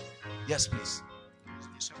 Yes, please. It's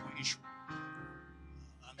a second issue.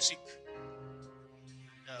 I'm sick.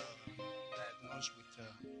 Diagnosed with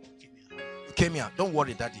leukemia. Leukemia. Don't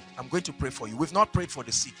worry, Daddy. I'm going to pray for you. We've not prayed for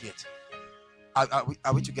the sick yet.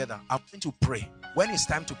 Are we together? I'm going to pray. When it's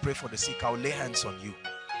time to pray for the sick, I'll lay hands on you.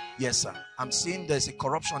 Yes, sir. I'm seeing there's a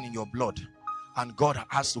corruption in your blood, and God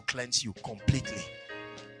has to cleanse you completely.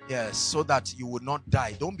 Yes, so that you will not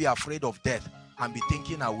die. Don't be afraid of death and be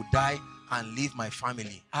thinking I will die and leave my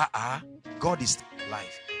family. God is still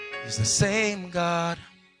alive. He's the same God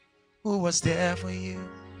who was there for you.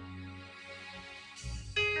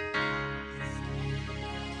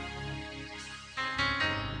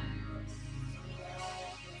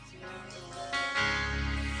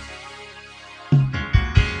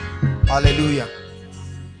 Hallelujah.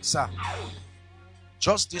 Sir,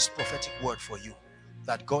 just this prophetic word for you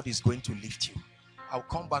that God is going to lift you. I'll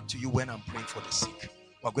come back to you when I'm praying for the sick.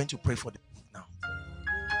 We're going to pray for the sick now.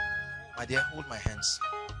 My dear, hold my hands.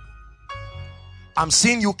 I'm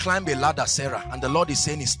seeing you climb a ladder, Sarah, and the Lord is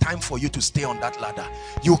saying it's time for you to stay on that ladder.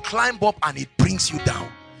 You climb up and it brings you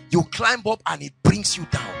down. You climb up and it brings you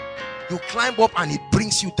down. You climb up and it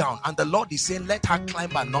brings you down. And the Lord is saying, let her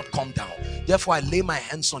climb and not come down. Therefore, I lay my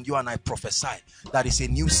hands on you and I prophesy that it's a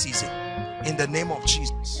new season in the name of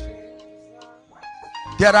Jesus.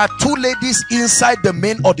 There are two ladies inside the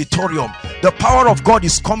main auditorium. The power of God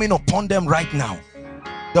is coming upon them right now.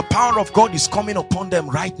 The power of God is coming upon them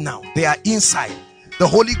right now. They are inside. The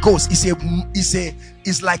Holy Ghost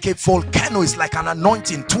is like a volcano. It's like an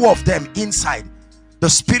anointing. Two of them inside. The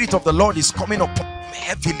Spirit of the Lord is coming upon them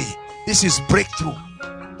heavily. This is breakthrough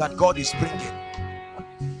that God is bringing.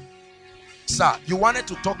 Sir, you wanted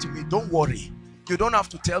to talk to me. Don't worry. You don't have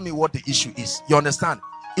to tell me what the issue is. You understand?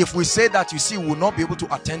 If we say that, you see, we will not be able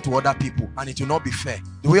to attend to other people and it will not be fair.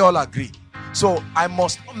 Do we all agree? So I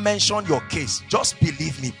must not mention your case. Just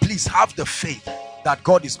believe me. Please have the faith that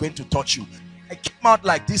God is going to touch you. I came out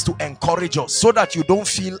like this to encourage us so that you don't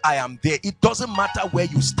feel I am there. It doesn't matter where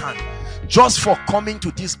you stand. Just for coming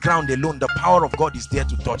to this ground alone, the power of God is there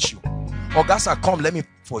to touch you. Augusta, come, let me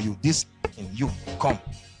pray for you. This in you, come.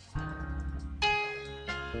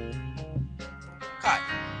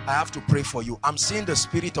 I have to pray for you. I'm seeing the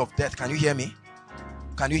spirit of death. Can you hear me?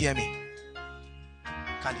 Can you hear me?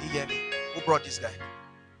 Can you hear me? Who brought this guy?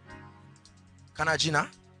 Kanajina?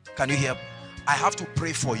 Can you hear me? I have to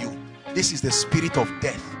pray for you. This is the spirit of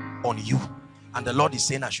death on you. And the Lord is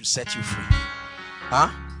saying I should set you free.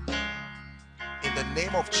 In the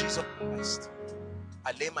name of Jesus Christ,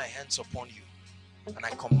 I lay my hands upon you. And I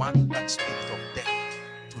command that spirit of death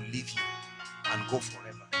to leave you and go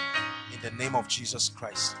forever. In the name of Jesus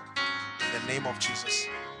Christ. In the name of Jesus.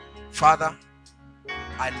 Father,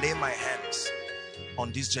 I lay my hands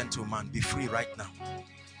on this gentleman. Be free right now.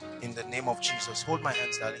 In the name of Jesus. Hold my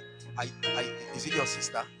hands, darling. Is it your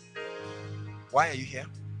sister? Why are you here?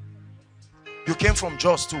 You came from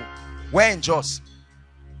Jos too. Where in Jos?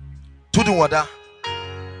 Tudunwada.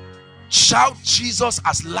 Shout Jesus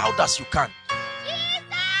as loud as you can.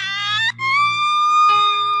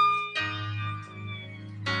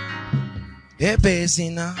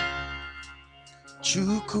 Ebezina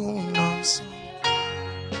Chukunonso.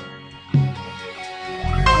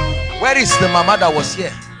 Where is the mama that was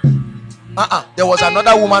here? There was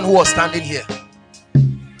another woman who was standing here.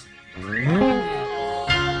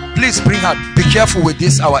 Please bring her. Be careful with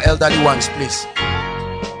this, our elderly ones, please.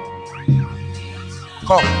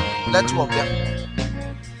 Come, let two of them.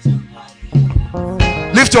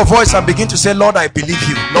 Lift your voice and begin to say, Lord, I believe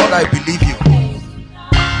you. Lord, I believe you.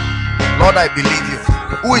 Lord, I believe you.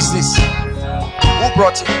 Who is this? Who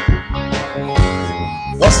brought him?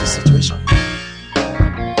 What's the situation?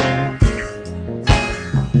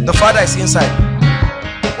 The father is inside.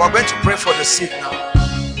 We're going to pray for the sick now.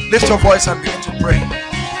 Lift your voice and begin to pray.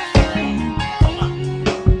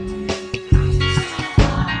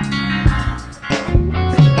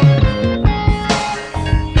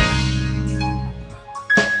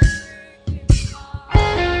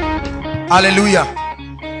 Hallelujah.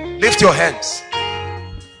 Lift your hands.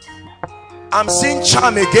 I'm seeing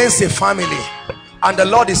charm against a family, and the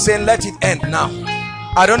Lord is saying, let it end now.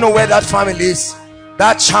 I don't know where that family is.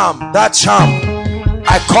 That charm,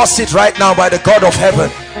 I curse it right now by the God of heaven.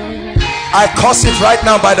 I curse it right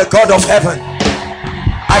now by the God of heaven.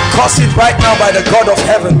 I curse it right now by the God of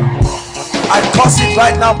heaven. I curse it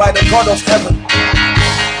right now by the God of heaven.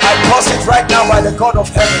 I curse it right now by the God of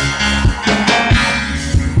heaven.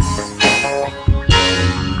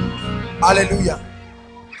 Hallelujah.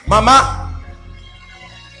 Mama,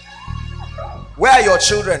 where are your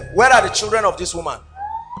children? Where are the children of this woman?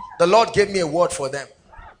 The Lord gave me a word for them.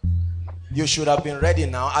 You should have been ready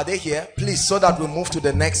now. Are they here? Please, so that we move to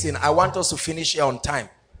the next thing. I want us to finish here on time.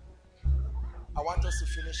 I want us to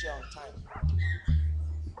finish here on time.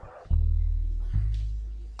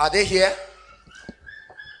 Are they here?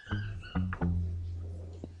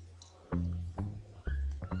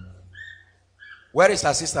 Where is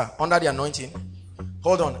her sister? Under the anointing.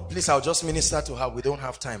 Hold on. Please, I'll just minister to her. We don't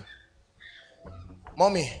have time.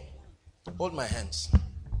 Mommy, hold my hands.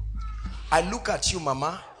 I look at you,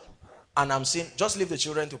 Mama, and I'm saying, just leave the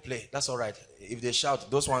children to play. That's all right. If they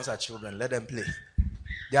shout, those ones are children. Let them play.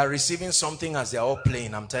 They are receiving something as they are all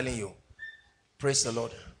playing. I'm telling you. Praise the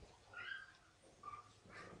Lord.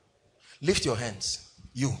 Lift your hands.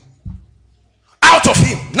 You. Out of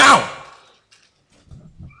him now.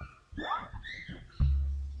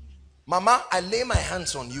 Mama, I lay my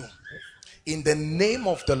hands on you. In the name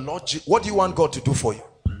of the Lord. What do you want God to do for you?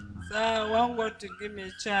 Sir, I want God to give me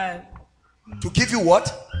a child. To give you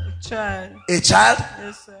what? A child. A child?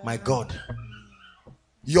 Yes, sir. My God.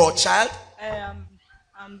 Your child?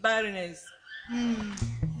 I'm barrenness.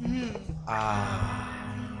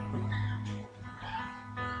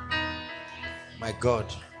 My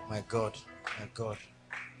God. My God. My God.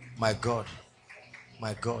 My God.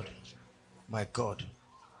 My God. My God.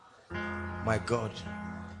 My God.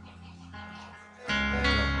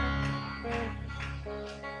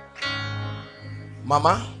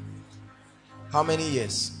 Mama, how many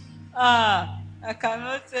years? I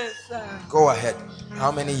cannot say, sir. Go ahead.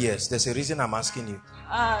 How many years? There's a reason I'm asking you.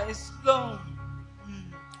 It's long.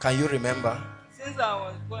 Can you remember? Since I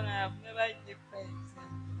was born, I have never given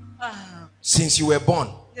birth. Since you were born?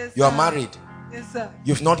 Yes, you are sir. married? Yes, sir.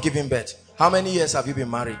 You've not given birth. How many years have you been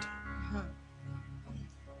married?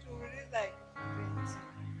 Like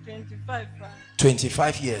 25.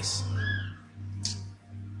 25 years.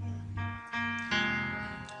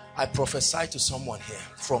 I prophesy to someone here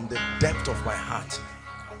from the depth of my heart,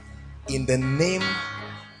 in the name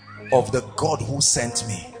of the God who sent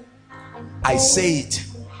me. I say it.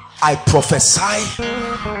 I prophesy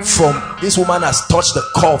from this woman has touched the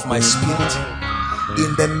core of my spirit,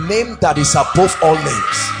 in the name that is above all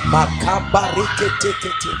names.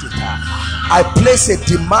 I place a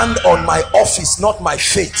demand on my office, not my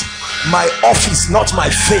fate. My office, not my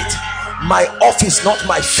fate. My office, not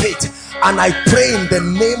my fate. And I pray in the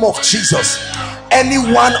name of Jesus,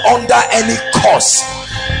 anyone under any curse,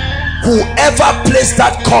 whoever placed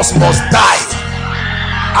that curse must die.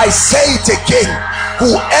 I say it again.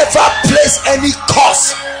 Whoever placed any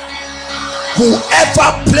curse,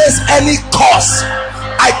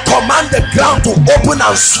 I command the ground to open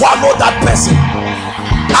and swallow that person.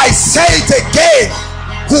 I say it again.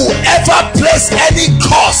 Whoever placed any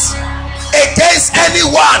curse against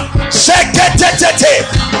anyone, sheketete,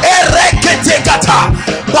 ereketekata,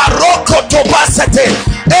 barokotobasete,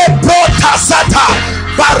 ebrotasata,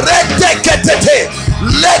 bareteketete,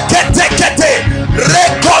 leketekete,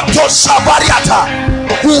 rekotoshabariata.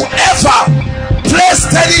 Whoever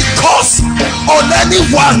placed any curse on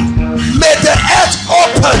anyone, May the earth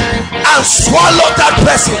open and swallow that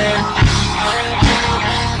person.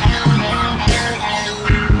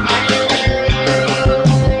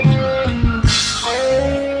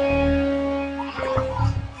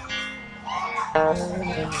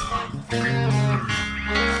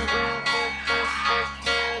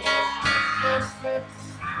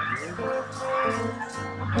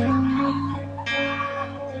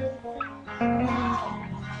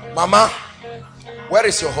 Mama, where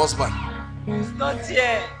is your husband? He's not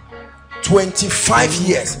here. 25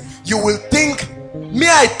 years. You will think,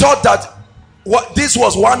 I thought that this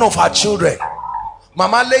was one of her children.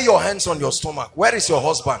 Mama, lay your hands on your stomach. Where is your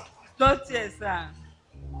husband? Not here, sir.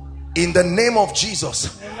 In the name of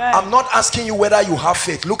Jesus. Amen. I'm not asking you whether you have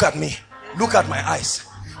faith. Look at me. Look at my eyes.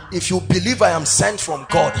 If you believe I am sent from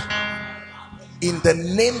God, in the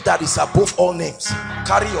name that is above all names,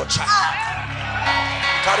 carry your child.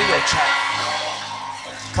 Carry your child.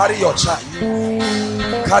 Carry your child.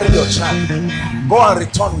 Carry your child. Go and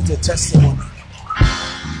return with a testimony.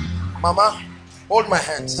 Mama, hold my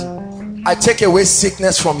hands. I take away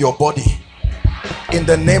sickness from your body in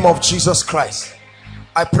the name of Jesus Christ.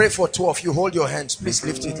 I pray for two of you. Hold your hands. Please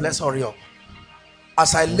lift it. Let's hurry up.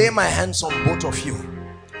 As I lay my hands on both of you,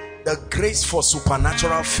 the grace for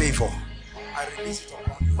supernatural favor, I release it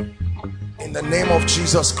upon you in the name of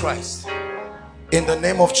Jesus Christ. In the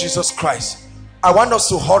name of Jesus Christ. I want us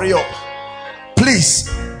to hurry up. Please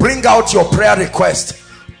bring out your prayer request.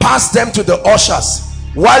 Pass them to the ushers.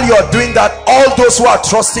 While you're doing that, all those who are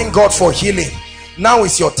trusting God for healing, now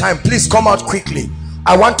is your time. Please come out quickly.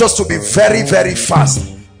 I want us to be very, very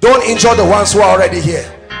fast. Don't injure the ones who are already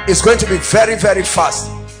here. It's going to be very, very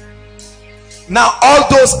fast. Now, all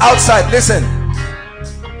those outside, listen.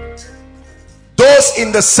 Those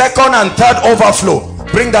in the second and third overflow,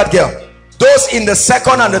 bring that girl. Those in the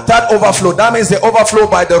second and the third overflow, that means the overflow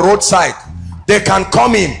by the roadside, they can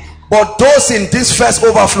come in. But those in this first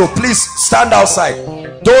overflow, please stand outside.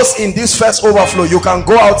 Those in this first overflow, you can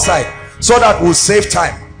go outside, so that we'll save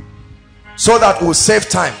time. So that we'll save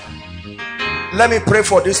time. Let me pray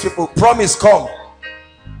for these people. Promise, come.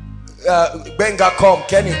 Benga, come.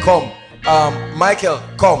 Kenny, come. Michael,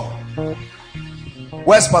 come.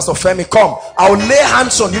 Where's Pastor Femi? Come. I'll lay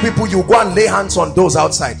hands on you people. You go and lay hands on those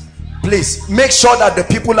outside. Please make sure that the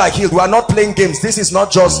people are healed. We are not playing games. This is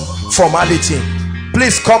not just formality.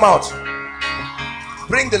 Please come out.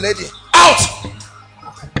 Bring the lady out.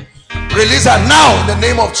 Release her now in the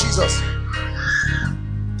name of Jesus.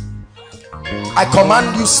 I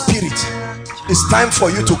command you, spirit, it's time for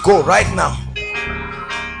you to go right now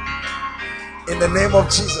in the name of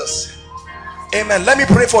Jesus. Amen. Let me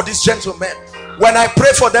pray for these gentlemen. When I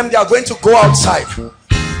pray for them, they are going to go outside.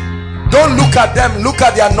 Don't look at them. Look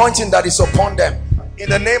at the anointing that is upon them. In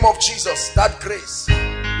the name of Jesus, that grace,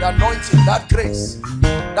 the anointing, that grace,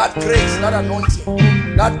 that grace, that anointing,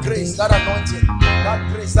 that grace, that anointing,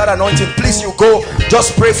 that grace, that anointing. Please, you go.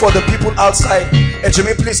 Just pray for the people outside. And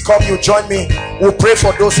Jimmy, please come. You join me. We'll pray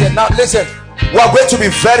for those here. Now, listen. We are going to be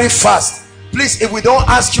very fast. Please, if we don't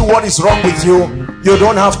ask you what is wrong with you, you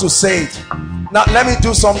don't have to say it. Now, let me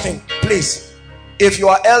do something. Please, if you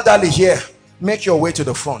are elderly here, make your way to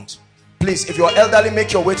the front. Please, if you are elderly,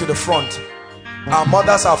 make your way to the front. Our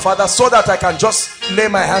mothers, our fathers, so that I can just lay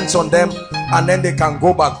my hands on them and then they can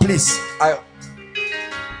go back. Please,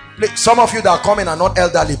 some of you that are coming are not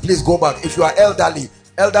elderly. Please go back. If you are elderly,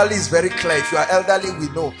 elderly is very clear. If you are elderly, we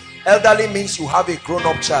know. Elderly means you have a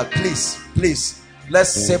grown-up child. Please, please,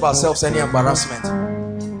 let's save ourselves any embarrassment.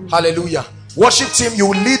 Hallelujah. Worship team, you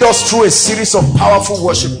will lead us through a series of powerful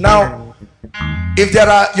worship. Now, if there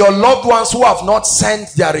are your loved ones who have not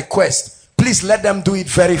sent their request, please let them do it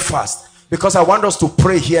very fast, because I want us to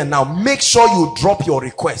pray here now. Make sure you drop your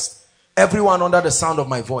request. Everyone under the sound of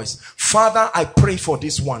my voice. Father, I pray for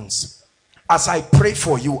these ones. As I pray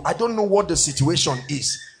for you, I don't know what the situation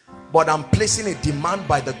is, but I'm placing a demand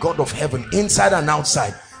by the God of heaven, inside and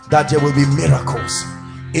outside, that there will be miracles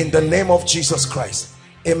in the name of Jesus Christ.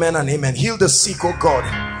 Amen and amen. Heal the sick, oh God,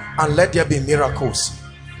 and let there be miracles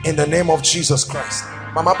in the name of Jesus Christ.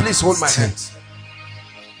 Mama, please hold my hands.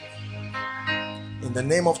 In the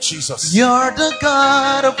name of Jesus. You're the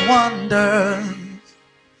God of wonders,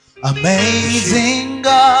 amazing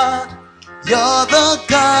God. You're the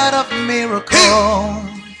God of miracles,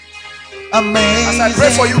 amazing. As I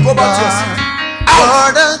pray for you, go back to your seat.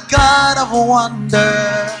 You're the God of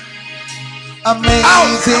wonders,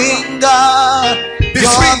 amazing God. Be You're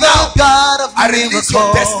free the now. God of I release your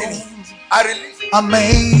miracles, destiny. I release.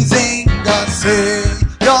 amazing God. Say,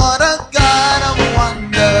 you're the God of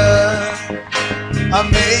wonders,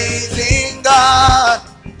 amazing God.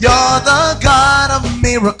 You're the God of miracles.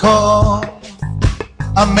 miracle.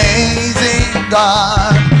 Amazing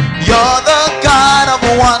God, you're the God of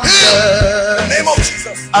wonder. In the name of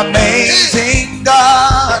Jesus. Amazing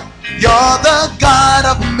God, you're the God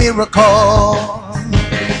of miracle.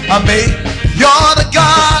 You're the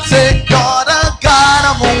God, say you're the God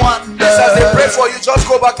of wonder. As they pray for you, just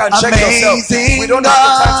go back and check yourself. We don't have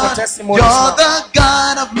the time for testimonies. You're the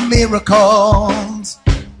God of miracles.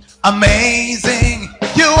 Amazing,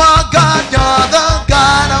 you are God, you're the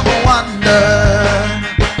God of wonder.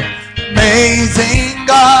 Amazing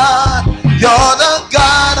God, you're the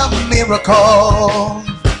God of miracles.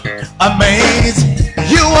 Amazing,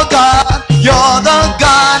 you are God, you're the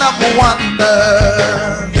God of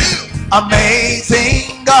wonder.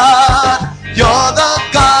 Amazing God, you're the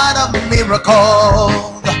God of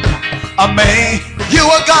miracles. You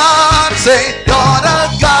are God, say you're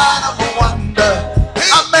the God of wonder.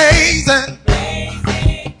 Amazing.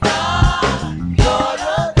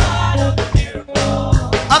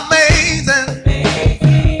 Amazing.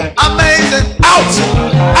 Amazing. Out of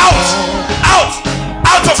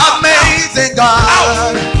amazing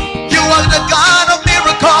God. You are the God of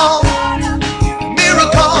miracles.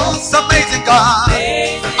 Miracles, amazing God.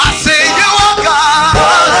 I say you are God.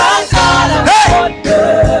 Hey.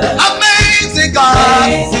 Amazing God.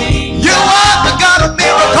 You are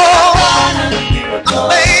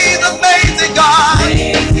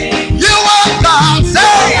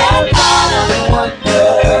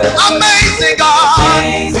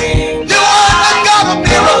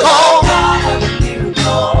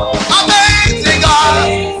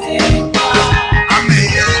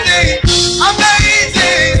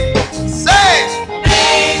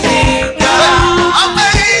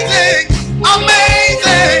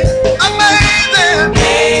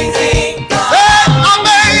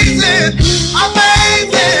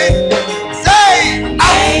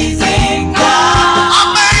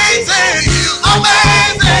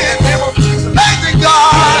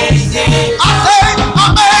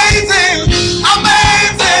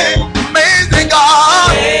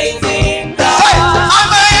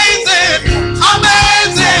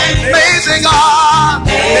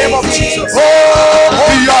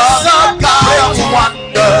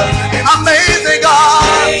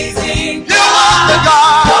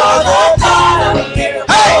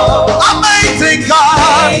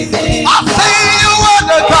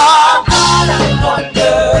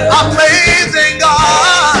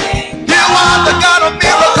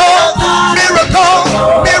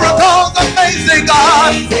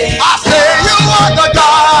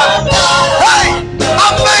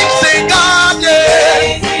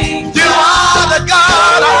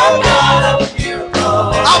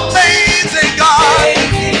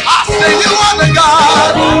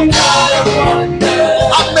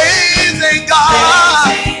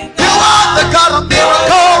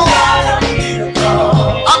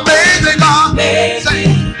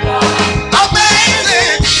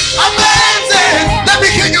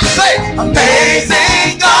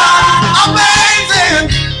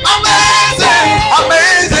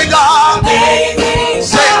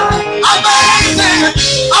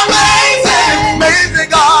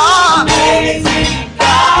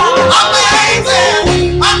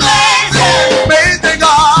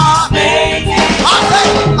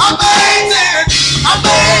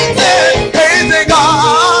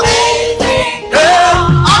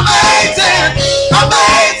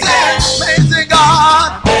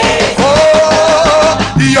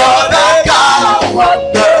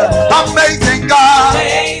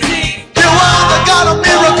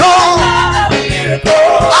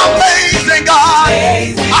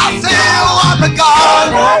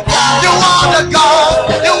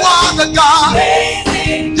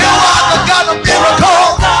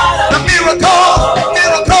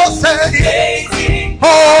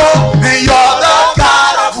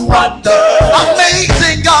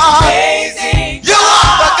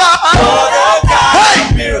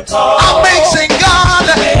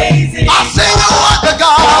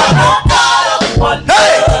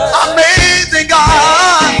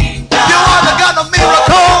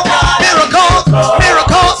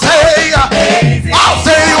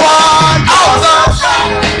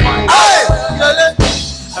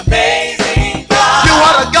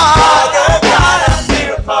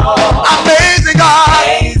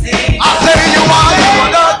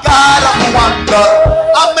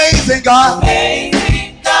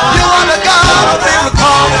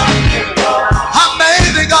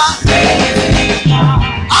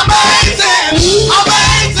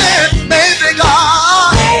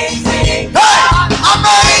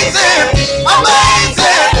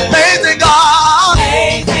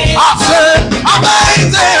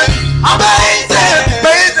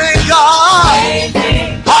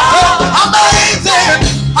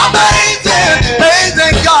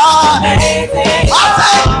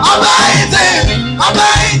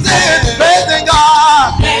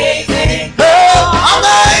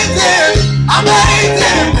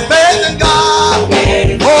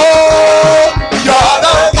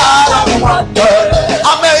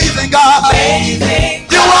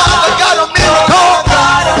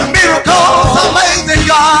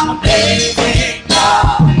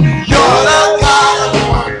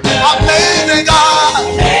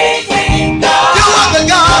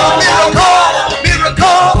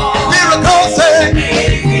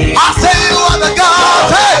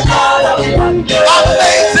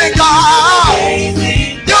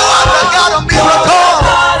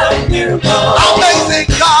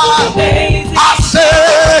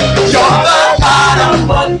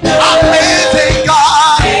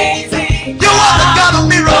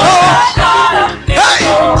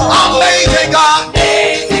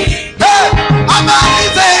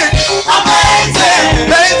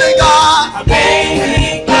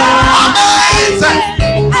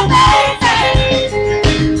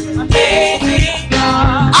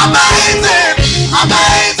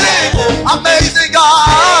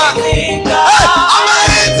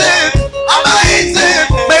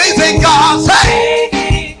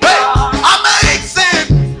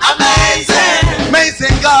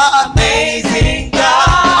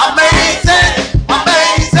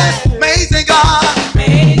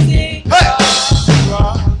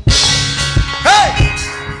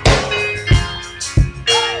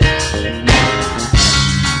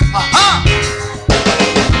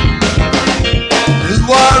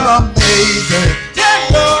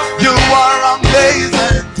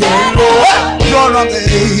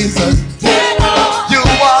amazing. You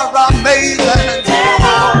are amazing.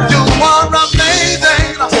 You are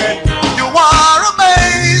amazing. You are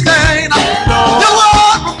amazing. You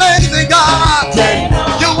are amazing, God.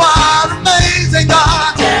 You are amazing,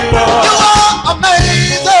 God. You are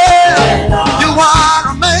amazing. You are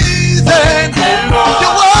amazing. You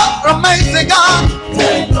are amazing, God.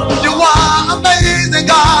 You are amazing,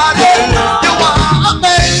 God. You are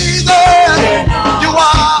amazing. You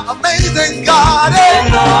are amazing, God.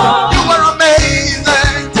 You are amazing.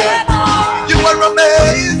 You are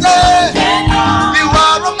amazing. You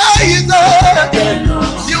are amazing.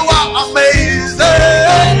 You are amazing.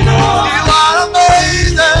 You are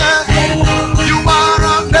amazing. You are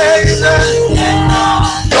amazing.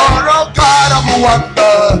 You're a God of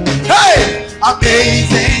wonder. Hey,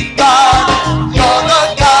 amazing God. You're the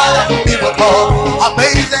God of miracle.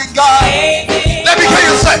 Amazing God. Let me hear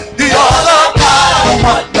you say, you're the God of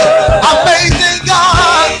wonder. Amazing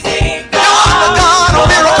God. You're the God of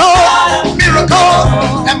miracle, miracle,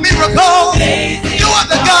 and miracle. You are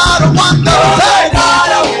the God of wonder. Hey,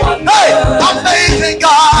 hey, amazing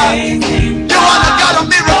God. You are the God of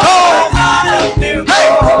miracle. Hey,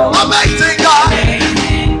 amazing God.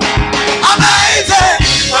 Amazing,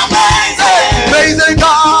 amazing, amazing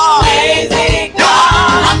God. You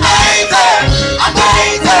are amazing,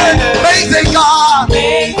 amazing, amazing God.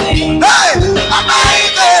 Hey,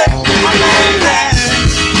 amazing, amazing.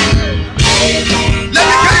 Let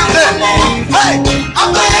me hear you say, hey,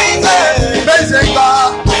 amazing, amazing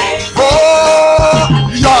God. Oh,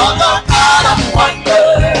 you're the God of wonder.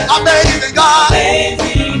 Amazing God.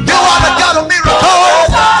 You are the God of miracles,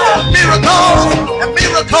 miracles, and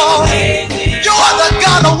miracles. You are the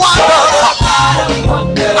God of wonder.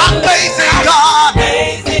 Amazing God.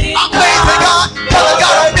 Amazing God. You're the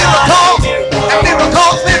God of miracles and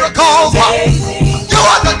miracles, miracles. You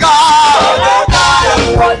are the God.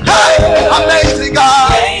 Hey, amazing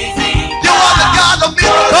God. You are the God of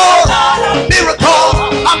miracles, miracles,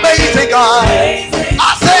 amazing God.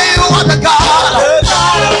 I say you are the God.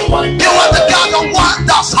 You are the God of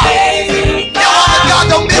wonders. You are the God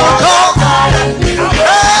of miracles.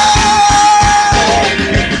 Hey,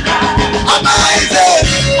 amazing.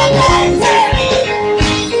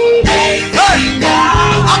 Hey,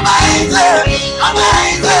 amazing,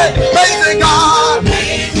 amazing, amazing God.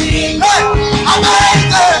 Hey,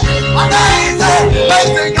 amazing, amazing,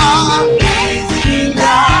 amazing God.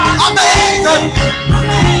 Amazing.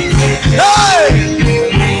 Hey,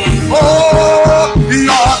 oh,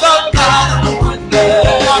 you're the God of wonder.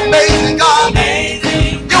 Amazing God.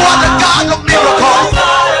 You are the God of miracles.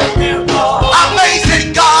 Amazing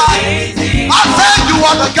God. I said you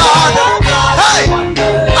are the God. Hey,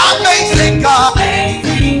 amazing God.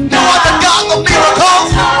 You are the God of miracles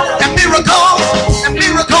and miracles and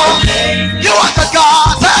miracles. You are the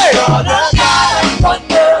God. Hey,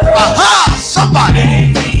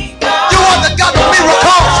 somebody. You are the God of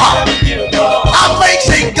miracles.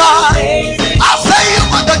 Amazing God. I say you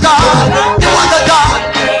are the God. You are the God.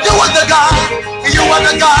 You are the God. You are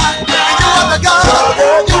the God. You are the God.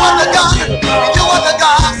 You are the God. You are the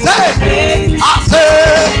God. Say, I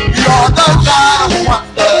say you're the God of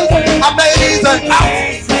wonders. Amazing.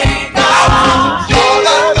 You're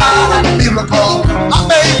the God of miracle.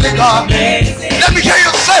 Amazing God. Let me hear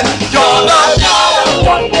you say, you're the God of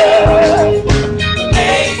wonders.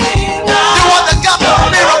 You are the God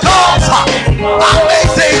of miracles.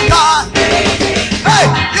 Amazing God. Hey,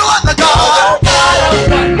 you are the God.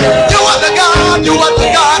 You are the God. You are the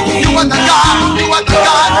God. You are the God. You are the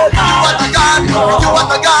God. You are the God. You are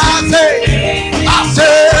the God. Say, I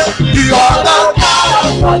say, you are the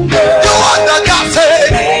God. You are the God. Say,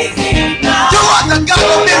 you are the God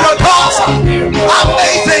of miracles.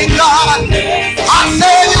 Amazing God. I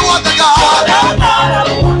say you are the God.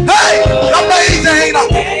 Hey, amazing.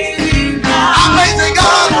 Amazing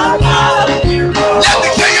God. Let me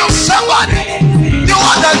hear you, somebody. You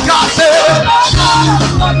are the God. Say,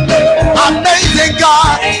 amazing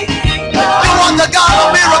God. You are the God of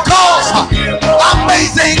miracles.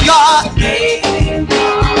 Amazing God.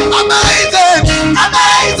 Amazing.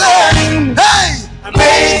 Amazing. Hey,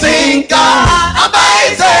 amazing God.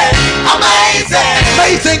 Amazing. Amazing.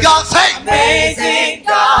 Amazing God. Say, amazing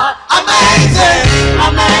God. Amazing.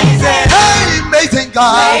 Amazing. Hey, amazing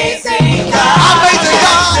God. Amazing God. Amazing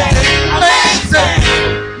God. Amazing.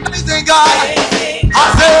 Amazing God. I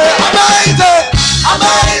say amazing.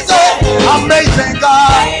 Amazing. Amazing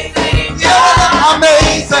God. Yeah,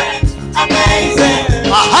 amazing. Amazing.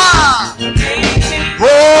 Aha. Oh,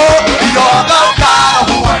 you're the God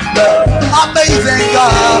of wonder. Amazing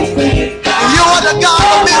God. You are the God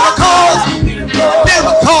of miracles.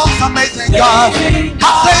 Miracles, amazing God. I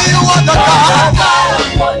say are the God.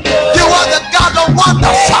 You are the God of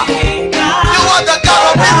wonders. You are the God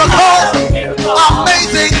of miracles.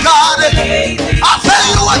 Amazing God. I say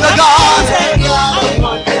you are the God.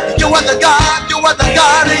 You are the God. You are the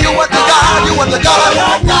God. You are the God. You are the God.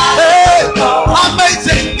 Hey,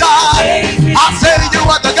 amazing God. I say you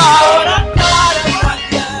are the God.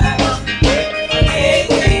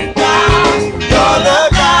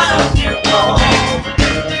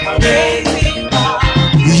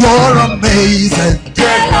 You're amazing.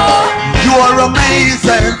 You are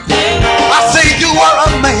amazing. I say you are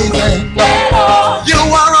amazing. You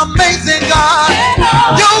are amazing, God.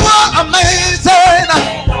 You are amazing.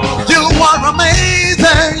 You are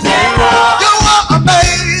amazing. You are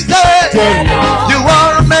amazing. You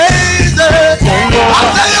are amazing. I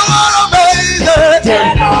say you are amazing.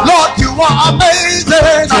 Lord, you are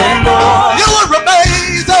amazing. You are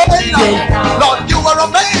amazing. Lord, you are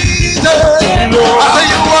amazing. I say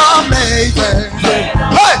you are amazing.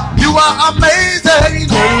 Hey, you are amazing.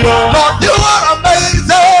 Lord, you are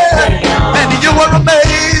amazing. And you are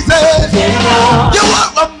amazing. You are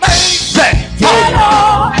amazing. You are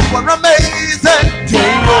amazing.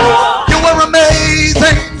 You are amazing.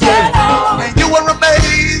 And you are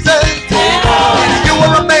amazing. And you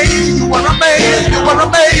are amazing. You are amazing. You are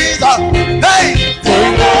amazing. Hey,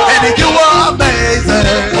 and you are amazing.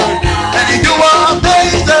 And you are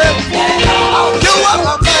amazing. You are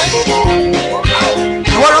amazing.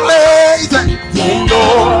 You are amazing.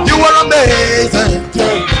 You are amazing.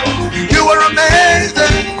 You are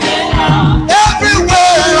amazing.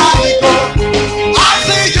 Everywhere I go, I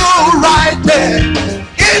see you right there.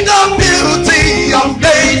 In the beauty of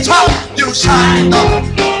nature, you shine up.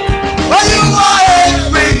 But you are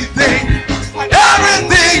everything.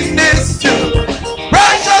 Everything is you.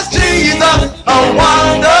 Precious Jesus, a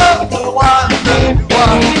wonderful, wonderful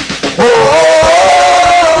one.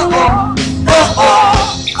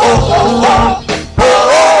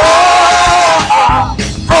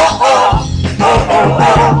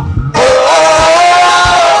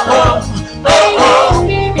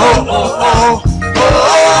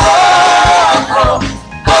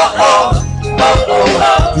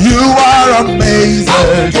 You are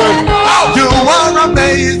amazing. You are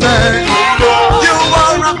amazing. You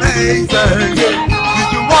are amazing.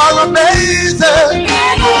 You are amazing.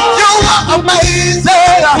 You are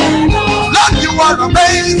amazing. Lord, you are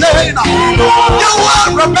amazing. You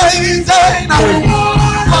are amazing. You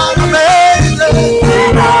are amazing.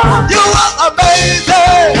 You are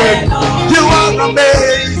amazing. You are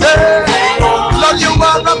amazing. Lord, you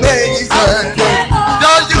are amazing.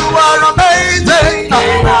 Lord, you are amazing.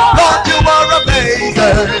 Lord, you are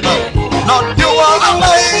amazing. Lord, you are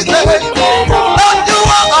amazing. Lord, you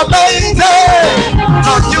are amazing.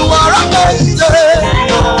 Lord, you are amazing.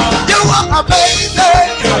 You are amazing.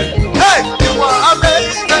 Hey, you are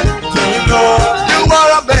amazing. You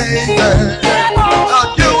are amazing. Lord,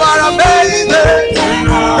 you are amazing.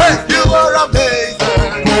 Hey, you are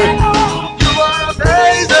amazing. You are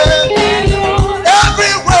amazing.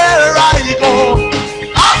 Everywhere I go,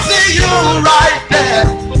 I see you right there.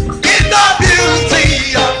 In the beauty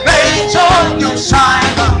of nature, you shine.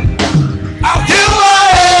 You are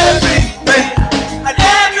everything, and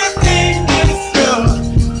everything is you.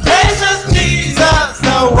 Precious Jesus,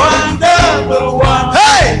 the wonderful one.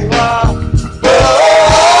 Hey!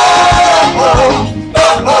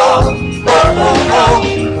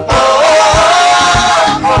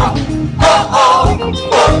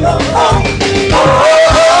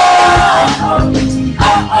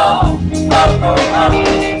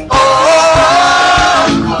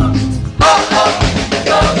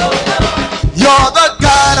 You're the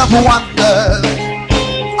God of wonders,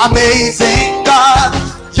 amazing God.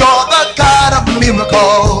 You're the God of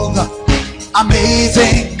miracles,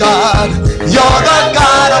 amazing God. You're the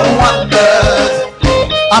God of wonders,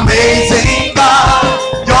 amazing God.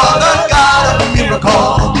 You're the God of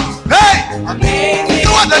miracles. Hey, amazing.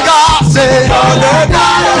 You are the God, say you're the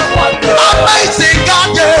God of wonders, amazing God.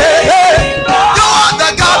 Yeah, you are the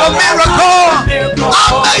God of miracles,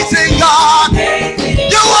 amazing God.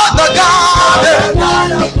 You are the God,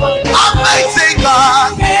 amazing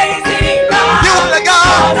God. You are the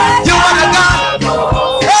God. You are the God.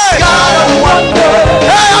 Hey, God of wonders.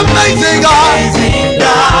 Hey, amazing God.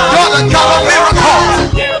 You're the God of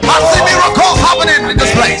miracles. I see miracles happening in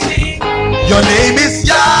this place. Your name is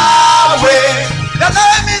Yahweh. Your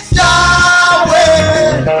name is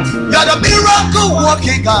Yahweh. You're the miracle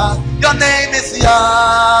working God. Your name is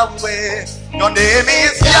Yahweh. Your name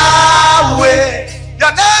is Yahweh.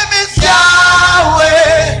 Your name is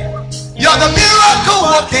Yahweh. You're the miracle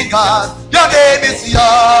working God. Your Your name is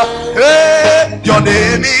Yahweh. Your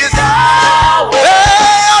name is Yahweh.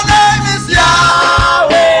 Hey, your name is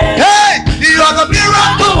Yahweh. Hey, you are the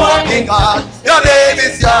miracle working God. Your name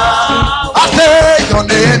is Yahweh. I say your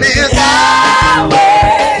name is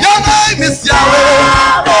Yahweh. Your name is Yahweh.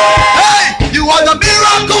 Hey, you are the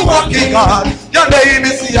miracle working God. Your name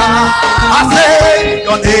is Yahweh. I say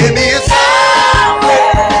your name is Yahweh.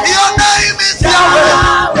 Your name is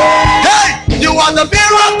Yahweh. Hey, you are the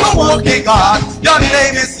miracle working God. Your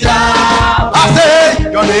name is Yahweh. I say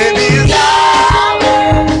your name is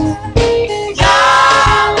Yahweh.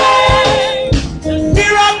 Yahweh.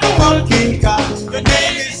 Miracle working God. Your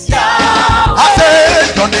name is Yahweh. I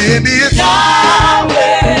say your name is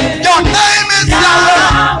Yahweh. Your name is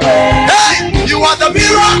Yahweh. Hey, you are the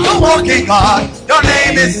miracle working God. Your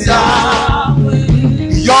name is Yahweh.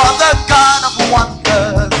 You're the God of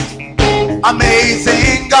wonders.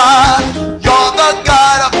 Amazing God. You're the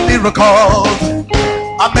God of miracles.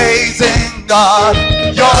 Amazing God.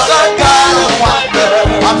 You're the God of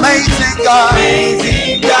wonders. Amazing God.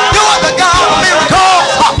 Amazing God. You are the God of miracles.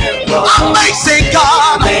 Amazing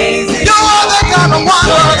God. You are the God of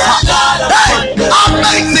wonders. Hey,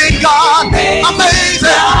 amazing God.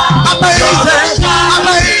 Amazing. Amazing.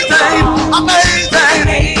 Amazing.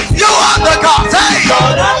 Amazing. You are the God. Hey,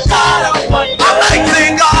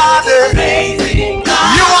 amazing God.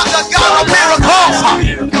 You are the God of miracles.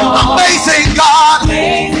 Amazing God.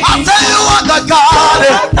 I tell you what the God.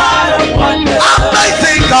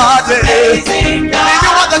 Amazing God.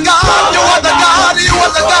 You are the God. You are the God. You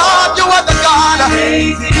are the God. You are the God.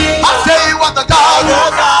 I tell you what the God.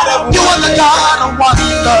 You are the God of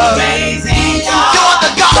wonders. You are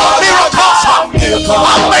the God of miracles.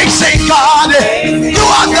 Amazing God. You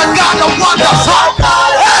are the God of wonders.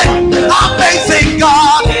 Hey, amazing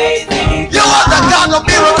God. You are the God of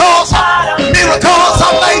miracles. Miracles,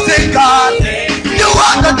 amazing God. You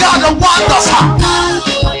are the God of wonders.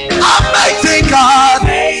 Amazing God.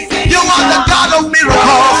 You are the God of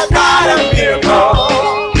miracles.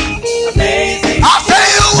 I say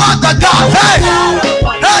you are the God. Hey,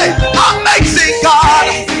 hey, amazing God.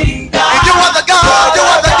 You are the God. You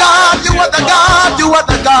are the God. You are the God. You are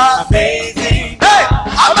the God. Hey,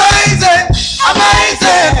 amazing,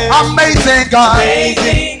 amazing, amazing God. Hey,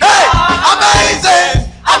 amazing,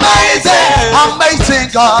 amazing, amazing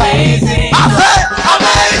God. I say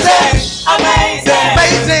amazing, amazing,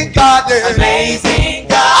 amazing God. Amazing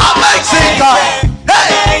God. Amazing God.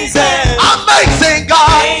 Hey, amazing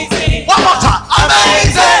God. One more time.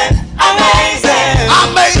 Amazing, amazing,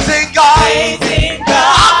 amazing God.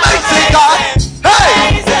 Amazing God.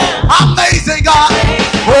 Hey, amazing God.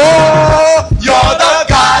 Oh, you're the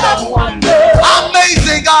God of wonder.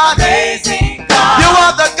 Amazing God. You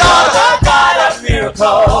are the God of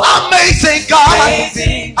miracles. Amazing God. I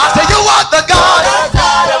say you are the God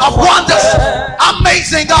of wonders.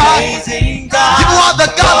 Amazing God. You are the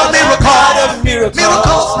God of miracles.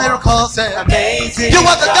 Miracles, miracles. Amazing. You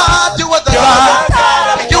are the God. You are the God.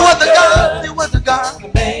 You are the God. You are the God.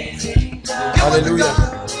 Hallelujah.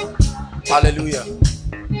 Hallelujah.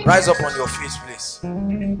 Rise up on your feet, please.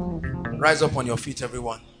 Rise up on your feet,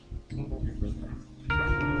 everyone.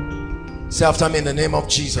 Say after me, in the name of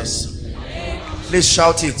Jesus. Please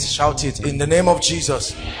shout it. Shout it. In the name of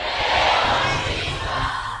Jesus.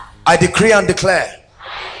 I decree and declare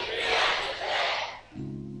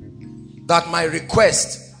that my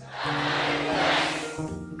request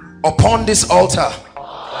upon this altar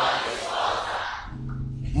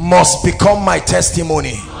must become my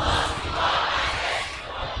testimony.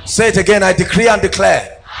 Say it again. I decree and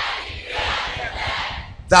declare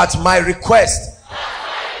that my request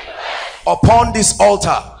upon this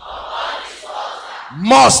altar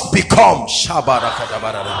must become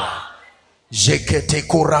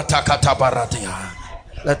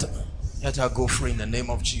let her go free in the name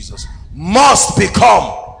of Jesus. Must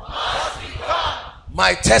become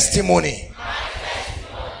my testimony.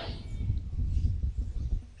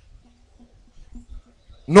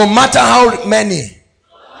 No matter how many,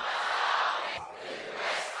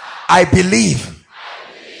 I believe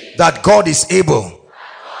that God is able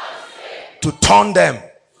to turn them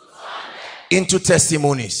into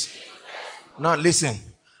testimonies. Now listen,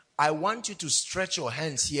 I want you to stretch your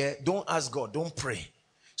hands here. Don't ask God, don't pray.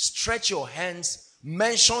 Stretch your hands,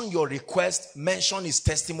 mention your request, mention his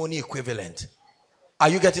testimony equivalent. Are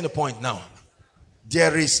you getting the point now?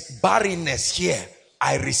 There is barrenness here.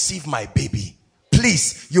 I receive my baby.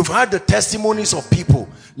 Please, you've heard the testimonies of people.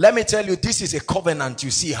 Let me tell you, this is a covenant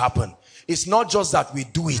you see happen. It's not just that we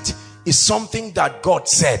do it. It's something that God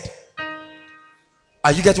said.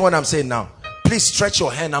 Are you getting what I'm saying now? Please stretch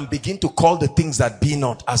your hand and begin to call the things that be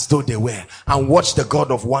not as though they were, and watch the God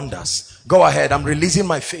of wonders. Go ahead. I'm releasing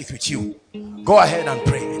my faith with you. Go ahead and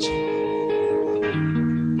pray.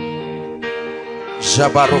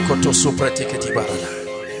 Jabarokoto supratiketi barada.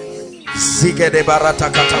 Zigede barata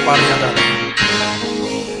katabariada.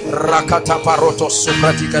 Rakata paroto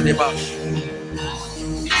supratika deba.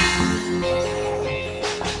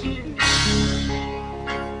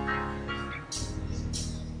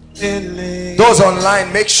 Those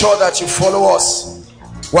online, make sure that you follow us.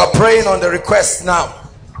 We're praying on the request now.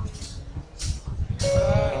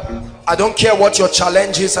 I don't care what your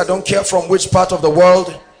challenge is. I don't care from which part of the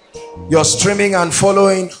world you're streaming and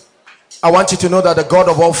following. I want you to know that the God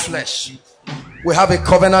of all flesh, we have a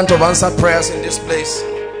covenant of answered prayers in this place,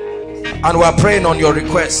 and we're praying on your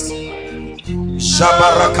request.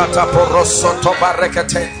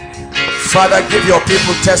 Father, give your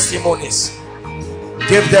people testimonies.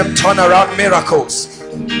 Give them turnaround miracles.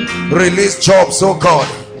 Release jobs, oh God.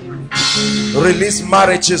 Release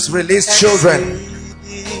marriages. Release children.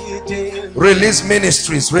 Release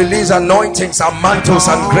ministries. Release anointings and mantles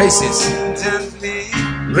and graces.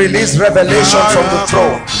 Release revelation from the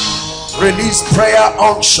throne. Release prayer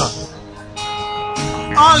unction.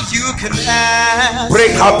 All you can ask.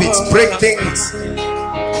 Break habits. Break things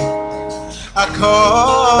that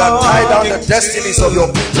tie down the destinies of your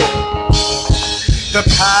people. The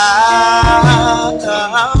power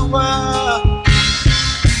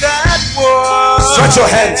that was. Stretch your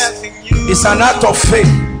hands. It's an act of faith.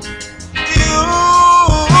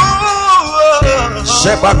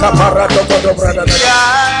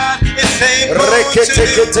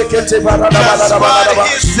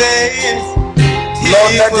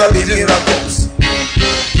 Lord, let there be miracles.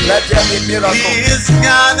 Let there be miracles.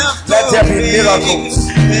 Let there be miracles.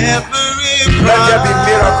 Let there be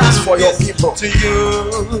miracles for your people.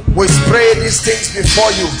 We spray these things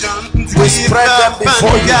before you. We spread them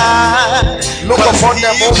before you. Look upon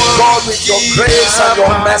them, oh God, with your grace and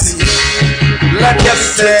your mercy. Let there be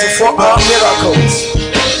 24-hour miracles,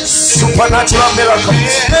 supernatural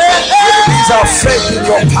miracles. Release our faith in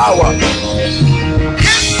your power.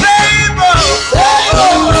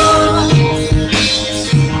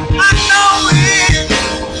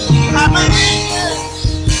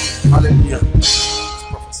 Hallelujah.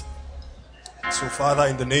 So Father,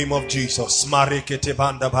 in the name of Jesus,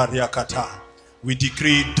 we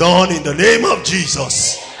decree done in the name of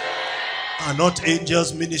Jesus. Are not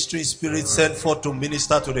angels, ministering spirits sent forth to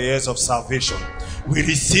minister to the heirs of salvation? We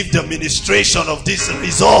receive the ministration of these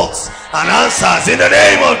results and answers in the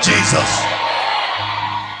name of Jesus.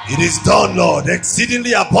 It is done, Lord,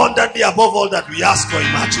 exceedingly abundantly above all that we ask or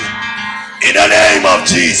imagine. In the name of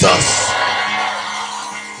Jesus,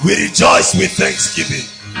 we rejoice with thanksgiving.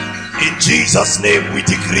 In Jesus' name we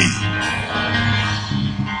decree.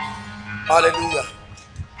 Hallelujah.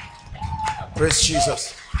 Praise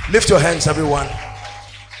Jesus. Lift your hands, everyone.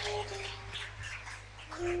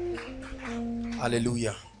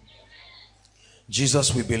 Hallelujah.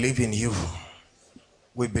 Jesus, we believe in you.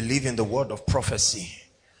 We believe in the word of prophecy.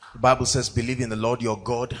 The Bible says, believe in the Lord your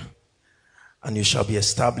God and you shall be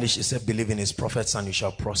established. It said, believe in his prophets and you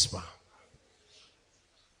shall prosper.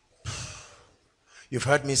 You've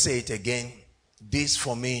heard me say it again. This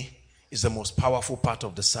for me is the most powerful part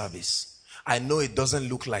of the service. I know it doesn't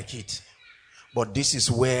look like it, but this is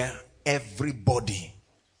where everybody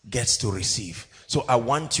gets to receive. So I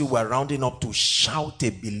want you, we're rounding up, to shout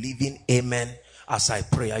a believing amen as I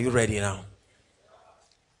pray. Are you ready now?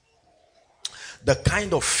 The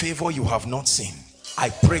kind of favor you have not seen, I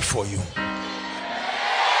pray for you.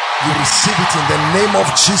 You receive it in the name of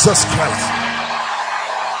Jesus Christ.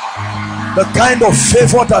 The kind of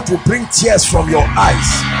favor that will bring tears from your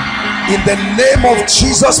eyes, in the name of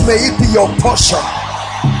Jesus, may it be your portion.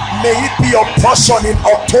 May it be your portion in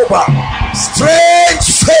October. Strange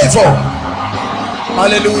favor.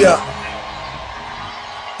 Hallelujah.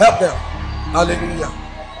 Help them. Hallelujah.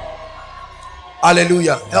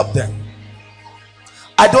 Hallelujah. Help them.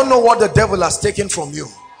 I don't know what the devil has taken from you.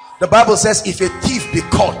 The Bible says if a thief be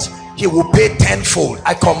caught, he will pay tenfold.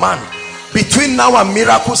 I command, between now and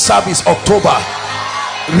miracle service October,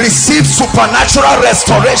 receive supernatural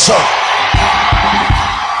restoration.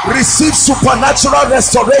 Receive supernatural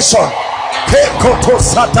restoration.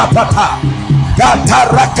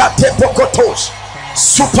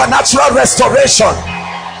 Supernatural restoration.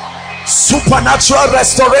 Supernatural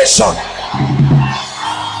restoration.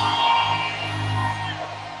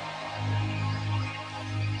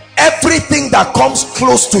 Everything that comes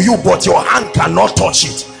close to you but your hand cannot touch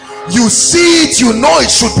it. You see it, you know it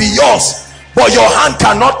should be yours, but your hand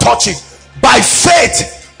cannot touch it. By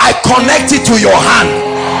faith, I connect it to your hand.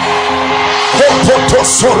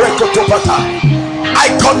 I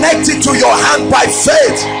connect it to your hand by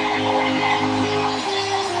faith.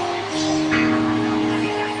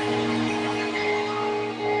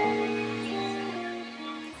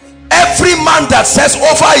 Every man that says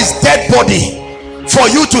over his dead body for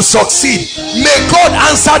you to succeed, may God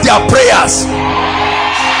answer their prayers.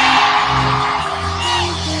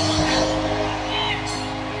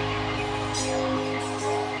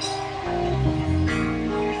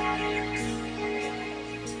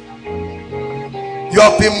 You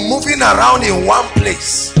have been moving around in one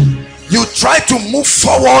place. You try to move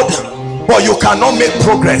forward, but you cannot make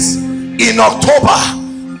progress. In October,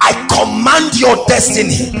 I command your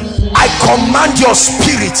destiny. I command your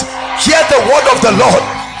spirit. Hear the word of the Lord.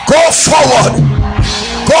 Go forward.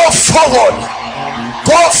 Go forward.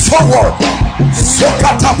 Go forward.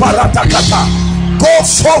 Go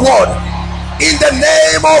forward. In the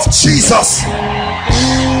name of Jesus.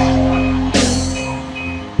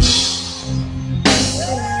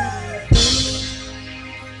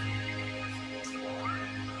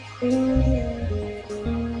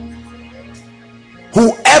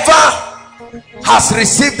 Whoever has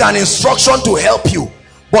received an instruction to help you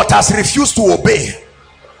but has refused to obey,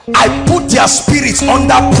 I put their spirits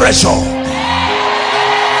under pressure.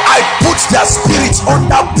 I put their spirits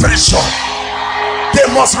under pressure. They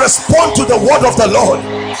must respond to the word of the Lord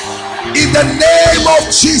in the name of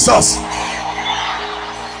Jesus.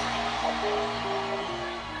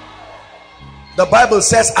 The Bible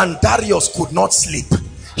says, and Darius could not sleep.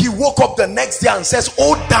 He woke up the next day and says,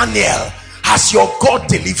 oh Daniel, has your God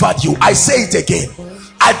delivered you? I say it again.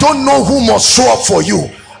 I don't know who must show up for you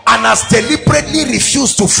and has deliberately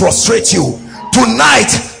refused to frustrate you.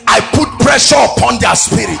 Tonight, I put pressure upon their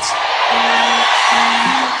spirit.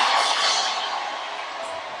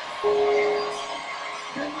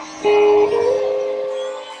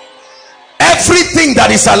 Everything that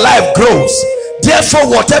is alive grows. Therefore,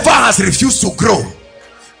 whatever has refused to grow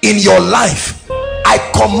in your life, I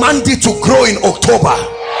command it to grow in October.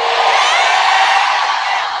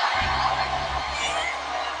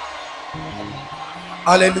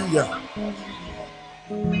 Hallelujah.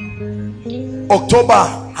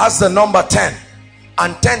 October has the number 10,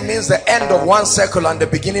 and 10 means the end of one circle and the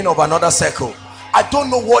beginning of another circle. I don't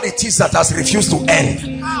know what it is that has refused to end,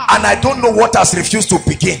 and I don't know what has refused to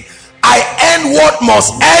begin. I end what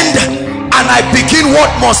must end and I begin what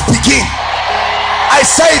must begin. I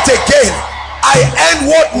say it again. I end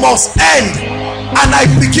what must end and I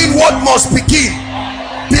begin what must begin.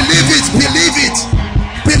 Believe it, believe it,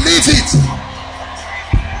 believe it.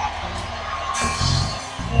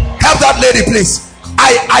 Help that lady, please.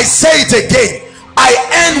 I say it again. I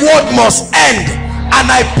end what must end and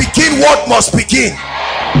I begin what must begin.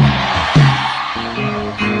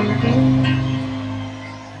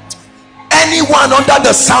 Anyone under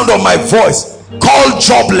the sound of my voice called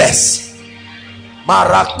jobless,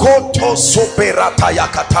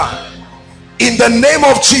 in the name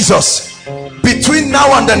of Jesus, between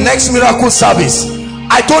now and the next miracle service,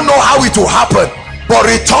 I don't know how it will happen, but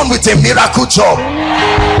return with a miracle job.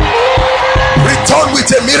 Return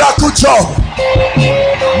with a miracle job.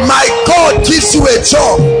 My God gives you a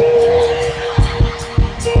job.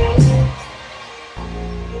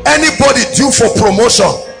 Anybody due for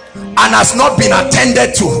promotion and has not been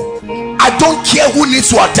attended to, I don't care who needs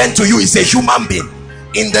to attend to you, is a human being.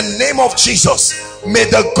 In the name of Jesus, may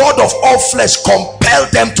the God of all flesh compel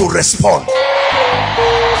them to respond.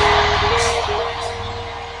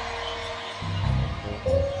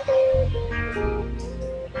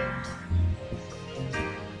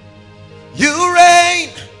 You reign,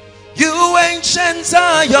 you ancient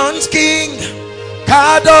Zion's King.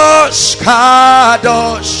 Kadosh,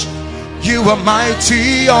 Kadosh, you are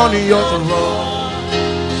mighty on your throne.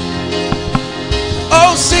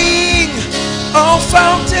 Oh, sing, oh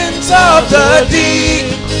fountains of the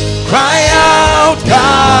deep, cry out,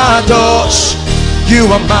 Kadosh, you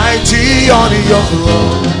are mighty on your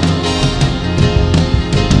throne.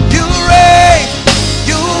 You reign,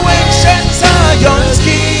 you ancient Zion's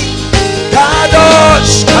King.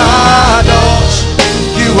 Kadosh, Kadosh,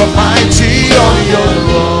 you are mighty on your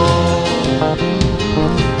throne.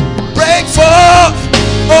 Break forth,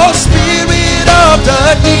 oh Spirit of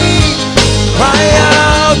the deep, cry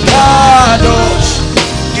out, Kadosh,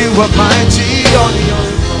 you are mighty on your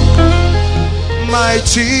throne.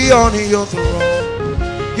 Mighty on your throne.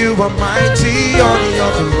 You are mighty on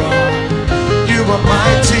your throne. You are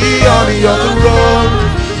mighty on your throne.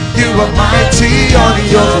 You are mighty on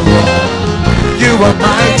your throne. You are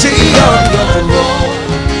mighty on your throne.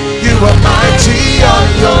 You are mighty on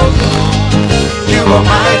your throne. You You are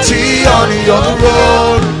mighty on your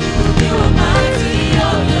throne.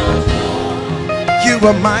 You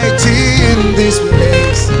are mighty in this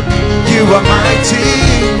place. You are mighty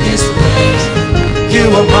in this place.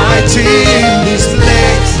 You are mighty in this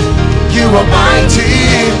place. You are mighty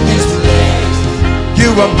in this place.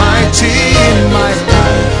 You are mighty in my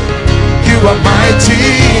life. You are mighty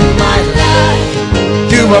in my life.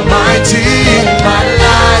 You are mighty in my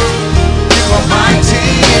life. You are mighty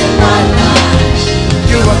in my life.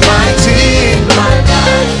 You are mighty in my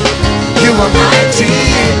life. You are mighty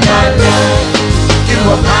in my life. You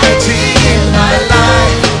are mighty in my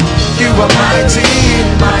life. You are mighty in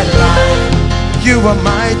my life. You are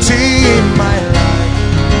mighty in my life.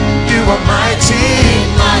 You are mighty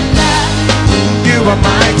in my life. You are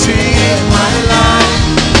mighty in my life.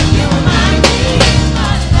 You are mighty in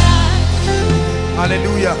my life.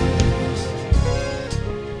 Hallelujah.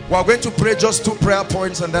 We are going to pray just 2 prayer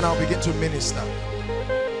points and then I'll begin to minister.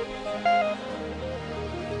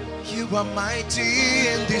 You are mighty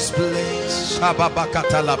in this place.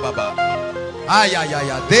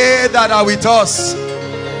 They that are with us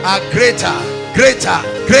are greater, greater,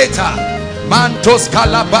 greater. Mantos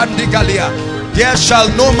Kalabandigalia. There shall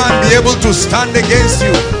no man be able to stand against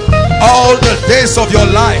you all the days of your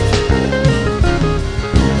life.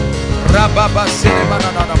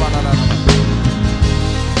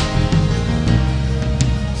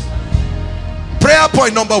 Prayer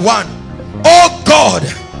point number 1. Oh God,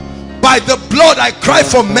 by the blood I cry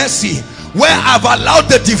for mercy. Where I've allowed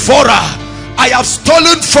the devourer, I have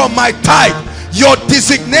stolen from my tithe your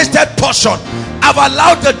designated portion. I've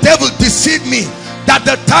allowed the devil deceive me that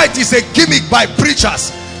the tithe is a gimmick by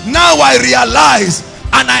preachers. Now I realize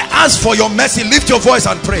and I ask for your mercy. Lift your voice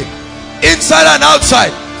and pray. Inside and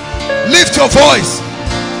outside, lift your voice.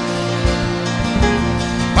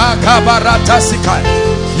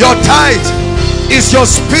 Your tithe is your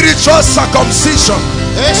spiritual circumcision.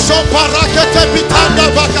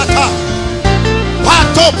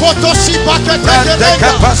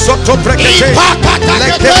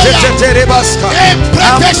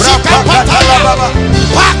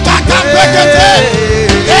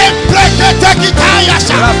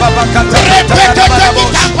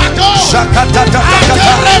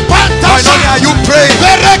 Are you praying?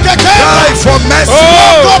 Cry for mercy.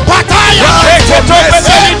 Cry for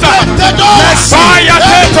mercy.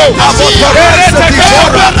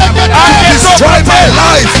 Destroy my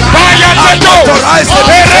life. Authorize the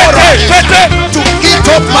devourer to eat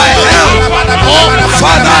up my health.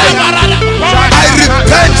 Father, I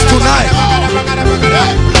repent tonight.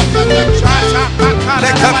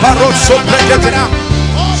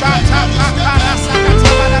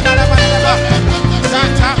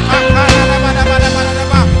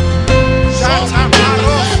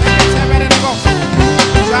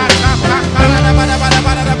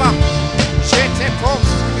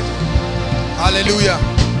 Hallelujah.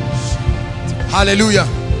 Hallelujah.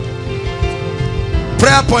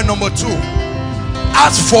 Prayer point number 2.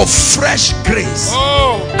 Ask for fresh grace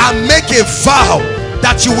and make a vow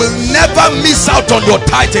that you will never miss out on your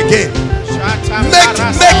tithe again.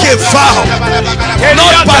 Make a vow,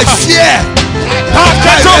 not by fear,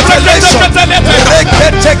 by revelation.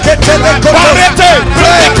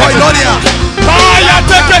 Pray, Koinonia.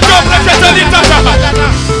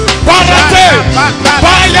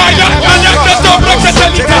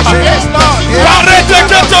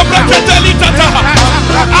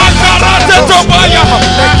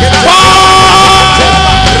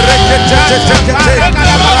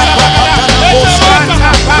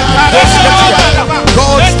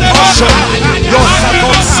 God's portion, your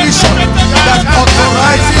circumcision that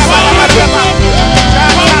authorizes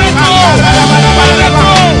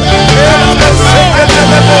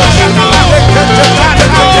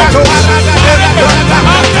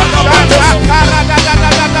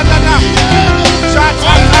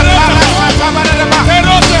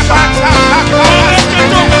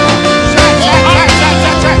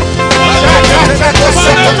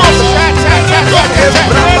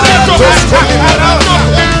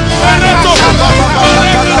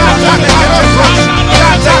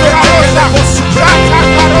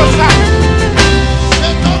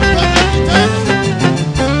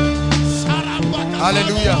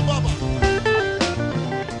Hallelujah.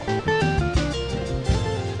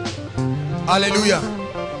 Hallelujah.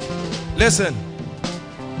 Listen,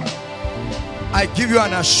 I give you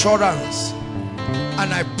an assurance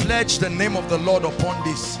and I pledge the name of the Lord upon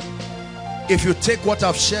this. If you take what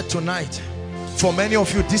I've shared tonight, for many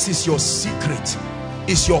of you this is your secret,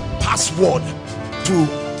 is your password to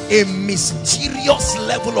a mysterious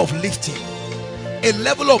level of lifting, a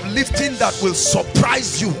level of lifting that will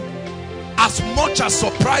surprise you as much as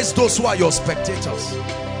surprise those who are your spectators.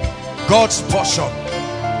 God's portion,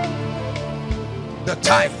 the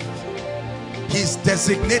tithe, his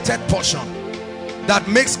designated portion that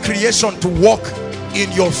makes creation to work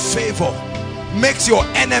in your favor, makes your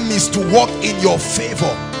enemies to work in your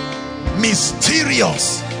favor.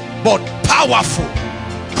 Mysterious but powerful,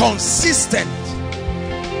 consistent.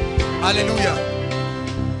 Hallelujah.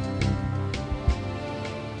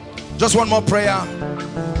 Just one more prayer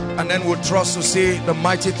and then we'll trust to see the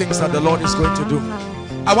mighty things that the Lord is going to do.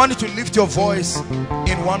 I want you to lift your voice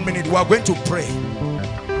in 1 minute. We are going to pray.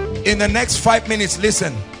 In the next 5 minutes,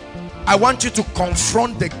 listen, I want you to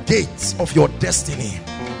confront the gates of your destiny.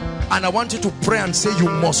 And I want you to pray and say you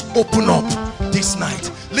must open up this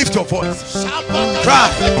night. Lift your voice. Cry.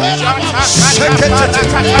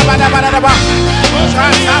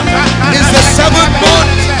 It's the 7th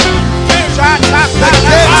month. The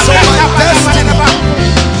gates of my destiny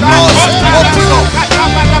must open up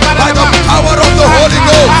by the power of the Holy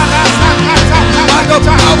Ghost. By the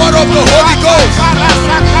power of the Holy Ghost.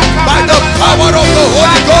 By the power of the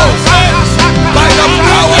Holy Ghost. By the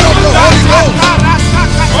power of the Holy Ghost.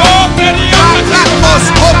 It must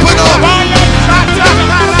open up.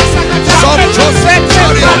 Some trust in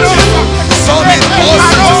chariots, some in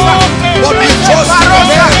horses, but we trust in the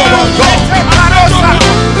name of our God.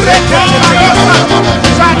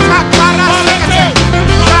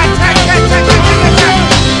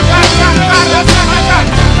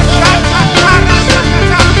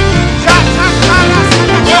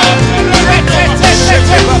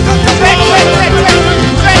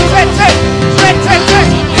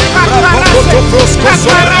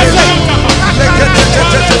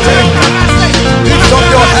 Lift up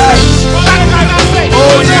your hands.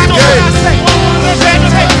 Oh, ye gates.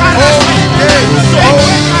 Oh, ye gates. Oh,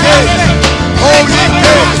 ye gates. Oh, ye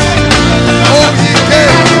gates. Oh, ye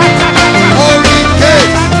gates. Oh, ye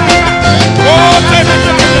gates.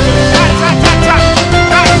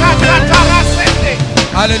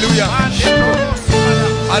 Hallelujah.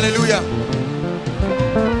 Hallelujah.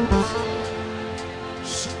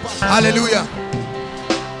 Hallelujah.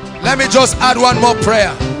 Let me just add one more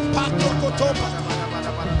prayer,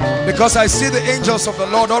 because I see the angels of the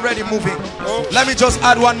Lord already moving. Let me just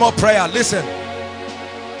add one more prayer. Listen.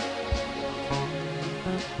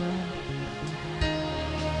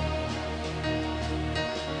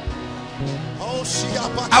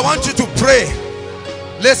 I want you to pray.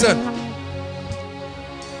 Listen.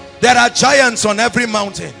 There are giants on every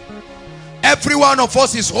mountain. Every one of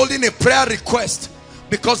us is holding a prayer request,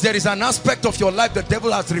 because there is an aspect of your life the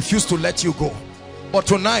devil has refused to let you go. But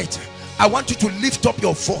tonight, I want you to lift up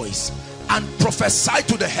your voice and prophesy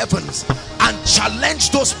to the heavens and challenge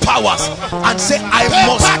those powers and say, I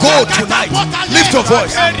must go tonight. Lift your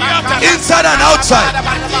voice. Inside and outside.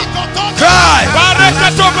 Cry.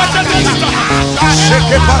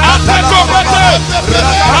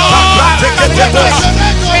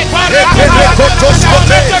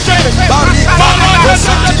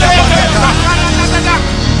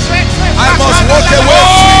 I must walk away.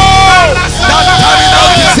 That terminal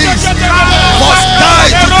disease must die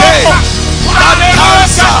today. That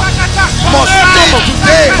cancer must leave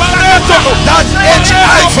today. That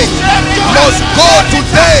HIV must go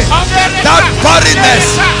today. That barrenness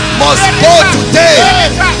must go today.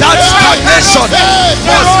 That stagnation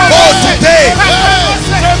must go today.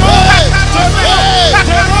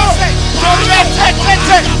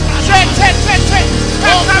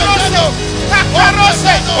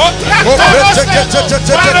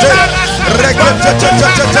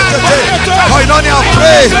 Koinonia,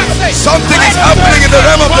 pray. Something is happening in the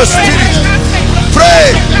realm of the spirit.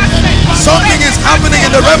 Pray. Something is happening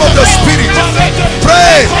in the realm of the spirit.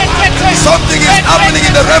 Pray. Something is happening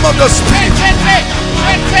in the realm of the spirit.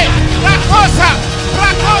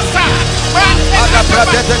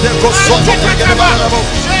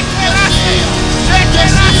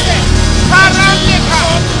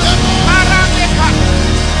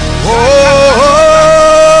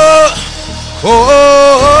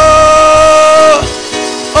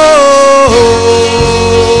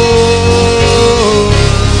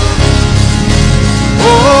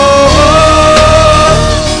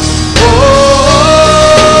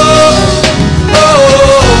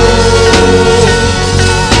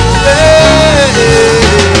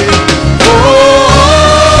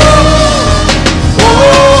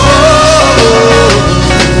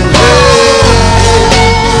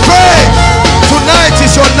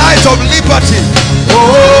 Of liberty.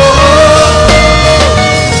 Oh.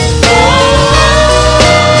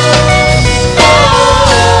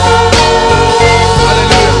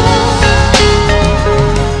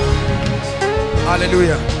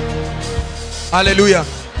 Hallelujah.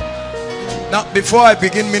 Now, before I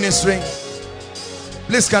begin ministering,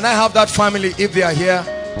 please, can I have that family, if they are here?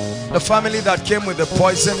 The family that came with the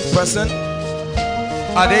poison person,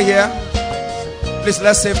 are they here? Please,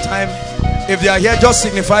 let's save time. If they are here, just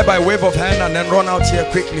signify by wave of hand and then run out here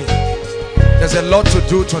quickly. There's a lot to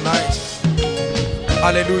do tonight.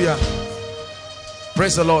 Hallelujah.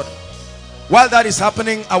 Praise the Lord. While that is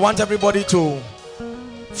happening, I want everybody to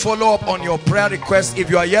follow up on your prayer request. If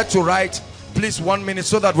you are yet to write, please 1 minute,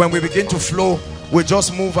 so that when we begin to flow, we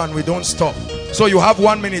just move and we don't stop. So you have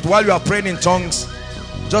 1 minute while you are praying in tongues.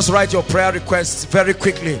 Just write your prayer requests very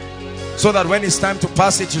quickly, so that when it's time to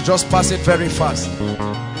pass it, you just pass it very fast.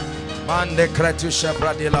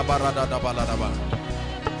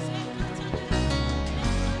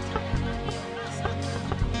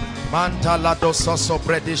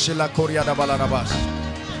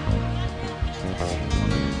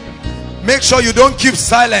 Make sure you don't keep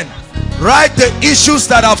silent. Write the issues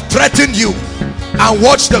that have threatened you and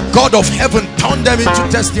watch the God of heaven turn them into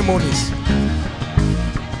testimonies.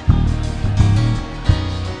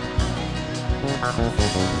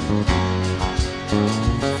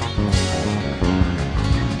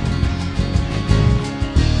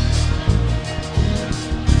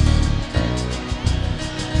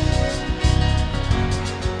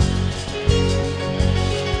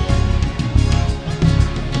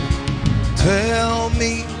 Tell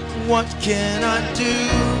me, what can I do?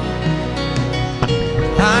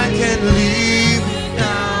 I can live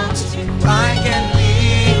without you. I can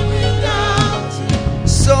live without you.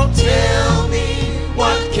 So tell me,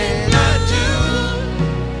 what can I do?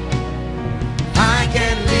 I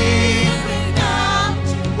can live without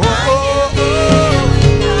you. I can live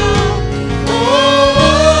without you.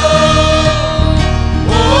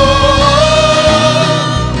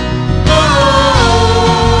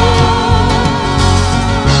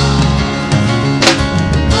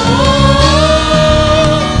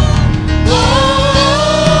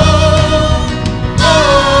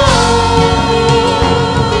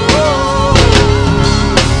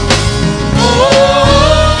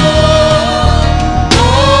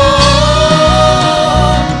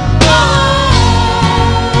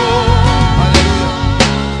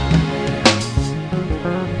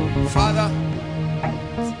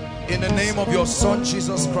 Son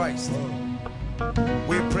Jesus Christ,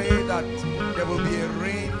 we pray that there will be a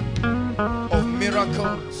rain of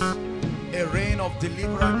miracles, a rain of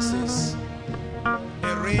deliverances,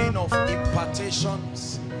 a rain of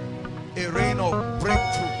impartations, a rain of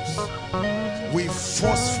breakthroughs. We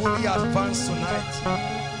forcefully advance tonight.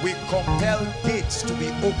 We compel gates to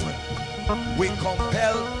be open. We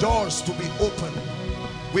compel doors to be open.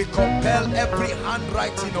 We compel every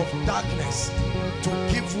handwriting of darkness to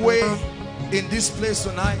give way in this place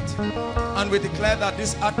tonight, and we declare that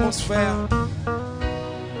this atmosphere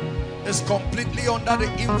is completely under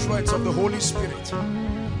the influence of the Holy Spirit,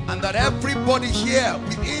 and that everybody here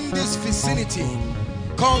within this vicinity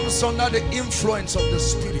comes under the influence of the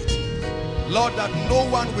Spirit. Lord, that no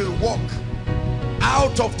one will walk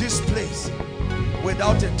out of this place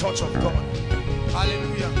without a touch of God.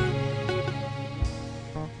 Hallelujah.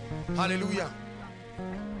 Hallelujah.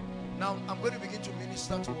 Now I'm going to begin to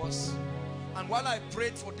minister to us. And while I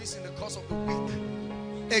prayed for this in the course of the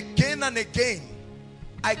week, again and again,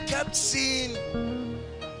 I kept seeing,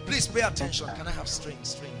 please pay attention. Can I have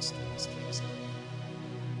strings?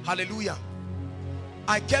 Hallelujah.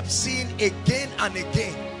 I kept seeing again and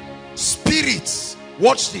again, spirits,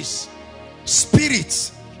 watch this,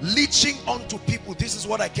 spirits leeching onto people. This is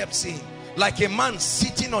what I kept seeing. Like a man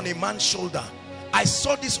sitting on a man's shoulder. I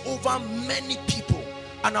saw this over many people.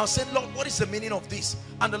 And I said, Lord, what is the meaning of this?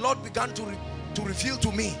 And the Lord began to reveal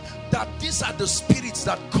to me that these are the spirits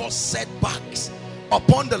that cause setbacks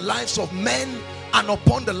upon the lives of men and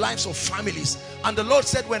upon the lives of families. And the Lord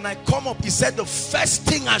said, when I come up, he said, the first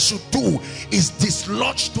thing I should do is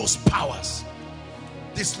dislodge those powers.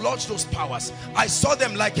 Dislodge those powers. I saw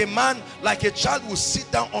them like a man, like a child will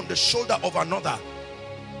sit down on the shoulder of another,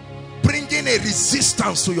 bringing a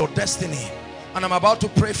resistance to your destiny. And I'm about to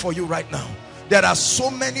pray for you right now. There are so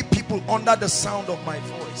many people under the sound of my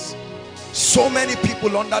voice. So many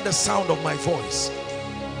people under the sound of my voice.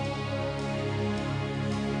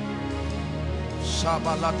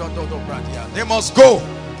 They must go.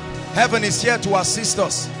 Heaven is here to assist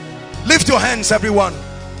us. Lift your hands, everyone,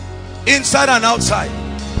 inside and outside.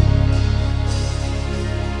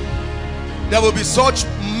 There will be such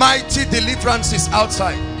mighty deliverances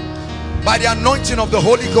outside by the anointing of the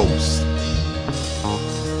Holy Ghost.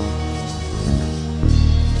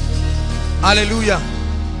 Hallelujah.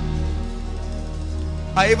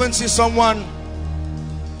 I even see someone,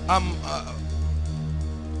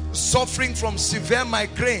 suffering from severe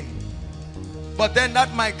migraine, but then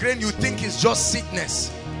that migraine you think is just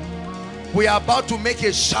sickness. We are about to make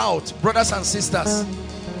a shout, brothers and sisters.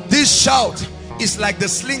 This shout is like the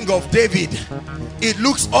sling of David. It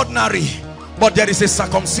looks ordinary, but there is a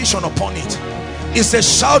circumcision upon it. It's a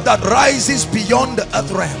shout that rises beyond the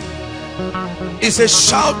earth realm. It's a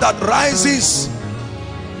shout that rises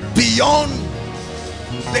beyond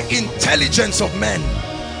the intelligence of men.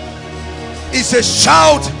 It's a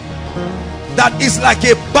shout that is like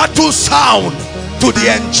a battle sound to the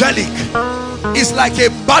angelic. It's like a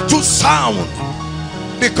battle sound,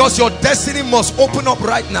 because your destiny must open up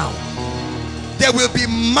right now. There will be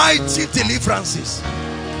mighty deliverances.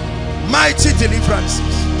 Mighty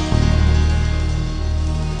deliverances.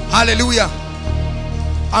 Hallelujah.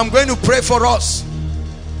 I'm going to pray for us,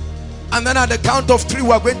 and then at the count of 3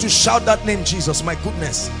 we are going to shout that name, Jesus. My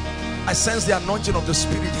goodness, I sense the anointing of the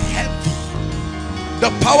Spirit heavy. The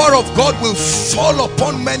power of God will fall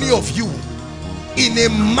upon many of you in a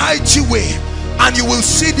mighty way, and you will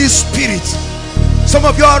see this Spirit. Some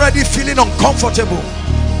of you are already feeling uncomfortable.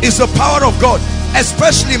 It's the power of God,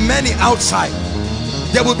 especially many outside.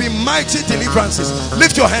 There will be mighty deliverances.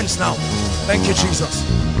 Lift your hands now. Thank you, Jesus.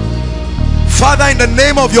 Father, in the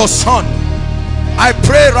name of your Son, I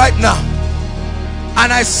pray right now,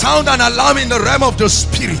 and I sound an alarm in the realm of the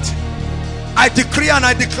Spirit. I decree and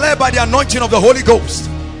I declare by the anointing of the Holy Ghost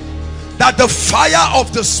that the fire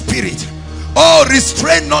of the Spirit, oh,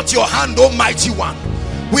 restrain not your hand, Almighty One.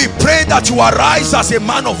 We pray that you arise as a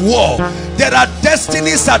man of war. There are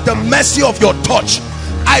destinies at the mercy of your touch.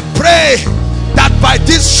 I pray that by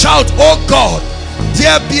this shout, oh God,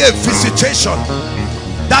 there be a visitation.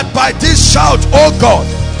 That by this shout, oh God,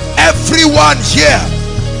 everyone here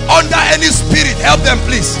under any spirit, help them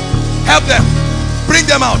please, help them, bring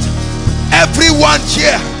them out. Everyone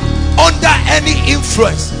here under any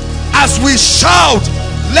influence, as we shout,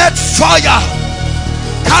 let fire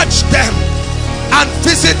catch them and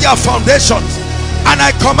visit their foundations. And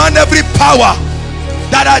I command every power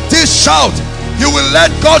that at this shout you will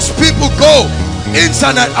let God's people go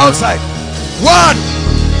inside and outside. 1,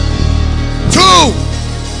 2,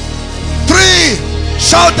 3,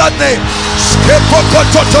 shout that name.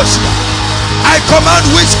 I command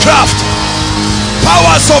witchcraft,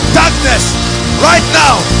 powers of darkness, right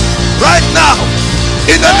now,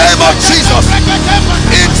 in the name of Jesus,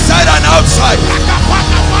 inside and outside,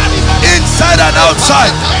 inside and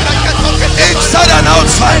outside, inside and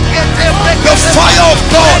outside. The fire of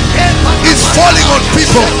God is falling on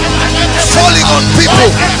people, falling on people.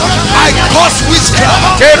 I cause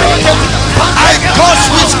witchcraft, I cause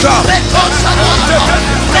witchcraft,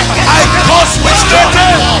 I cause witchcraft,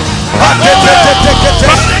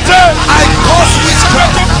 I cause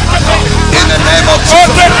witchcraft in the name of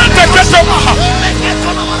Jesus.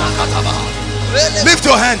 Lift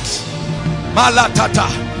your hands. Malatata.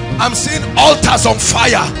 I'm seeing altars on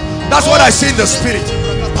fire. That's what I see in the Spirit.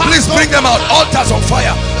 Please bring them out. Altars on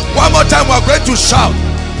fire. One more time, we're going to shout.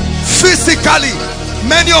 Physically,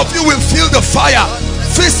 many of you will feel the fire.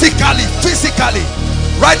 Physically.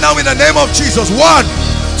 Right now, in the name of Jesus. 1,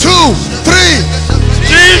 2, 3.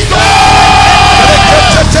 Jesus!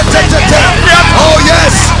 Oh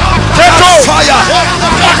yes, that's fire.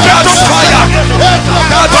 That's fire.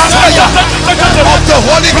 That's fire of the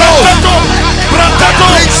Holy Ghost.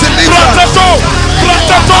 Brings deliverance.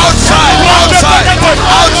 Outside.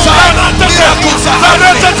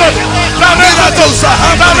 Miracles are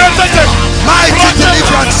happening. Mighty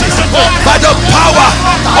deliverances by the power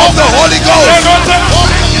of the Holy Ghost.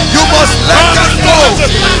 You must let them go.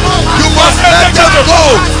 You must let them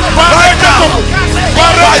go right now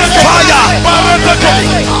by fire.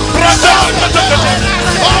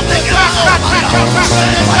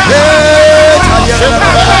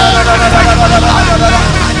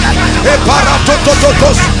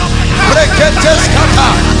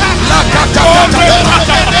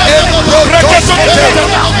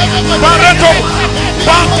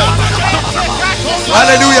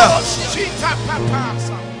 Hallelujah.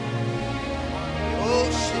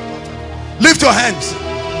 Lift your hands.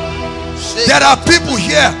 There are people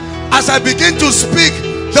here, as I begin to speak,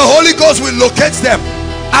 the Holy Ghost will locate them.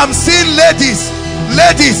 I'm seeing ladies.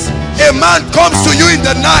 A man comes to you in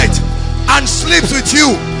the night and sleeps with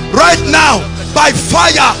you. Right now, by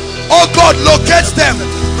fire, oh God, locates them.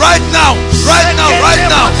 Right now.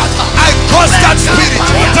 I cause that spirit.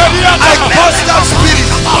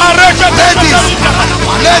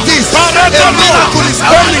 Ladies, a miracle is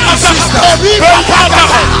happening to sisters.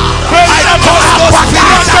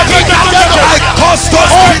 I cause those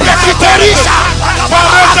spirits.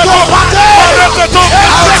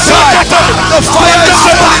 Outside, the fire is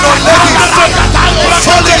falling on ladies,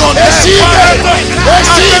 falling on men.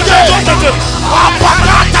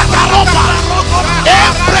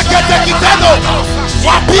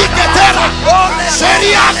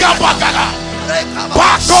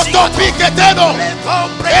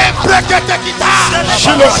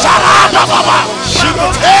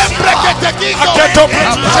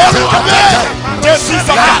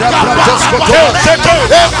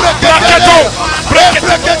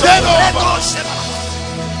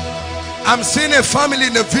 I'm seeing a family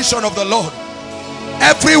in the vision of the Lord.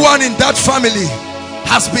 Everyone in that family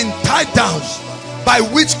has been tied down by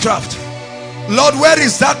witchcraft. Lord, where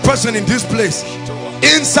is that person in this place?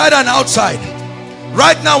 Inside and outside.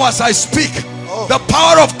 Right now as I speak, the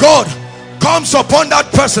power of God comes upon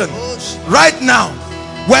that person. Right now,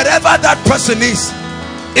 wherever that person is,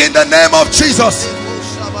 in the name of Jesus,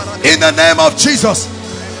 in the name of Jesus,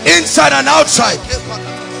 inside and outside,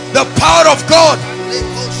 the power of God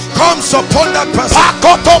comes upon that person.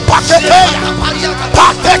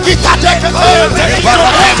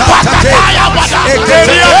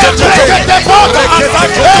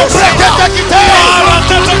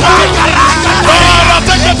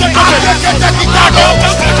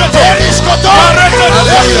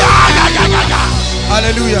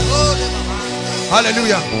 Hallelujah.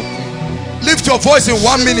 Hallelujah. Lift your voice in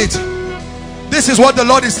 1 minute. This is what the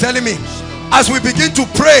Lord is telling me. As we begin to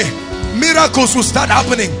pray, miracles will start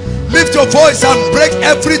happening. Lift your voice and break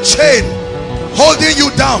every chain holding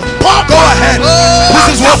you down. Go ahead. This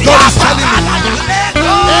is what God is telling me.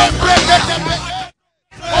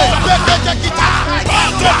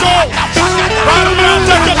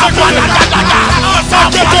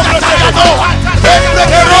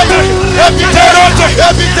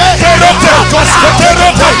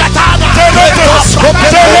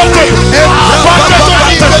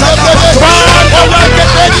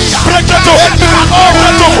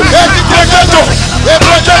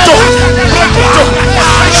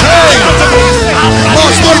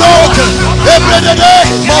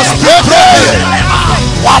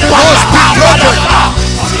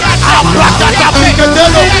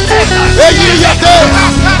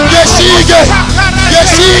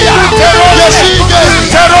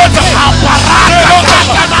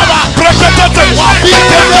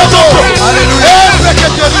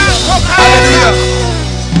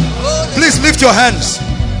 Please lift your hands.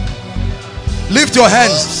 Lift your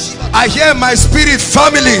hands. I hear my spirit,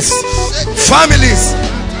 families. Families.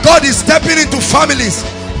 God is stepping into families.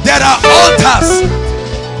 There are altars.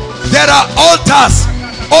 There are altars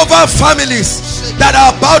over families that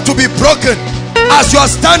are about to be broken. As you are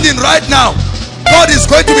standing right now, God is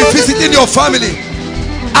going to be visiting your family.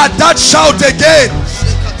 At that shout again,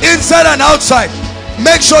 inside and outside,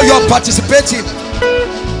 make sure you are participating.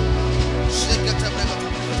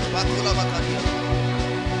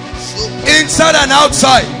 Inside and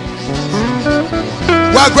outside,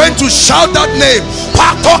 we are going to shout that name.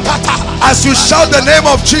 As you shout the name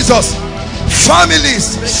of Jesus,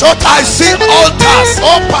 families, I see altars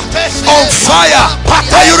on fire.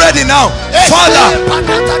 Are you ready now? Father,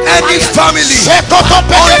 any family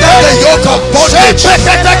under the yoke of bondage,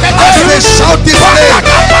 as they shout this name,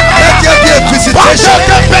 let there be a visitation.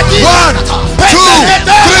 1, 2,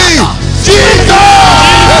 3.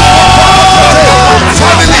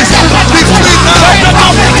 Families, be free now.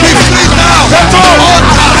 Be free now.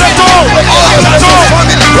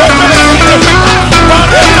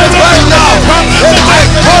 Right now, I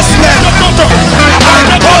curse them. I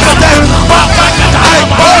curse them. I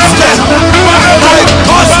curse them. I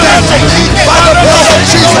curse them by the blood of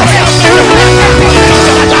Jesus.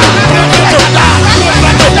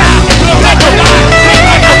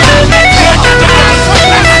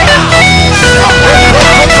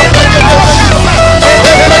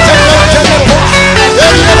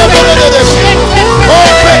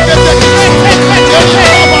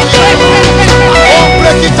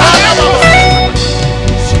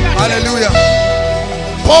 Hallelujah.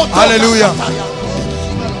 Hallelujah.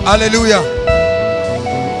 Hallelujah.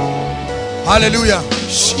 Hallelujah.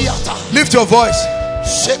 Lift your voice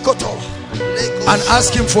and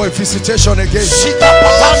ask him for a visitation again.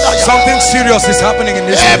 Something serious is happening in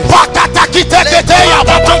this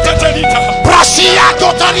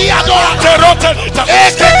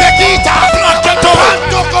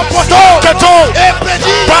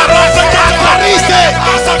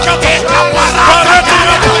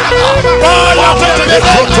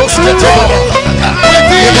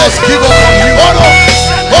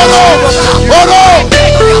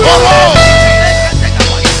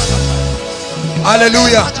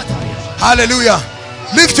Hallelujah. Hallelujah.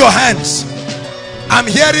 Lift your hands I'm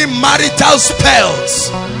hearing marital spells.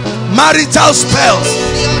 Marital spells.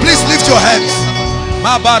 Please lift your hands.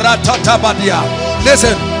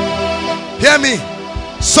 Listen, hear me.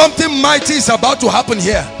 Something mighty is about to happen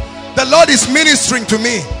here. The Lord is ministering to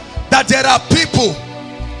me that there are people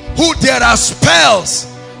who there are spells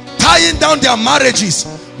tying down their marriages,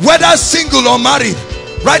 whether single or married.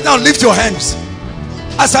 Right now, lift your hands.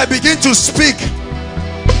 As I begin to speak,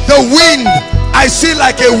 the wind, I see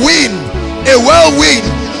like a wind, a whirlwind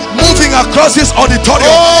moving across this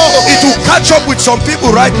auditorium. It will catch up with some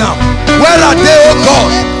people right now. Where are they, oh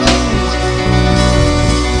God?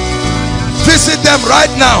 Visit them right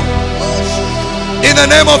now in the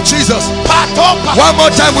name of Jesus. One more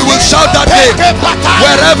time, we will shout that name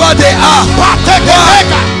wherever they are. 1,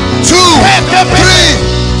 2,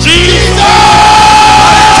 3. Jesus!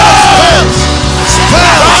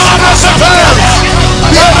 Spells.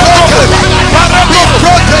 Be broken. Be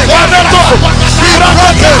broken. Be broken. Be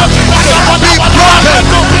broken. Be broken.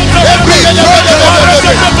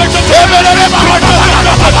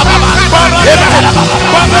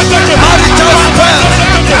 Marital spells.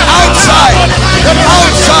 Outside.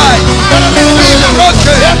 Outside. Be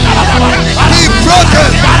broken. Be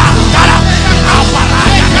broken.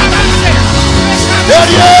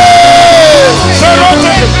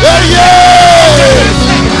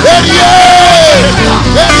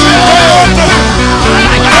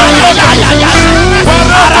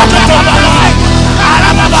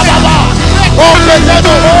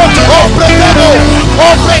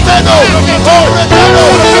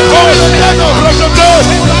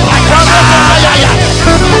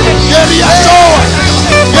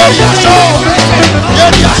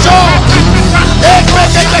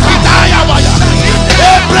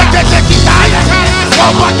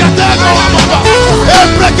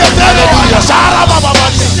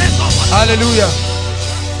 Hallelujah.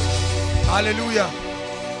 Hallelujah.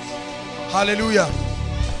 Hallelujah.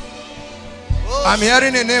 I'm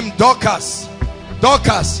hearing a name, Dorcas.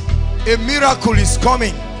 Dorcas, a miracle is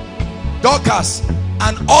coming. Dorcas,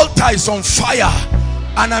 an altar is on fire.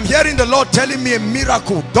 And I'm hearing the Lord telling me a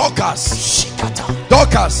miracle. Dorcas.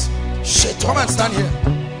 Dorcas. Come and stand here.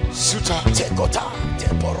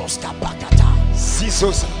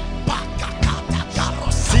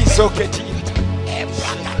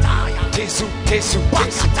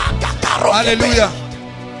 Hallelujah.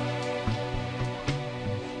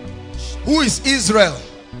 Who is Israel?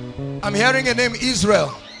 I'm hearing a name,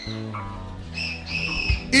 Israel.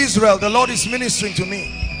 Israel, the Lord is ministering to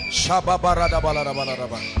me.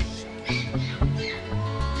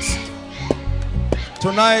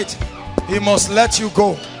 Tonight, He must let you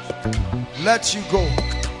go. Let you go.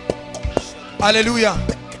 Hallelujah.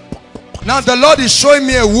 Now the Lord is showing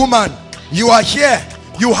me a woman. You are here.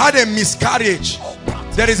 You had a miscarriage.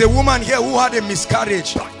 There is a woman here who had a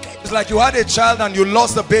miscarriage. It's like you had a child and you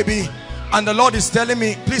lost the baby. And the Lord is telling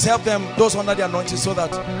me, please help them, those under the anointing, so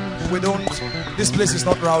that we don't, this place is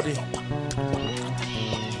not rowdy.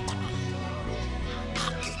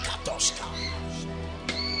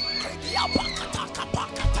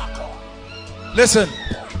 Listen,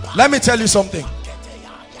 let me tell you something.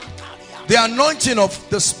 The anointing of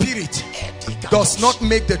the Spirit does not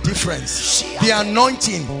make the difference. The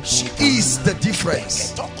anointing is the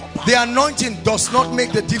difference. The anointing does not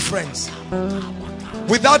make the difference.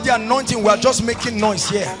 Without the anointing, we are just making noise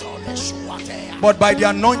here. But by the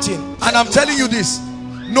anointing, and I'm telling you this,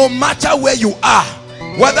 no matter where you are,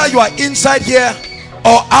 whether you are inside here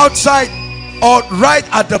or outside or right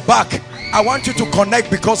at the back, I want you to connect,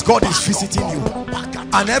 because God is visiting you.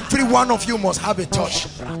 And every one of you must have a touch.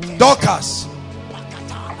 Dorcas,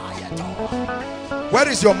 where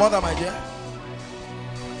is your mother, my dear?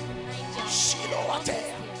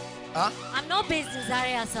 Huh? I'm not based in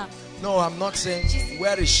Zaria, sir. No, I'm not saying.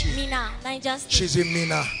 Where is she? Mina, Niger State. She's in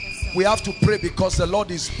Mina. We have to pray, because the Lord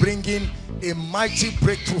is bringing a mighty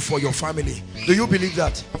breakthrough for your family. Do you believe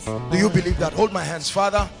that? Do you believe that? Hold my hands.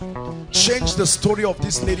 Father, change the story of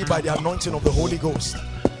this lady by the anointing of the Holy Ghost.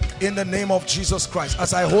 In the name of Jesus Christ.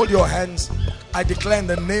 As I hold your hands, I declare in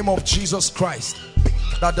the name of Jesus Christ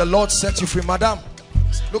that the Lord set you free. Madam,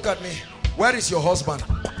 look at me. Where is your husband?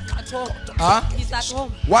 At home. Huh? He's at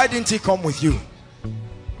home. Why didn't he come with you?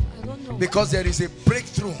 I don't know. Because there is a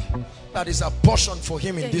breakthrough that is a portion for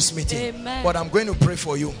him in this meeting. Amen. But I'm going to pray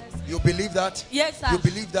for you. You believe that? Yes, sir. You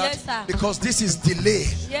believe that? Yes, sir. Because this is delay.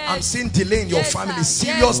 Yes. I'm seeing delay in your Yes, family. sir.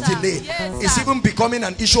 Serious Yes, sir. delay. Yes, It's sir. even becoming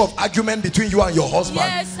an issue of argument between you and your husband.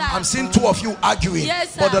 Yes, sir. I'm seeing two of you arguing.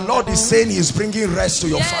 Yes, but sir. the Lord is saying He is bringing rest to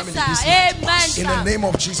your Yes, family sir. this night. Amen, In the sir. name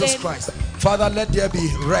of Jesus Amen. Christ. Father, let there be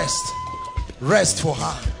rest. Rest for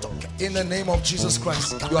her. In the name of Jesus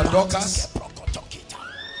Christ. You are Dorcas.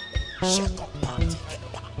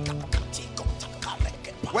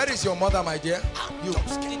 Where is your mother, my dear? You.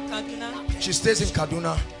 In Kaduna. She stays in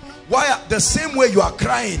Kaduna. Why? The same way you are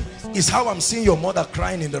crying is how I'm seeing your mother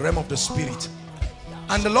crying in the realm of the spirit.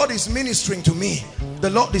 And the Lord is ministering to me. The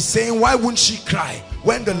Lord is saying, why wouldn't she cry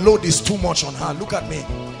when the load is too much on her? Look at me.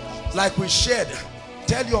 Like we shared,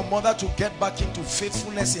 tell your mother to get back into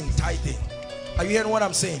faithfulness in tithing. Are you hearing what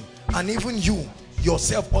I'm saying? And even you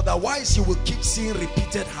yourself, otherwise you will keep seeing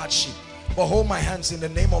repeated hardship. But hold my hands in the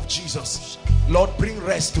name of Jesus. Lord, bring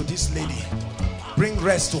rest to this lady. Bring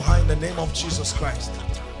rest to her in the name of Jesus Christ.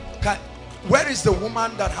 Where is the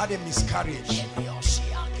woman that had a miscarriage?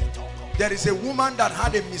 There is a woman that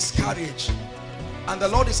had a miscarriage, and the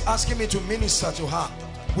Lord is asking me to minister to her.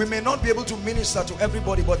 We may not be able to minister to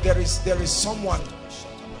everybody, but there is someone.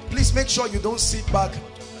 Please make sure you don't sit back.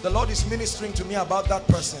 The Lord is ministering to me about that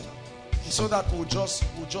person, so that we'll just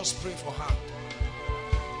pray for her.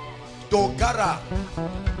 Dogara.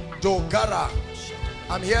 Dogara.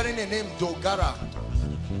 I'm hearing a name, Dogara.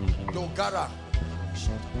 Dogara.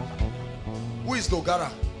 Who is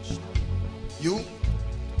Dogara? You?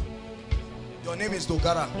 Your name is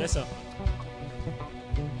Dogara? Yes, sir.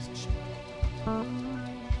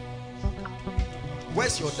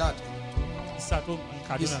 Where's your dad? He's at home in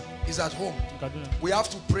Kaduna. He's at home. In Kaduna. We have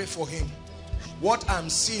to pray for him. What I'm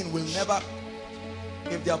seeing will never...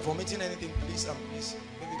 If they are vomiting anything, please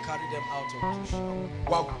maybe carry them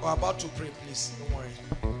out. We're about to pray, please. Don't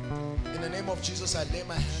worry. In the name of Jesus, I lay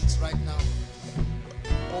my hands right now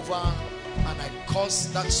over, and I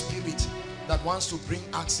cause that spirit that wants to bring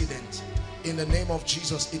accident. In the name of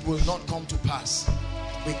Jesus, it will not come to pass.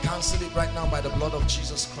 We cancel it right now by the blood of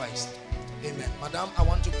Jesus Christ. Amen. Madam, I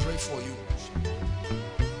want to pray for you.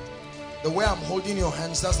 The way I'm holding your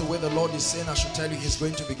hands, that's the way the Lord is saying I should tell you He's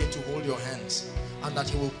going to begin to hold your hands, and that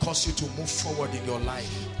He will cause you to move forward in your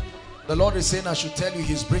life. The Lord is saying I should tell you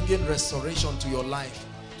He's bringing restoration to your life,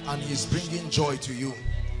 and He's bringing joy to you.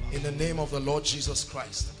 In the name of the Lord Jesus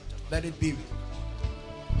Christ. Let it be.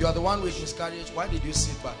 You are the one with miscarriage. Why did you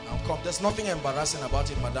sit back now? Come. There's nothing embarrassing about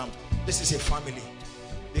it, madam. This is a family.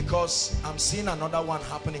 Because I'm seeing another one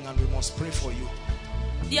happening, and we must pray for you.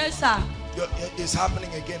 Yes, sir. It's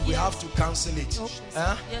happening again. We have to cancel it. Yes,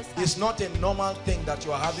 sir. It's not a normal thing that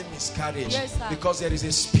you are having miscarriage. Yes, sir. Because there is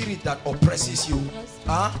a spirit that oppresses you. Yes,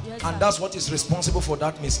 Yes, and that's what is responsible for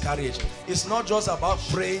that miscarriage. It's not just about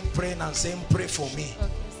praying and saying, pray for me.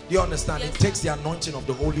 Okay. Do you understand? Yes, it takes the anointing of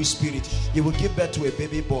the Holy Spirit. You will give birth to a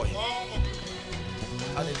baby boy.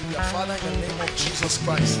 Hallelujah. Father, in the name of Jesus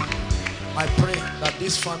Christ, I pray that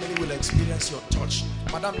this family will experience your touch.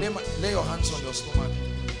 Madam, lay your hands on your stomach.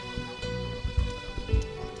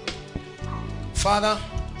 Father,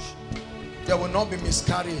 there will not be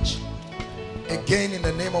miscarriage again in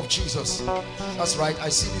the name of Jesus. That's right. I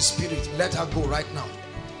see this spirit. Let her go right now.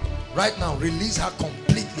 Right now, release her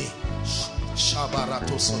completely.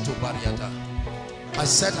 I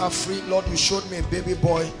set her free. Lord, you showed me a baby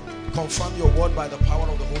boy. Confirm your word by the power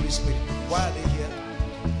of the Holy Spirit. Why are they here?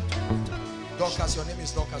 Dorcas, your name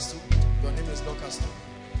is Dorcas too. Your name is Dorcas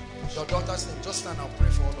too. Your daughter's name. Just stand, I'll pray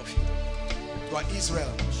for all of you. You are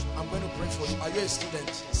Israel. I'm going to pray for you. Are you a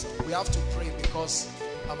student? We have to pray because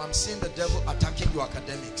I'm seeing the devil attacking your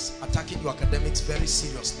academics. Attacking your academics very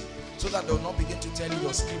seriously. So that they will not begin to tell you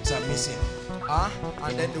your scripts are missing.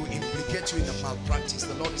 And then they will implicate you in the malpractice.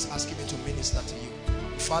 The Lord is asking me to minister to you.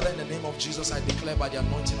 Father, in the name of Jesus, I declare by the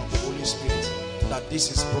anointing of the Holy Spirit that this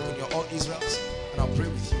is broken. You're all Israels, and I'll pray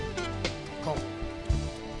with you. Come.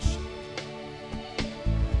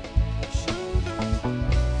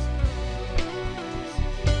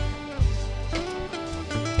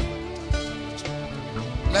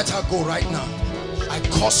 Let her go right now. I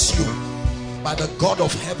curse you by the God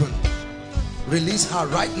of heaven. Release her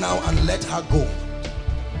right now and let her go.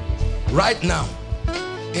 Right now.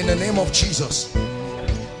 In the name of Jesus.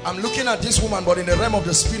 I'm looking at this woman, but in the realm of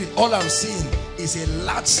the spirit, all I'm seeing is a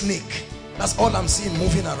large snake. That's all I'm seeing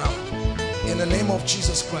moving around. In the name of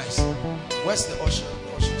Jesus Christ. Where's the usher?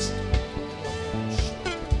 Ushers.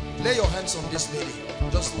 Lay your hands on this lady.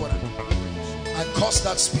 Just what I curse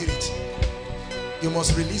that spirit. You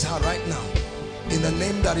must release her right now. In the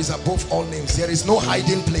name that is above all names. There is no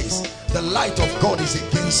hiding place. The light of God is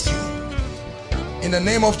against you. In the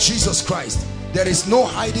name of Jesus Christ. There is no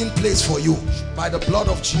hiding place for you. By the blood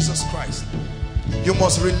of Jesus Christ. You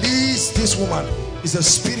must release this woman. It's a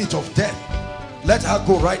spirit of death. Let her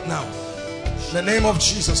go right now. In the name of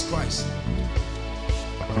Jesus Christ.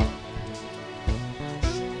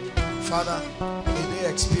 Father, may they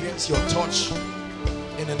experience your touch.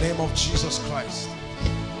 In the name of Jesus Christ.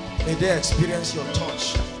 May they experience your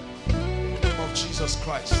touch. In the name of of Jesus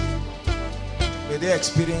Christ. May they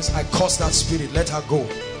experience, I curse that spirit. Let her go.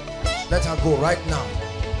 Let her go right now.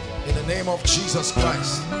 In the name of Jesus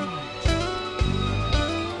Christ.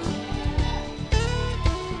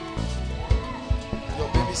 Your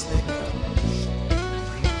baby's name.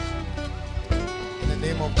 In the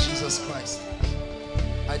name of Jesus Christ.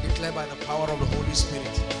 I declare by the power of the Holy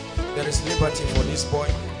Spirit, there is liberty for this boy.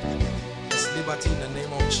 There's liberty in the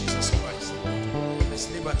name of Jesus Christ. There's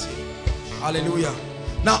liberty. Hallelujah.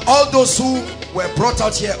 Now all those who were brought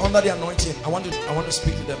out here under the anointing, I want to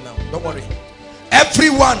speak to them now. Don't worry.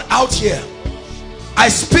 Everyone out here, I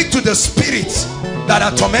speak to the spirits that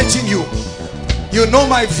are tormenting you. You know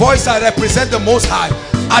my voice, I represent the Most High.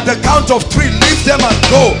 At the count of 3, leave them and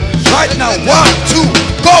go. Right now, 1, 2,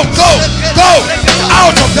 go, go, go.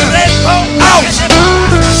 Out of them. Out.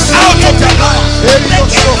 Out of their life.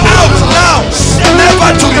 Out now. Never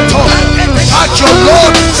to return. At your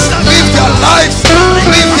Lord, live their lives,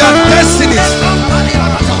 live their destinies.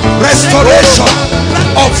 Restoration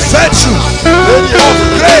of virtue, of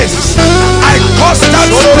grace. I curse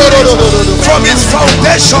that spirit from its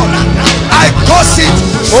foundation. I curse it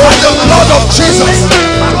by the blood of Jesus.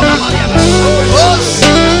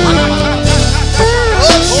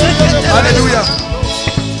 Hallelujah.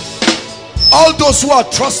 All those who are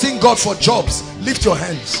trusting God for jobs, lift your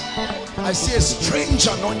hands. I see a strange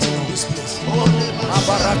anointing in this place.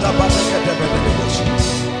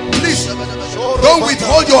 Please, don't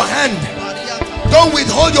withhold your hand. Don't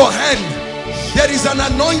withhold your hand. There is an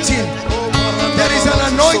anointing. There is an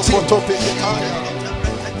anointing.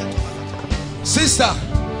 Sister,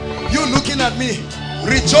 you looking at me,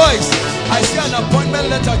 rejoice. I see an appointment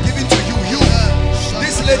letter given to you.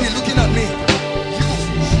 This lady looking at me. You,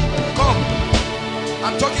 come.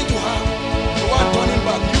 I'm talking to her. The one turning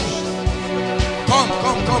back. You.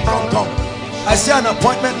 Come. I see an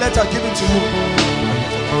appointment letter given to you.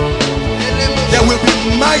 There will be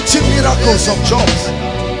mighty miracles of jobs.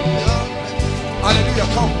 Hallelujah.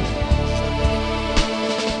 Come.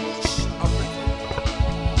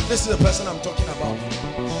 This is the person I'm talking about.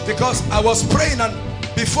 Because I was praying, and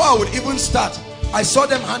before I would even start, I saw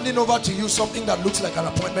them handing over to you something that looks like an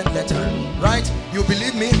appointment letter. Right? You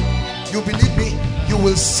believe me? You believe me? You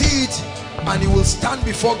will see it, and you will stand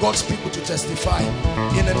before God's people to testify.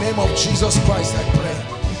 In the name of Jesus Christ, I pray.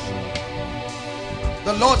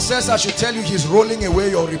 The Lord says I should tell you He's rolling away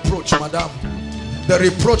your reproach, madam. The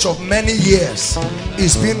reproach of many years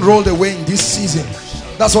is being rolled away in this season.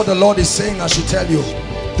 That's what the Lord is saying I should tell you.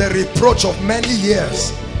 The reproach of many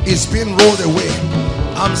years is being rolled away.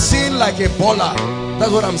 I'm seeing like a baller.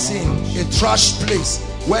 That's what I'm seeing. A trash place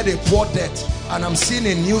where they pour debt, and I'm seeing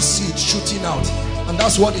a new seed shooting out. And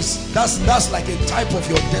that's what is, that's like a type of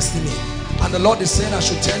your destiny. And the Lord is saying I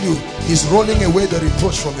should tell you He's rolling away the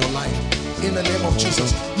reproach from your life. In the name of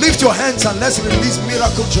Jesus, lift your hands and let's release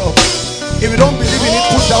miracle job. If you don't believe in it,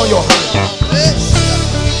 put down your hand.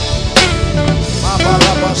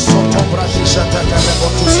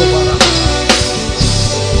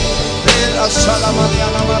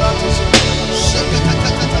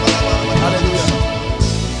 Hallelujah.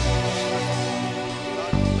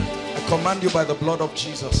 I command you by the blood of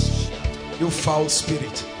Jesus, you foul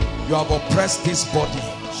spirit, you have oppressed this body.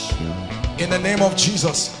 In the name of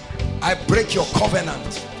Jesus, I break your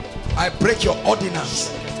covenant. I break your ordinance.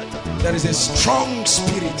 There is a strong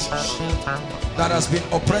spirit that has been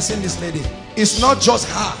oppressing this lady. It's not just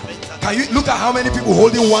her. Can you look at how many people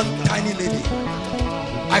holding one tiny lady?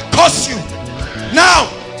 I curse you. Now,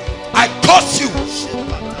 I curse you.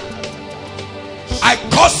 I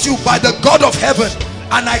curse you by the God of heaven,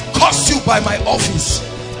 and I curse you by my office.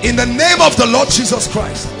 In the name of the Lord Jesus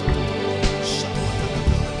Christ.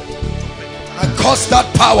 I curse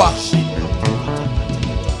that power.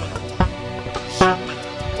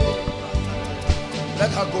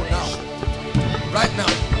 Let her go now. Right now.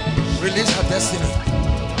 Release her destiny.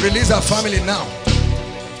 Release her family now.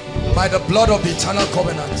 By the blood of the eternal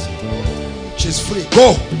covenant. She's free.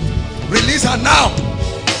 Go. Release her now.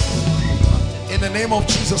 In the name of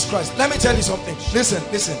Jesus Christ. Let me tell you something. Listen.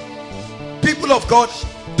 People of God,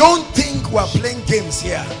 don't think we're playing games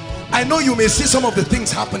here. I know you may see some of the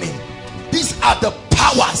things happening. These are the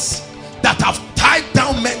powers that have tied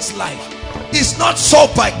down men's life. It's not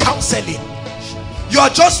solved by counseling. You are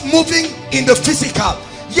just moving in the physical,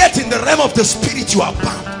 yet in the realm of the spirit you are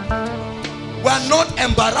bound. We are not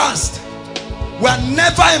embarrassed. We are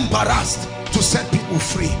never embarrassed to set people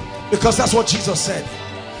free, because that's what Jesus said.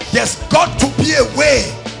 There's got to be a way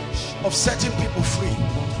of setting people free.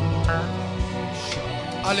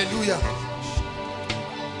 Hallelujah.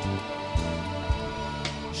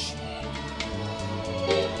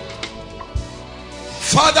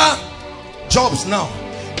 Father, jobs now.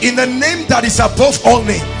 In the name that is above all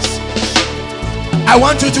names, I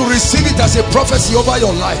want you to receive it as a prophecy over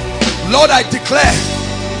your life. Lord, I declare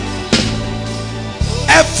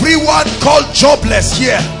everyone called jobless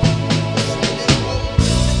here,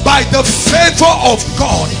 by the favor of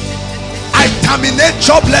God, I terminate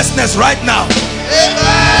joblessness right now.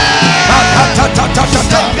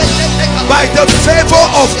 By the favor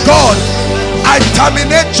of God, I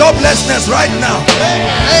terminate joblessness right now.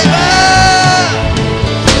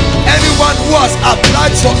 Anyone who has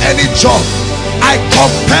applied for any job, I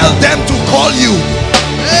compel them to call you.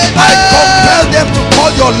 I compel them to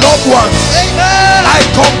call your loved ones. I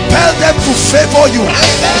compel them to favor you.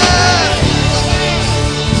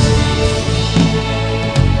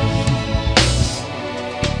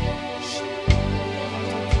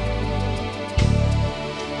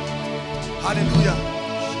 Hallelujah.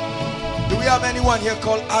 Do we have anyone here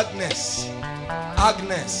called Agnes?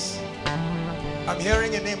 Agnes. I'm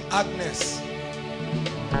hearing a name, Agnes.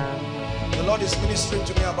 The Lord is ministering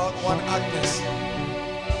to me about one Agnes.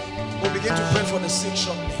 We'll begin to pray for the sick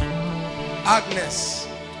shortly. Agnes.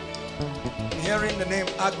 I'm hearing the name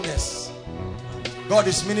Agnes. God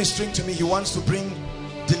is ministering to me. He wants to bring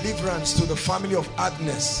deliverance to the family of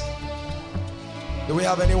Agnes. Do we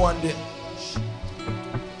have anyone there?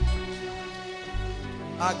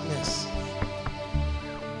 Agnes.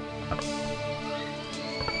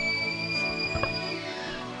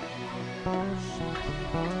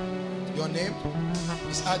 Your name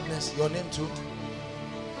is Agnes. Your name too?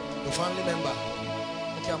 Your family member?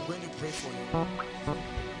 Okay, I'm going to pray for you.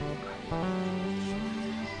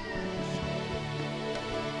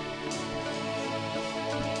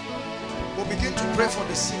 We'll begin to pray for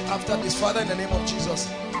the sick after this. Father, in the name of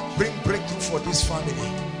Jesus, bring breakthrough for this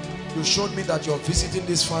family. You showed me that you're visiting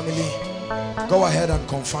this family. Go ahead and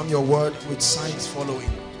confirm your word with signs following.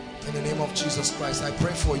 In the name of Jesus Christ, I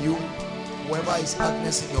pray for you. Whoever is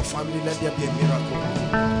Agnes in your family, let there be a miracle.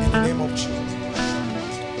 In the name of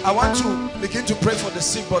Jesus. I want to begin to pray for the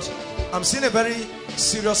sick, but I'm seeing a very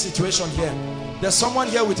serious situation here. There's someone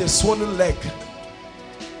here with a swollen leg.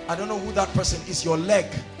 I don't know who that person is. Your leg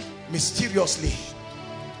mysteriously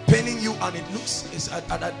paining you, and it looks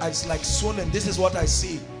it's like swollen. This is what I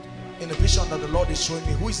see in the vision that the Lord is showing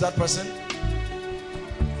me. Who is that person?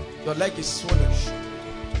 Your leg is swollen.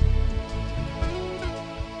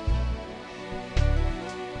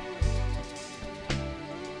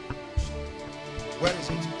 Where is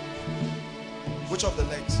it? Which of the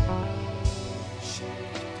legs?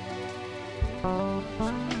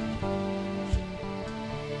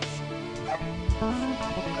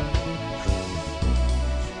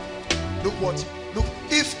 Look what, look,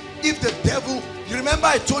 if the devil, you remember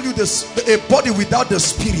I told you this, a body without the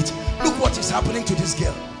spirit. Look what is happening to this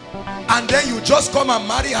girl. And then you just come and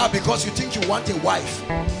marry her because you think you want a wife.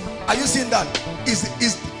 Are you seeing that?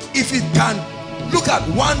 If it can, look at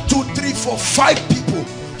 1, 2, 3, 4, 5 people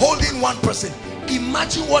holding one person.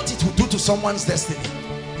 Imagine what it will do to someone's destiny.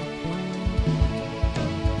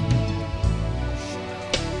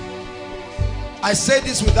 I say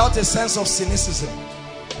this without a sense of cynicism.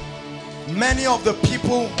 Many of the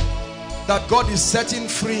people that God is setting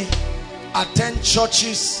free attend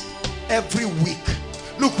churches every week.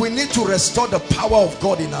 Look, we need to restore the power of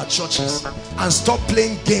God in our churches and stop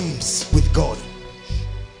playing games with God.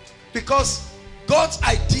 Because God's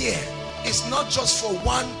idea is not just for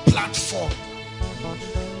one platform.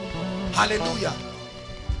 Hallelujah.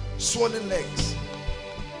 Swollen legs.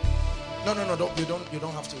 No, you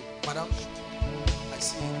don't have to. Madam, I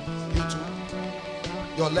see you too.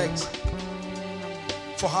 Your legs.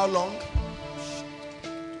 For how long?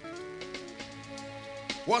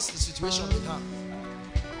 What's the situation with her?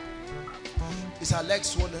 Is her leg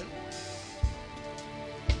swollen?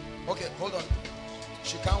 Okay, hold on.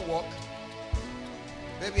 She can't walk.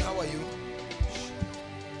 Baby, how are you?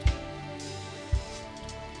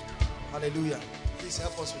 Hallelujah. Please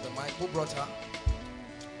help us with the mic. Who brought her?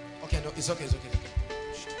 Okay, no, it's okay, it's okay.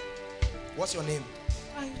 What's your name?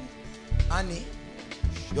 Annie.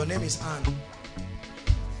 Your name is Anne.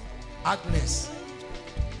 Agnes.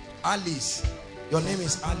 Alice. Your name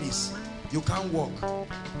is Alice. You can't walk.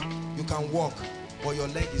 You can walk, but your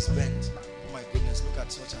leg is bent. Oh my goodness, look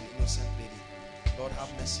at such an innocent lady. Lord,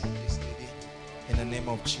 have mercy on this lady. In the name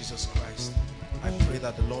of Jesus Christ, I pray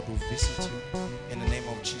that the Lord will visit you. In the name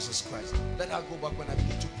of Jesus Christ. Let her go back. When I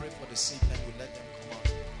begin to pray for the sick, then you let them come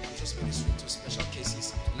out. I'm just ministering to special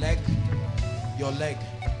cases. Leg, your leg.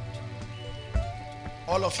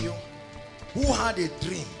 All of you who had a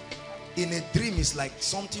dream. In a dream, it's like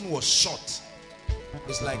something was shot.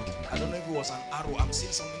 It's like, I don't know if it was an arrow. I'm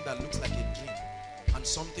seeing something that looks like a dream. And and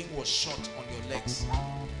something was shot on your legs.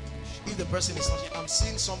 If the person is not here, I'm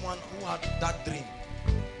seeing someone who had that dream.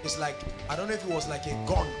 It's like, I don't know if it was like a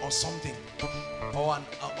gun or something, or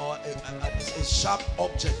a sharp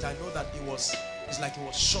object. I know that it's like it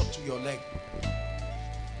was shot to your leg.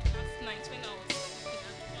 Last night when I was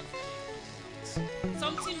sleeping,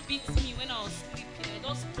 something beat me when I was sleeping. I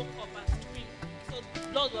just woke up and screamed. So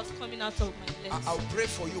blood was coming out of my legs. I'll pray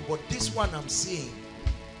for you, but this one I'm seeing,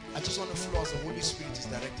 I just want to flow as the Holy Spirit is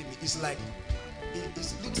directing me. It's like, it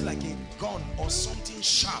looks like a gun or something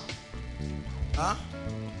sharp. Huh?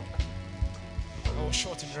 I was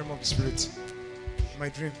shot in the realm of the spirit. My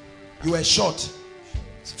dream. You were shot.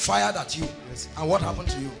 Fired at you. Yes. And what happened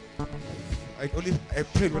to you? I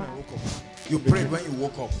prayed when I woke up. You prayed when you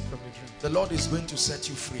woke up. From the dream. The Lord is going to set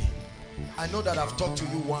you free. I know that I've talked to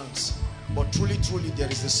you once, but truly,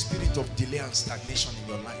 there is the spirit of delay and stagnation in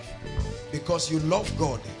your life. Because you love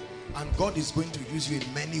God, and God is going to use you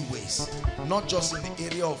in many ways. Not just in the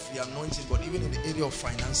area of the anointing, but even in the area of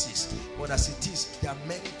finances. But as it is, there are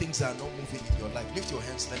many things that are not moving in your life. Lift your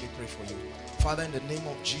hands, let me pray for you. Father, in the name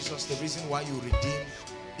of Jesus, the reason why you redeem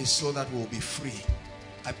is so that we will be free.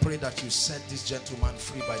 I pray that you set this gentleman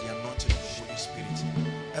free by the anointing of the Holy Spirit.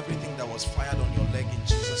 Everything that was fired on your leg, in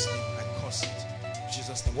Jesus' name, I curse it. In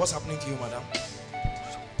Jesus' name. What's happening to you, madam?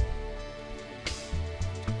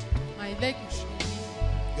 My leg is showing.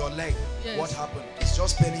 Your leg? Yes. What happened? It's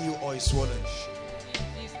just paining you or it's swollen?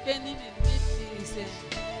 It's paining me.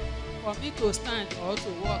 For me to stand or to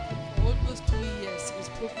walk for almost 2 years is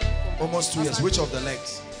problem for me. Almost 2 years. Which of the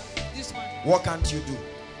legs? This one. What can't you do?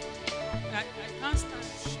 I can't stand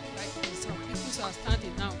like some people are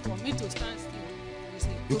standing now. For me to stand still is a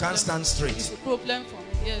problem. You can't stand straight? It's a problem for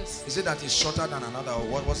me, yes. Is it that it's shorter than another,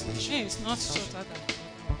 or what's the issue? No, it's not shorter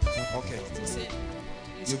than. Okay. It's the same.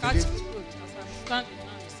 It's You catch believe? cockroach. As I'm standing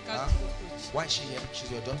now, it's catch Huh? cockroach. Why is she here?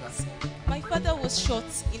 She's your daughter. My father was shot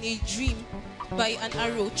in a dream by an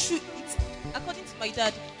arrow. According to my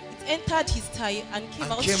dad, it entered his thigh and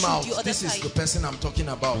came out through the other This thigh. is the person I'm talking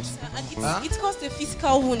about. And it caused a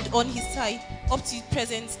physical wound on his thigh. Up to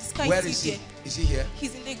present, this guy Where is he? Is he here?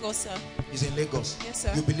 He's in Lagos, sir. He's in Lagos. Yes,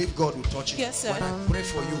 sir. You believe God will touch him? Yes, sir. When I pray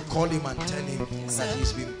for you, call him and tell him Yes, that sir.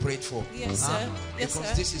 he's been prayed for. Yes, Huh? sir. Yes, Because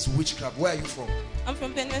sir. this is witchcraft. Where are you from? I'm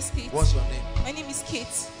from Benue State. What's your name? My name is Kate.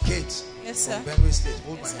 Kate. Yes, sir. From Benue State.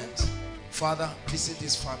 Hold Yes, my sir. hands. Father, visit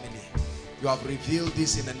this family. You have revealed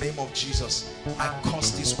this in the name of Jesus. I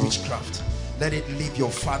curse this witchcraft. Let it leave your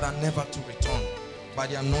father never to return by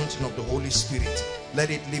the anointing of the Holy Spirit. Let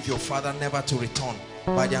it leave your father never to return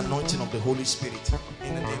by the anointing of the Holy Spirit.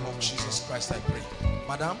 In the name of Jesus Christ, I pray.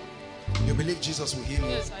 Madam, you believe Jesus will heal you?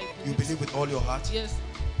 Yes, I believe. You believe with all your heart? Yes.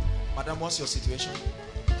 Madam, what's your situation?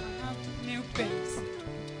 I have new pains.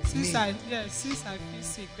 Since I feel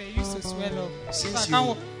sick, they used to swell up.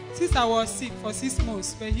 Since I was sick for 6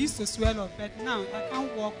 months, they used to swell up. But now I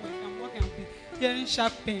can't walk well. I'm walking and hearing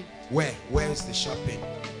sharp pain. Where? Where is the sharp pain?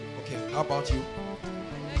 Okay, how about you?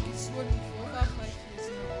 My leg is swollen for over 5 years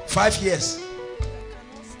now. 5 years. I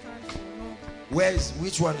cannot stand for long.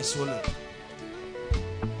 Which one is swollen?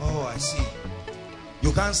 Oh, I see.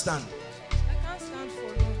 You can't stand I can't stand for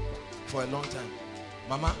long. for a long time.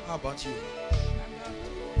 Mama, how about you?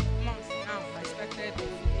 About months now, I started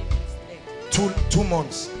feeling this leg. 2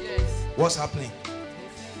 months. Yes. What's happening?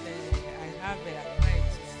 They said I have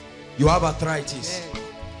arthritis. You have arthritis. Yes.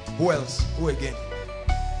 Who else? Who again? I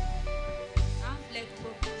have leg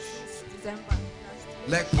problem since December last year.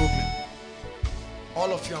 Leg problem.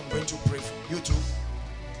 All of you, I'm going to pray for you too.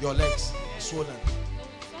 Your legs swollen.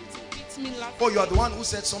 Something beat me last Oh, you are the one who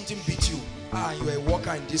said something beat you. You are a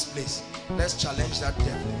worker in this place. Let's challenge that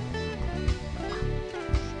devil.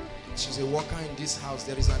 She's a worker in this house.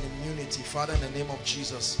 There is an immunity. Father, in the name of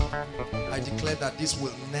Jesus, I declare that this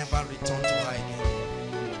will never return to her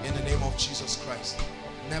again. In the name of Jesus Christ.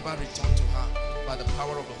 Never return to her by the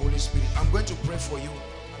power of the Holy Spirit. I'm going to pray for you,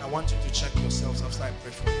 and I want you to check yourselves after I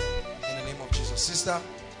pray for you. In the name of Jesus. Sister,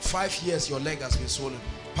 5 years your leg has been swollen.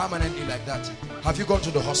 Permanently like that. Have you gone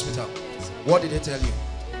to the hospital? What did they tell you?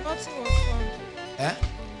 Nothing was found. Eh?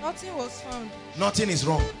 Nothing was found. Nothing is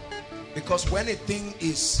wrong. Because when a thing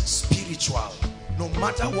is spiritual, no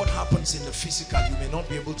matter what happens in the physical, you may not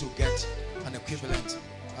be able to get an equivalent,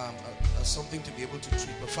 something to be able to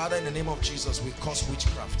treat. But Father, in the name of Jesus, we curse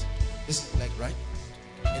witchcraft. This is the leg, right?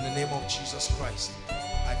 In the name of Jesus Christ,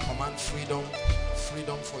 I command freedom,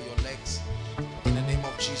 freedom for your legs. In the name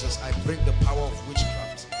of Jesus, I break the power of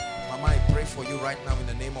witchcraft. Mama, I pray for you right now in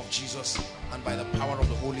the name of Jesus and by the power of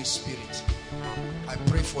the Holy Spirit. I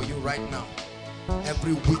pray for you right now.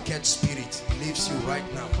 Every wicked spirit leaves you right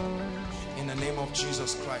now. In the name of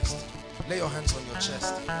Jesus Christ. Lay your hands on your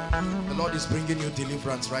chest. The Lord is bringing you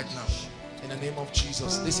deliverance right now. In the name of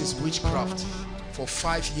Jesus. This is witchcraft. For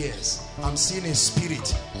 5 years, I'm seeing a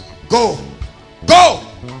spirit. Go! Go!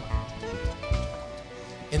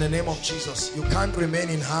 In the name of Jesus. You can't remain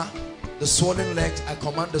in her. The swollen legs, I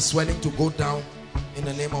command the swelling to go down. In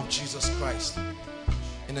the name of Jesus Christ.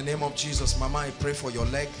 In the name of Jesus. Mama, I pray for your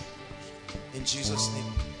leg. In Jesus'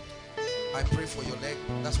 name. I pray for your leg.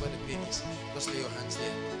 That's where the pain is. Just lay your hands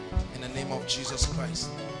there. In the name of Jesus Christ.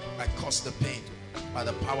 I cause the pain by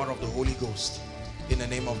the power of the Holy Ghost. In the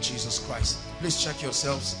name of Jesus Christ. Please check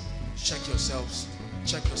yourselves. Check yourselves.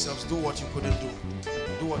 Check yourselves. Do what you couldn't do.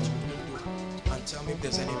 Do what you couldn't do. And tell me if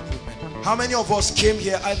there's any improvement. How many of us came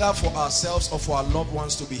here either for ourselves or for our loved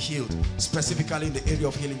ones to be healed? Specifically in the area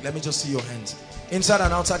of healing. Let me just see your hands. Inside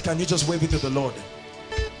and outside, can you just wave it to the Lord?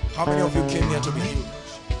 How many of you came here to be healed?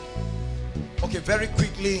 Okay, very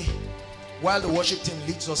quickly, while the worship team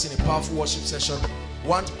leads us in a powerful worship session,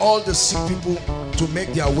 want all the sick people to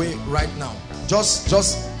make their way right now. Just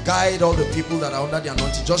guide all the people that are under the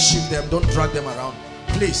anointing. Just shift them, don't drag them around.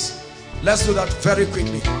 Please, let's do that very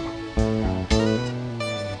quickly.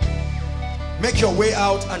 Make your way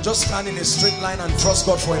out and just stand in a straight line and trust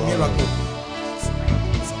God for a miracle.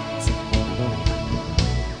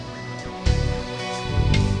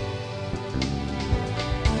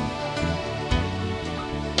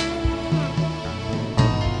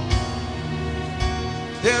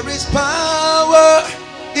 There is power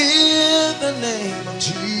in the name of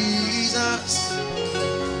Jesus.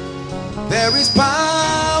 There is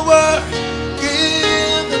power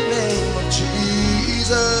in the name of Jesus.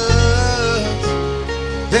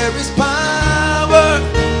 There is power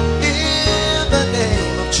in the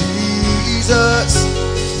name of Jesus.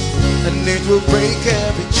 And it will break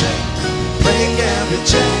every chain. Break every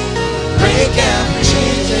chain. Break every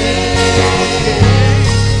chain.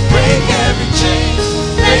 Break every chain.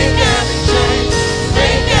 Break every chain,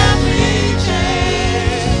 break every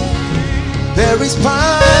chain. There is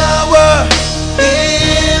power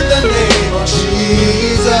in the name of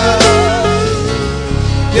Jesus.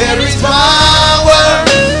 There is power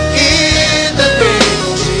in the name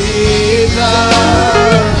of Jesus.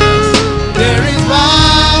 There is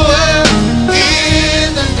power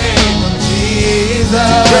in the name of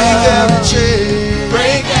Jesus. Break every chain,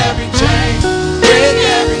 break every chain, break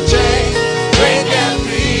every chain, break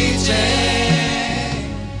every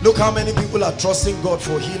chain. Look how many people are trusting God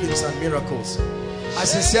for healings and miracles. I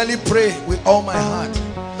sincerely pray with all my heart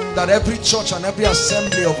that every church and every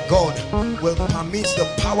assembly of God will permit the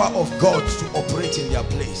power of God to operate in their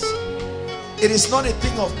place. It is not a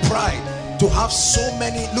thing of pride to have so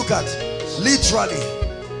many, look at, literally,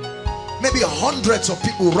 maybe hundreds of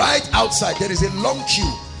people right outside. There is a long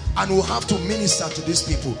queue and we'll have to minister to these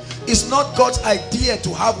people. It's not God's idea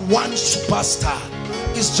to have one superstar.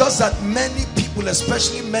 It's just that many people,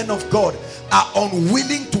 especially men of God, are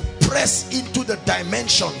unwilling to press into the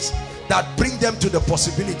dimensions that bring them to the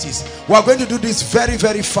possibilities. We are going to do this very,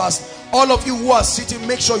 very fast. All of you who are sitting,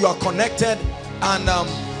 make sure you are connected and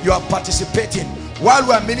you are participating. While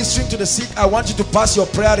we are ministering to the sick, I want you to pass your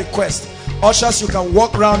prayer request. Ushers, you can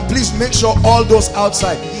walk around. Please make sure all those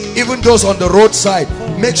outside, even those on the roadside,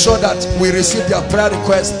 make sure that we receive their prayer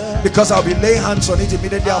request, because I'll be laying hands on it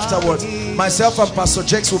immediately afterwards. Myself and Pastor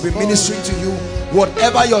Jakes will be ministering to you.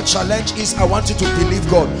 Whatever your challenge is, I want you to believe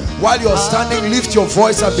God. While you're standing, lift your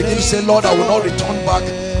voice and begin to say, Lord, I will not return back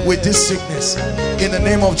with this sickness. In the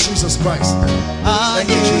name of Jesus Christ. Thank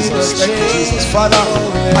you, Jesus. Thank you, Jesus. Father,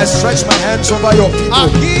 I stretch my hands over your people.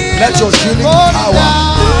 Let your healing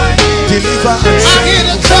power deliver and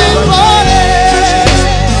set.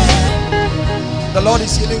 The Lord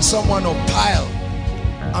is healing someone of pile.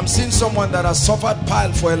 I'm seeing someone that has suffered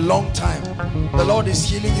pile for a long time. The Lord is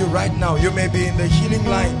healing you right now. You may be in the healing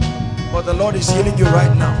line, but the Lord is healing you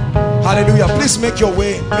right now. Hallelujah. Please make your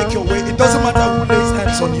way. Make your way. It doesn't matter who lays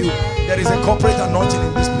hands on you. There is a corporate anointing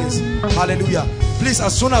in this place. Hallelujah. Please,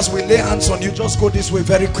 as soon as we lay hands on you, just go this way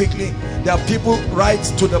very quickly. There are people right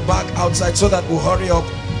to the back outside, so that we'll hurry up.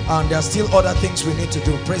 And there are still other things we need to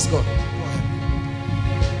do. Praise God.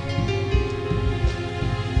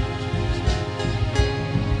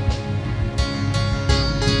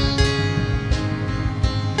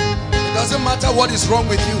 Doesn't matter what is wrong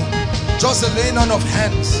with you, just the laying on of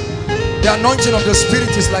hands. The anointing of the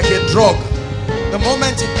Spirit is like a drug. The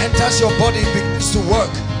moment it enters your body, it begins to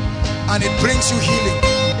work and it brings you healing.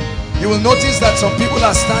 You will notice that some people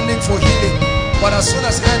are standing for healing, but as soon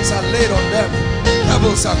as hands are laid on them,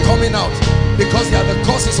 devils are coming out, because they are the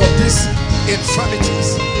causes of these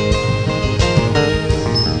infirmities.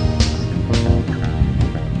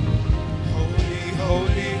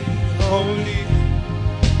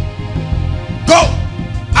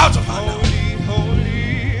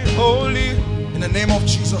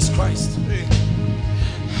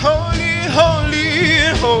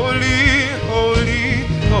 holy, holy,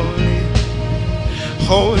 holy,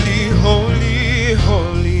 holy, holy, holy,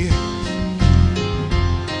 holy,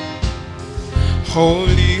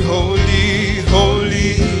 holy, holy,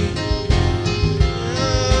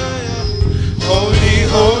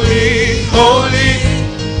 holy, holy, holy,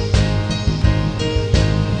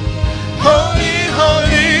 holy,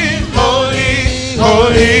 holy,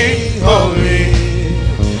 holy, holy,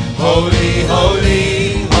 holy, holy,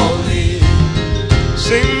 holy.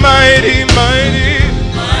 Say mighty, mighty,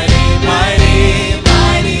 mighty, mighty,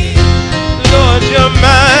 mighty. Lord, you're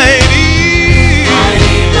mighty.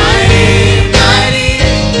 Mighty, mighty, mighty.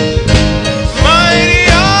 Mighty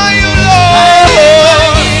are you,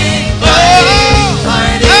 Lord. Mighty,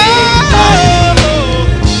 mighty,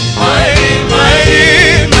 mighty, mighty,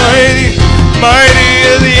 mighty, mighty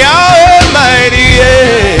is Yahweh, mighty,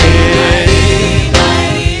 yeah.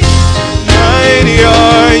 Mighty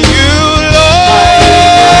are you, Lord.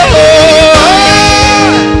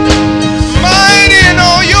 Mighty in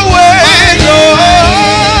all your ways, Lord.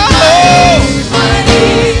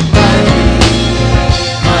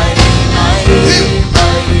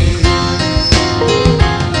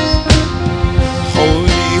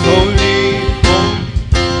 Holy, holy, holy,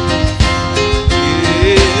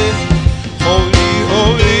 yeah. Holy,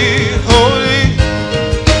 holy, holy,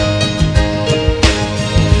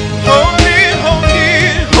 holy, holy, holy,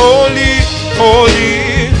 holy, holy,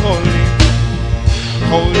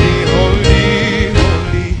 holy,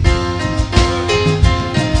 holy,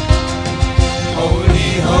 holy,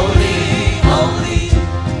 holy, holy,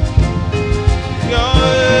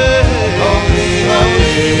 Yahweh. Holy,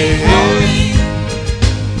 holy,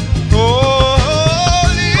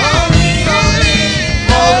 holy,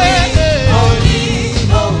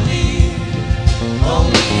 holy,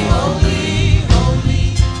 holy, holy, holy.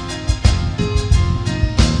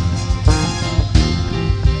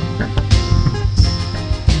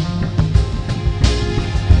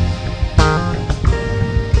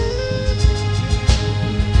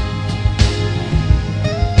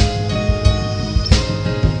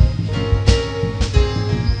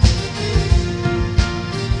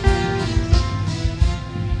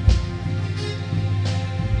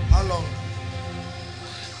 How long?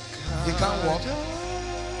 You can't walk.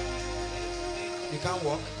 You can't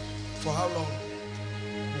walk. For how long?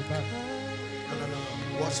 No.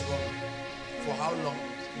 What's wrong? For how long?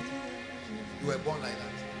 You were born like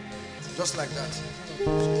that. Just like that.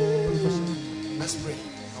 Let's pray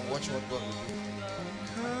and watch what God will do.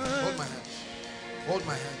 Hold my hand. Hold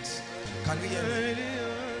my hands. Can you hear me?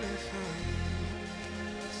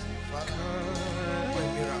 Father, do a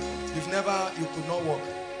miracle. You could not walk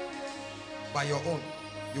by your own.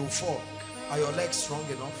 You will fall. Are your legs strong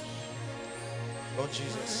enough? Lord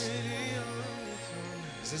Jesus,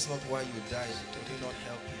 is this not why you died? Did he not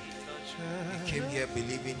help you? You came here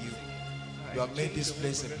believing you. You have made this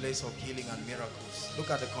place a place of healing and miracles. Look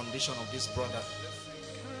at the condition of this brother.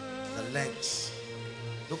 The legs.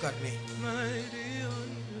 Look at me.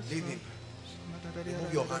 Leave him.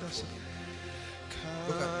 Remove your hand.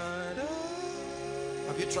 Look at me.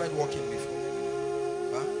 Have you tried walking before?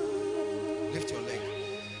 Huh? Lift your leg.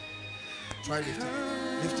 Try lifting.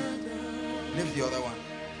 Lift it. Lift the other one.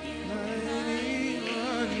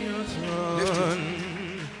 Lift it.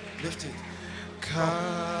 Lift it.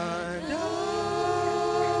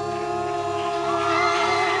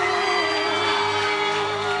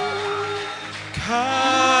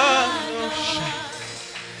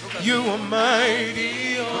 You are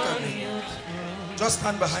mighty. Look at me. Just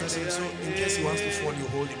stand behind him so in case he wants to fall, you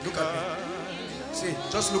hold him. Look at me. See,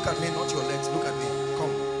 just look at me, not your legs. Look at me.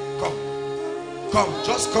 Come. Come. Come.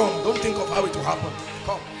 Just come. Don't think of how it will happen.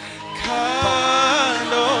 Come. Come.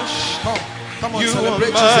 Come on, you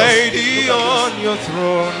celebrate are mighty Jesus. on your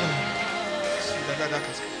throne.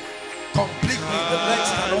 Completely, the legs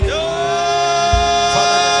cannot.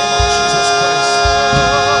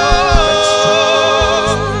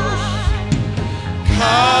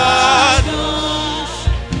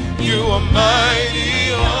 You are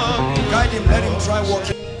mighty on. Guide him, let him try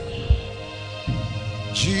walking.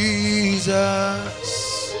 Jesus,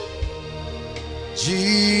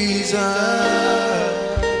 Jesus.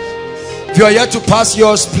 If you are yet to pass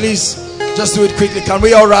yours, please just do it quickly. Can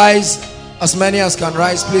we all rise? As many as can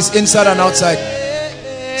rise, please, inside and outside.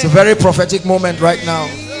 It's a very prophetic moment right now.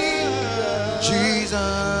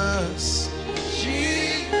 Jesus,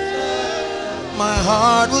 my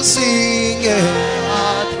heart will sing, yeah.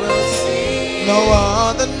 No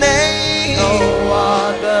other name, no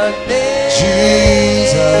other name.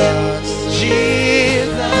 Jesus,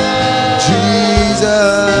 Jesus,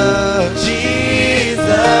 Jesus, Jesus.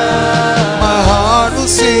 My heart will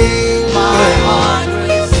sing.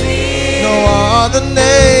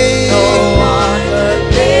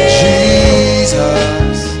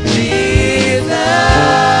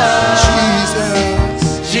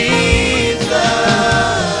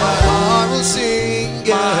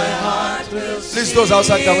 Please, those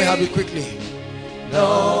outside, can we have it quickly?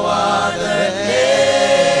 No other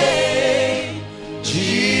name,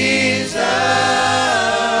 Jesus,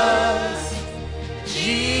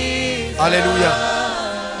 Jesus. Hallelujah.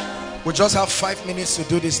 We just have 5 minutes to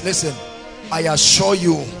do this. Listen, I assure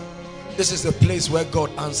you, this is the place where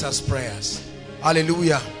God answers prayers.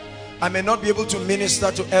 Hallelujah. I may not be able to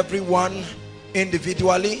minister to everyone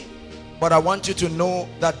individually, but I want you to know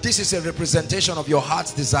that this is a representation of your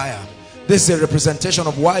heart's desire. This is a representation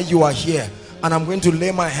of why you are here. And I'm going to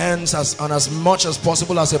lay my hands on as much as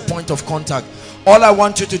possible as a point of contact. All I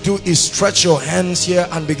want you to do is stretch your hands here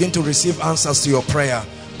and begin to receive answers to your prayer.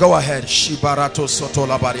 Go ahead.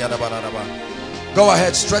 Go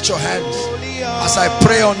ahead, stretch your hands as I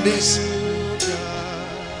pray on this.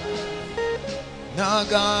 Our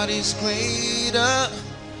God is greater.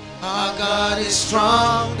 Our God is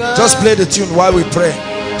stronger. Just play the tune while we pray.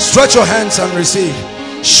 Stretch your hands and receive.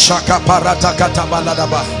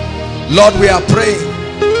 Lord, we are praying.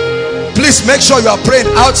 Please make sure you are praying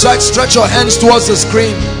outside. Stretch your hands towards the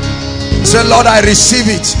screen. Say, Lord, I receive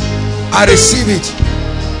it. I receive it.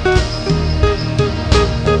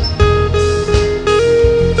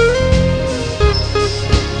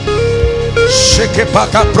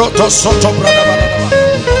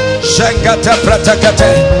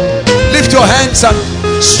 Lift your hands and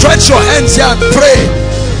stretch your hands here and pray.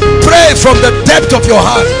 Pray from the depth of your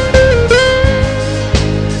heart.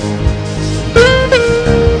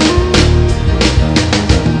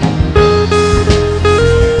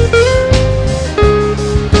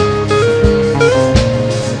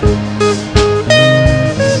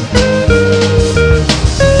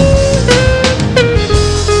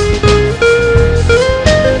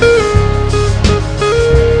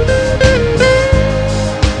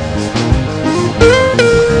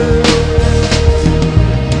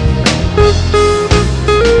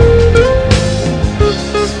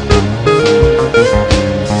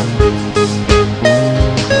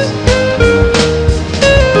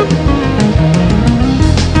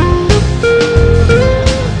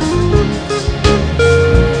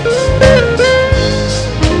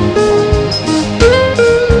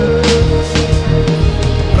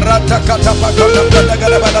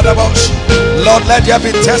 Lord, let there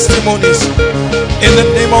be testimonies in the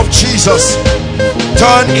name of Jesus.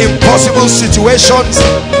 Turn impossible situations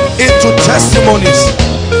into testimonies.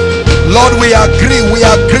 Lord, we agree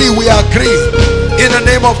in the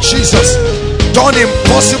name of Jesus. Turn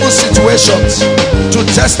impossible situations to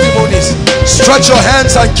testimonies. Stretch your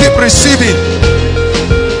hands and keep receiving.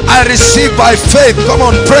 I receive by faith. Come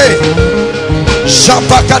on, pray.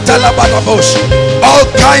 All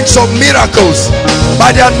kinds of miracles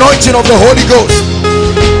by the anointing of the Holy Ghost.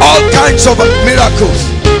 All kinds of miracles.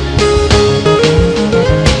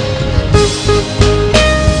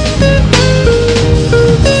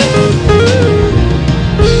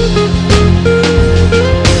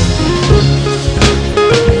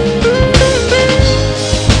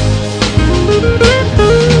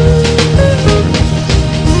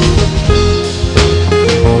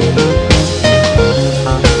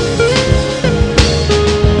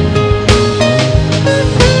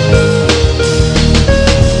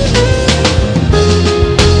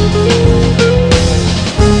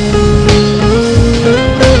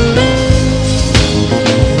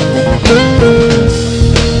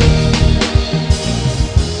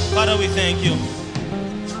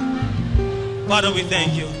 Father, we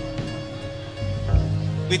thank you.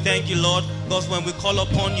 We thank you, Lord, because when we call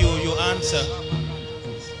upon you, you answer.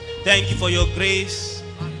 Thank you for your grace.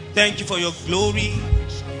 Thank you for your glory.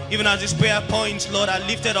 Even as this prayer points, Lord, I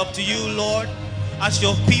lift it up to you, Lord. As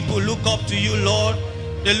your people look up to you, Lord,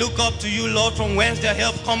 they look up to you, Lord, from whence their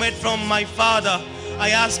help cometh from, my Father. I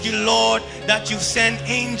ask you, Lord, that you send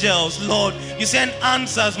angels, Lord. You send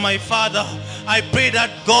answers, my Father. I pray that,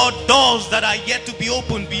 God, doors that are yet to be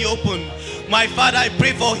opened, be opened. My Father, I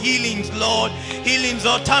pray for healings, Lord. Healings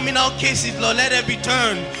or terminal cases, Lord, let it be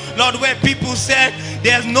turned. Lord, where people said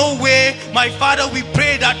there's no way, my Father, we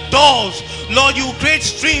pray that doors, Lord, you create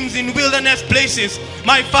streams in wilderness places.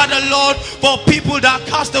 My Father, Lord, for people that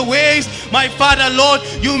cast aways, my Father, Lord,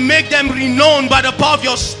 you make them renowned by the power of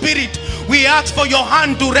your Spirit. We ask for your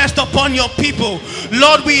hand to rest upon your people.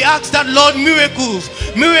 Lord, we ask that, Lord, miracles,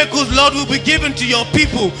 Lord, will be given to your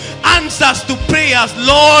people. Answers to prayers,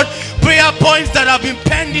 Lord, prayer points that have been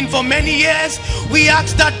pending for many years. We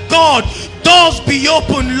ask that, God, doors be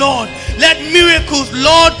open, Lord. Let miracles,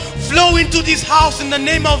 Lord, flow into this house in the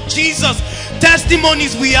name of Jesus.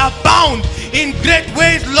 Testimonies, we are bound in great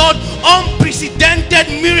ways, Lord. Unprecedented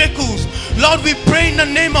miracles, Lord, we pray in the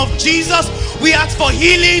name of Jesus. We ask for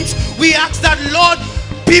healings. We ask that, Lord,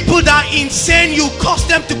 People that are insane, you cause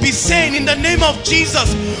them to be sane in the name of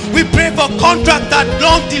Jesus. We pray for contract that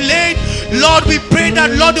long delayed. Lord, we pray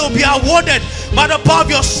that, Lord, they will be awarded by the power of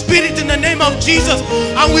your Spirit in the name of Jesus.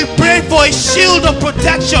 And we pray for a shield of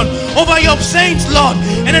protection over your saints, Lord.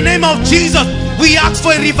 In the name of Jesus, we ask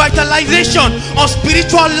for a revitalization of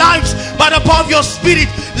spiritual lives by the power of your Spirit.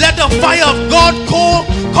 Let the fire of God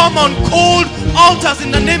come on cold altars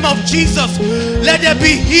in the name of Jesus. Let there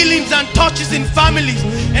be healings and touches in families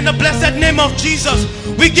in the blessed name of Jesus.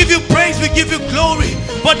 We give you praise, we give you glory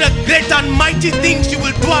for the great and mighty things you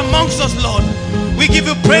will do amongst us, Lord. We give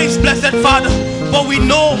you praise, blessed Father, for we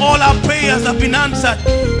know all our prayers have been answered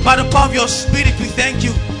by the power of your Spirit. We thank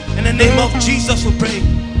you. In the name of Jesus we pray.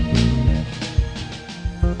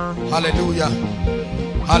 Hallelujah.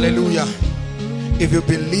 Hallelujah. If you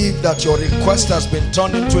believe that your request has been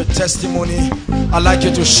turned into a testimony, I'd like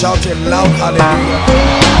you to shout a loud hallelujah.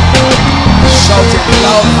 Shout a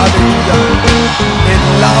loud hallelujah. A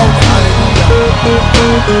loud hallelujah.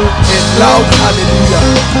 A loud hallelujah.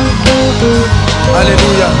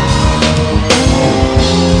 Hallelujah.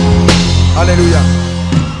 Hallelujah.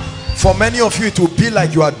 For many of you, it will be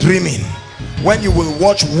like you are dreaming when you will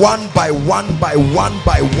watch one by one by one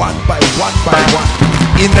by one by one by one.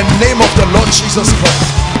 In the name of the Lord Jesus Christ.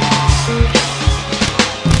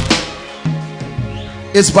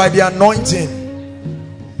 It's by the anointing.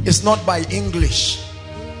 It's not by English.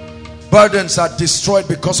 Burdens are destroyed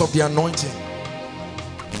because of the anointing.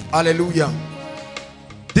 Hallelujah.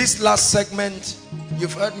 This last segment,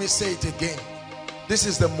 you've heard me say it again. This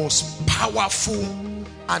is the most powerful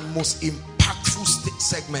and most impactful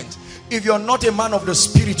segment. If you're not a man of the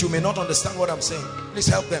Spirit, you may not understand what I'm saying. Please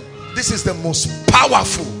help them. This is the most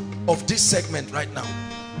powerful of this segment right now.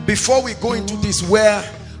 Before we go into this, where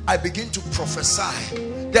I begin to prophesy,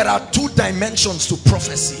 there are two dimensions to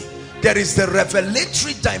prophecy. There is the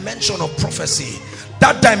revelatory dimension of prophecy.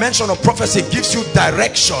 That dimension of prophecy gives you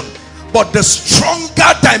direction. But the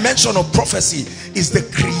stronger dimension of prophecy is the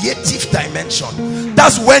creative dimension.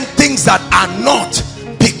 That's when things that are not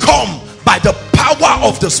become by the power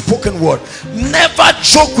of the spoken word. Never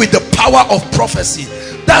joke with the power of prophecy.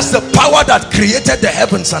 That's the power that created the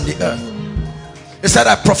heavens and the earth. He said,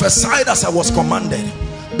 I prophesied as I was commanded.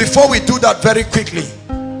 Before we do that, very quickly,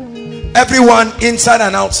 everyone inside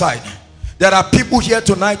and outside, there are people here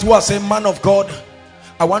tonight who are saying, man of God,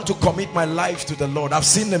 I want to commit my life to the Lord. I've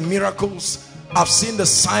seen the miracles, I've seen the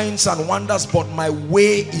signs and wonders, but my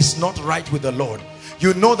way is not right with the Lord.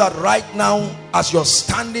 You know that right now, as you're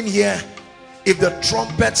standing here, if the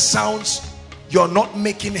trumpet sounds, you're not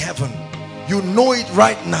making heaven. You know it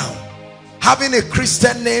right now. Having a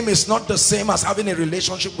Christian name is not the same as having a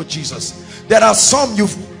relationship with Jesus. There are some,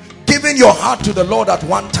 you've given your heart to the Lord at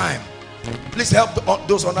one time. Please help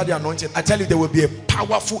those under the anointing. I tell you, there will be a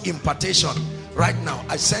powerful impartation right now.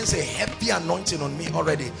 I sense a heavy anointing on me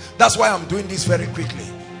already. That's why I'm doing this very quickly.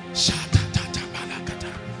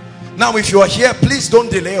 Now, if you are here, please don't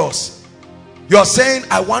delay us. You are saying,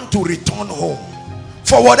 I want to return home.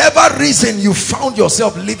 For whatever reason, you found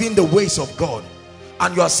yourself living the ways of God,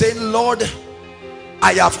 and you are saying, Lord,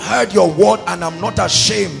 I have heard your word and I'm not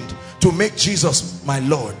ashamed to make Jesus my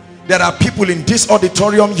Lord. There are people in this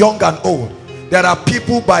auditorium, young and old. There are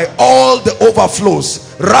people by all the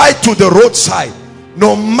overflows, right to the roadside.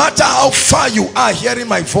 No matter how far you are hearing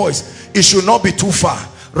my voice, it should not be too far.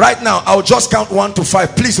 Right now, I'll just count 1 to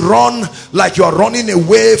 5. Please run like you are running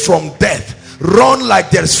away from death. Run like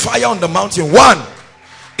there's fire on the mountain. 1.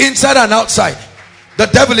 Inside and outside. The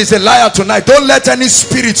devil is a liar tonight. Don't let any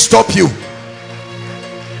spirit stop you.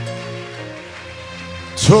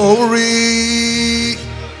 Tori.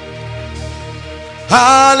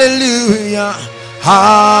 Hallelujah.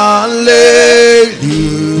 Hallelujah.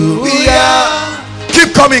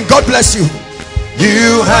 Keep coming. God bless you.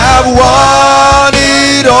 You have won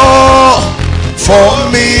it all for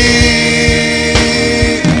me.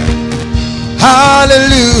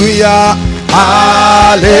 Hallelujah.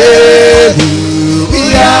 Hallelujah.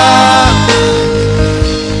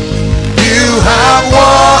 You have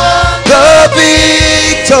won the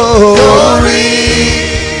victory.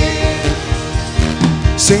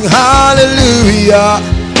 Sing hallelujah.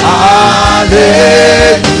 Hallelujah.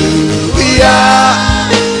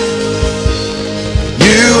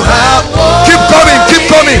 You have won. Keep coming, keep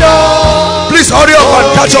coming. Please hurry up and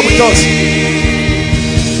catch up with us.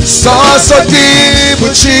 Sasa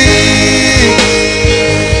kibuchi.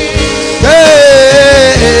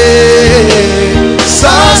 Hey,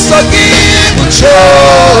 Sasa kibuchi.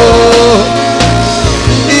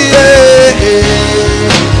 Yeah,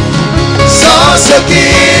 Sasa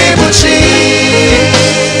kibuchi.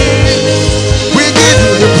 We give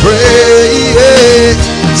you the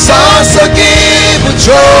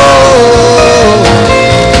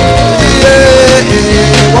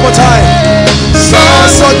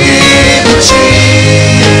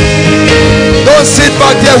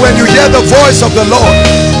out there when you hear the voice of the Lord.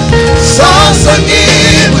 Sons are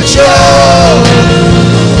immature.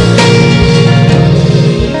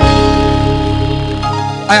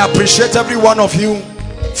 I appreciate every one of you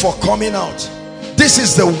for coming out. This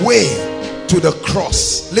is the way to the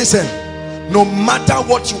cross. Listen, no matter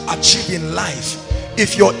what you achieve in life,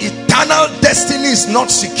 if your eternal destiny is not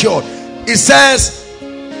secured, it says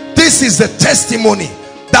this is the testimony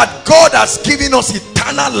that God has given us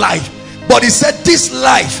eternal life. But he said this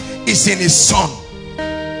life is in his Son.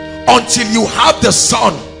 Until you have the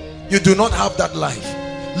Son, you do not have that life.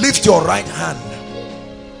 Lift your right hand.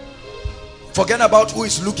 Forget about who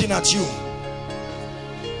is looking at you.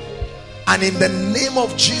 And in the name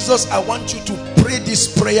of Jesus, I want you to pray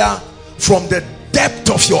this prayer from the depth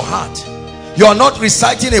of your heart. You are not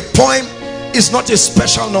reciting a poem. It's not a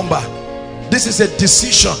special number. This is a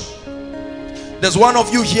decision. There's one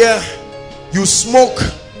of you here, you smoke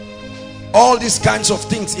all these kinds of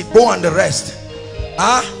things, Igbo and the rest.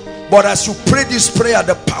 But as you pray this prayer,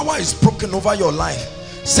 the power is broken over your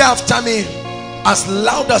life. Say after me, as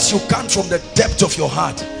loud as you can from the depth of your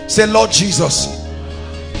heart. Say, Lord Jesus,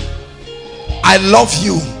 I love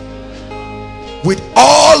you with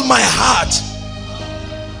all my heart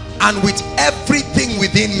and with everything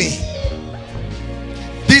within me.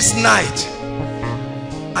 This night,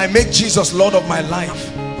 I make Jesus Lord of my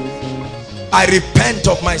life. I repent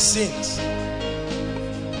of my sins.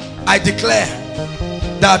 I declare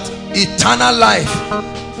that eternal life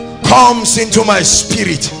comes into my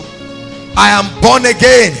spirit. I am born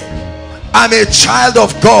again. I'm a child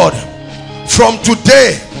of God. From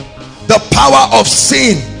today, the power of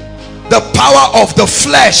sin, the power of the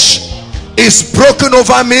flesh is broken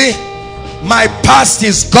over me. My past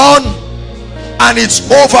is gone and it's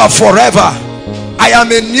over forever. I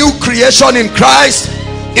am a new creation in Christ.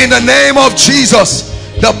 In the name of Jesus,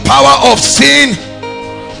 the power of sin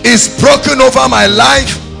is broken over my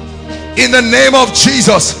life. In the name of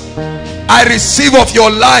Jesus, I receive of your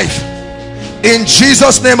life. In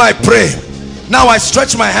Jesus' name I pray. Now I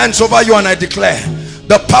stretch my hands over you and I declare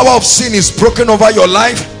the power of sin is broken over your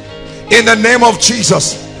life. In the name of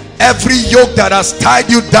Jesus, every yoke that has tied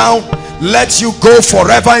you down, let you go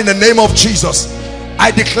forever in the name of Jesus.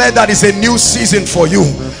 I declare that is a new season for you.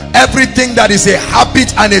 Everything that is a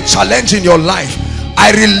habit and a challenge in your life,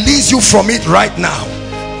 I release you from it right now.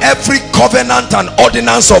 Every covenant and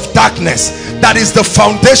ordinance of darkness that is the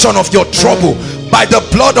foundation of your trouble, by the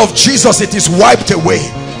blood of Jesus it is wiped away.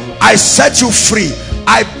 I set you free.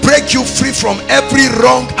 I break you free from every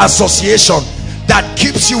wrong association that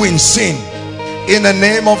keeps you in sin. In the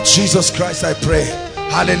name of Jesus Christ I pray.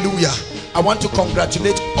 Hallelujah. I want to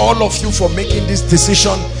congratulate all of you for making this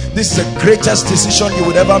decision. This is the greatest decision you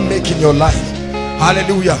would ever make in your life.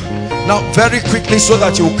 Hallelujah. Now very quickly, so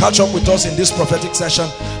that you will catch up with us in this prophetic session,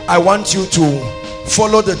 I want you to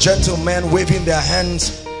follow the gentlemen waving their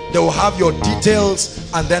hands. They will have your details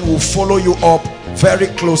and then we'll follow you up very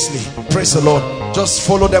closely. Praise the Lord. Just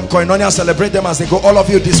follow them. Koinonia, celebrate them as they go. All of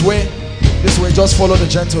you this way. This way. Just follow the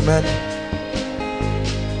gentlemen.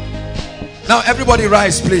 Now everybody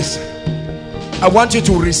rise, please. I want you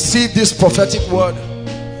to receive this prophetic word.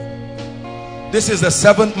 This is the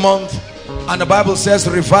 7th month and the Bible says,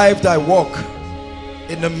 revive thy walk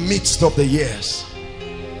in the midst of the years.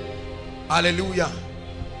 Hallelujah.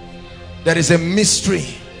 There is a mystery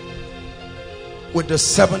with the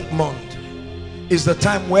 7th month. Is the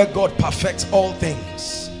time where God perfects all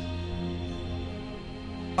things.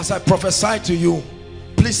 As I prophesy to you,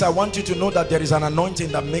 please, I want you to know that there is an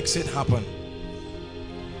anointing that makes it happen.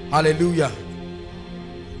 Hallelujah.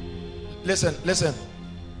 Listen,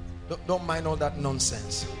 don't mind all that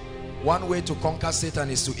nonsense. One way to conquer Satan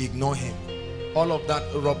is to ignore him. All of that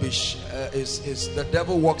rubbish is the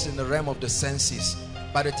devil works in the realm of the senses.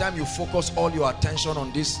 By the time you focus all your attention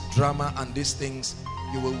on this drama and these things,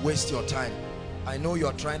 you will waste your time. I know you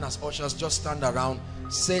are trying as ushers, just stand around.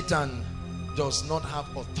 Satan does not have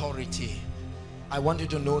authority. I want you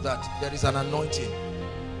to know that there is an anointing.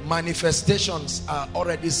 Manifestations are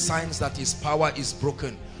already signs that his power is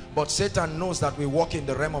broken. But Satan knows that we walk in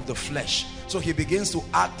the realm of the flesh. So he begins to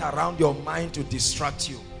act around your mind to distract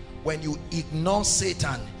you. When you ignore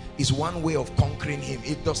Satan, is one way of conquering him.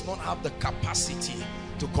 It does not have the capacity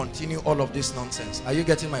to continue all of this nonsense. Are you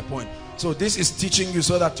getting my point? So this is teaching you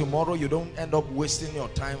so that tomorrow you don't end up wasting your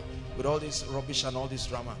time with all this rubbish and all this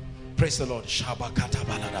drama. Praise the Lord.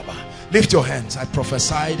 Lift your hands. I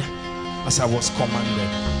prophesied as I was commanded.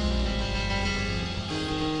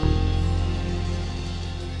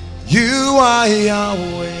 You are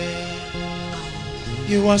Yahweh.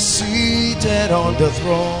 You are seated on the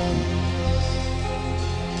throne.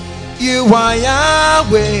 You are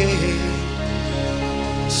Yahweh,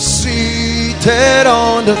 seated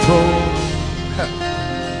on the throne.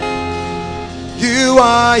 You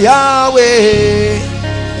are Yahweh,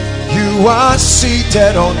 you are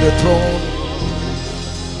seated on the throne.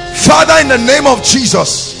 Father, in the name of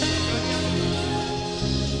Jesus,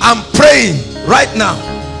 I'm praying right now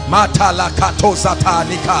by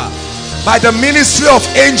the ministry of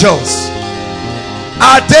angels.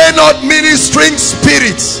 Are they not ministering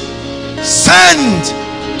spirits sent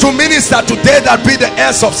to minister today that be the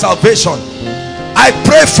heirs of salvation? I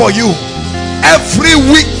pray for you, every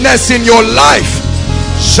weakness in your life,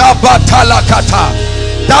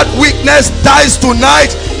 that weakness dies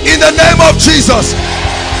tonight in the name of Jesus.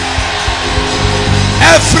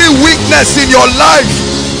 Every weakness in your life,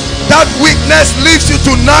 that weakness leaves you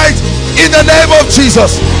tonight in the name of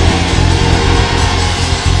Jesus.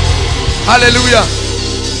 Hallelujah.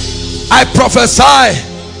 I prophesy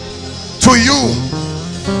to you,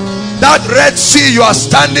 that Red Sea you are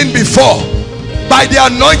standing before, by the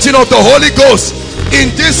anointing of the Holy Ghost,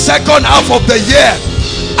 in this second half of the year,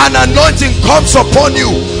 an anointing comes upon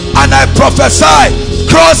you, and I prophesy,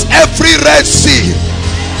 cross every Red Sea.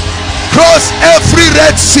 Cross every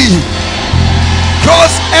Red Sea.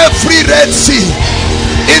 Cross every Red Sea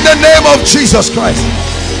in the name of Jesus Christ.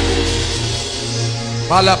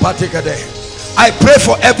 I pray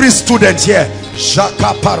for every student here.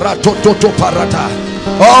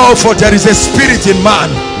 Oh, for there is a spirit in man,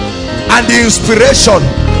 and the inspiration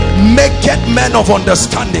maketh men of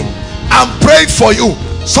understanding. I'm praying for you.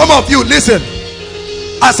 Some of you, listen,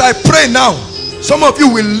 as I pray now, some of you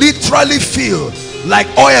will literally feel like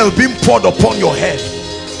oil being poured upon your head.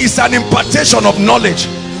 It's an impartation of knowledge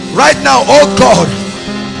right now. Oh God,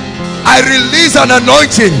 I release an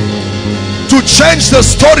anointing to change the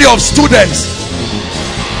story of students.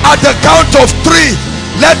 At the count of 3,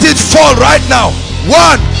 let it fall right now. 1,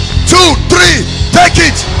 2, 3. Take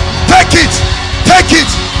it, take it, take it,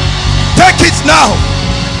 take it now,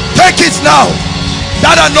 take it now.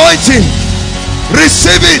 That anointing,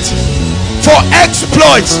 receive it for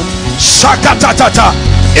exploits. Shakatatata,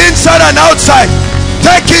 inside and outside.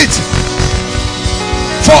 Take it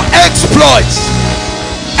for exploits,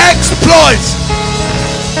 exploits,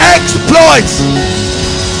 exploits.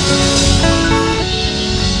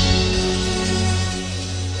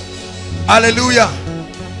 Hallelujah.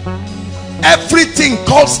 Everything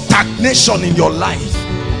called stagnation in your life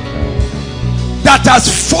that has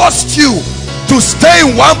forced you to stay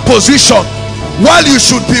in one position while you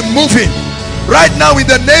should be moving, right now in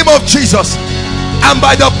the name of Jesus and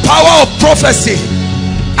by the power of prophecy,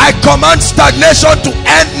 I command stagnation to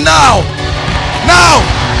end now. Now,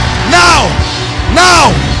 now,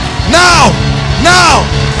 now, now, now,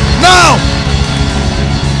 now.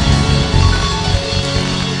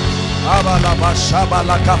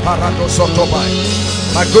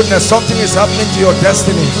 My goodness, something is happening to your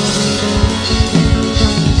destiny.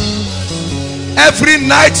 Every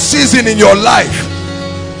night season in your life,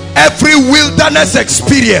 every wilderness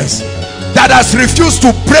experience that has refused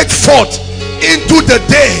to break forth into the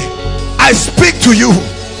day, I speak to you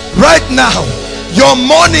right now. Your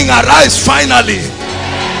morning arrives finally.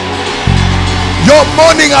 Your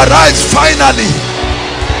morning arrives finally.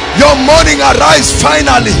 Your morning arrives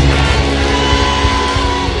finally.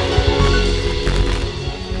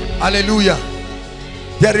 Hallelujah.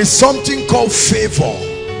 There is something called favor.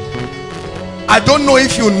 I don't know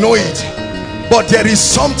if you know it, but there is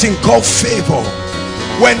something called favor.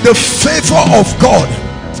 When the favor of God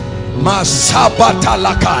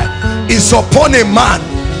is upon a man,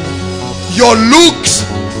 your looks,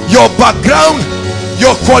 your background,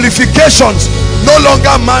 your qualifications no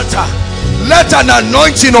longer matter. Let an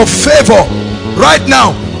anointing of favor right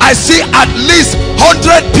now. I see at least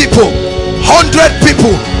 100 people, 100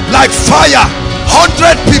 people like fire,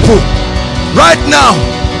 100 people right now.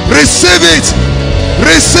 Receive it,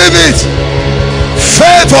 receive it.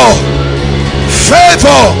 Favor,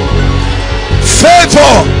 favor,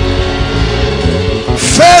 favor,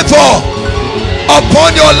 favor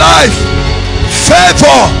upon your life.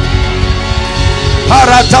 Favor.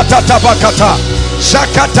 Paratatatabakata,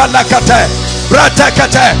 shakatalakate,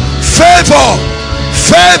 bratakate. Favor,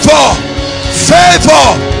 favor,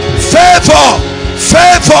 favor, favor,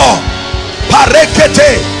 favor.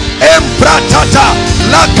 Parekete, embratata,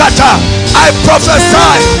 lakata. I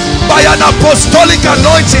prophesy by an apostolic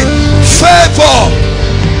anointing. Favor,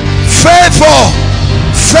 favor,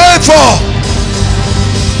 favor.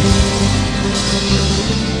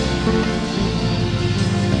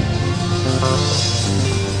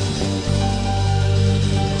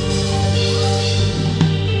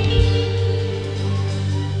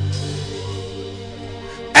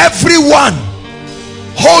 everyone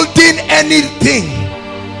holding anything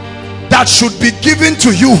that should be given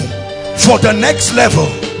to you for the next level,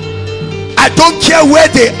 I don't care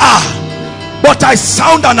where they are, but I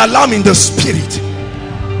sound an alarm in the spirit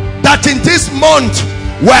that in this month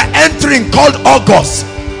we're entering called August,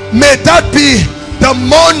 may that be the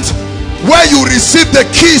month where you receive the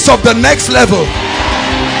keys of the next level.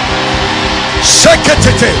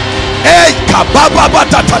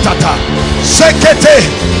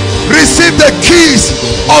 Receive the keys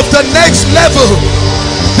of the next level,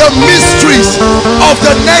 the mysteries of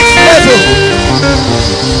the next level.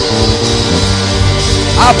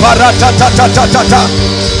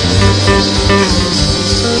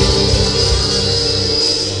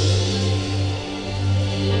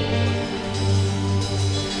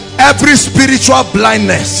 Every spiritual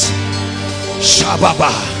blindness,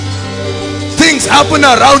 Shababa, things happen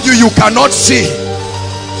around you, you cannot see.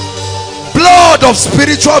 Blood of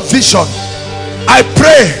spiritual vision, I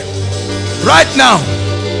pray right now,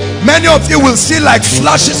 many of you will see like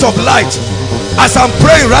flashes of light. As I'm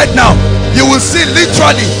praying right now, you will see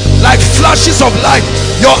literally like flashes of light.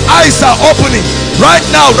 Your eyes are opening right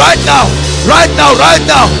now, right now, right now, right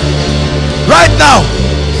now, right now,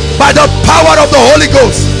 by the power of the Holy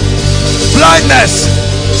Ghost. Blindness,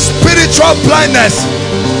 spiritual blindness,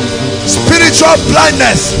 spiritual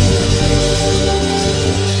blindness,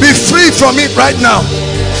 be free from it right now.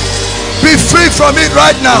 Be free from it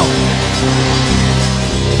right now.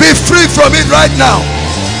 Be free from it right now.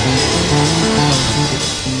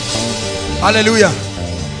 Hallelujah.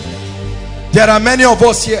 There are many of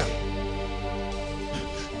us here.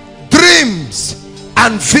 Dreams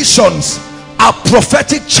and visions are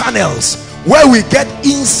prophetic channels where we get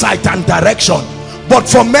insight and direction. But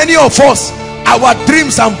for many of us, our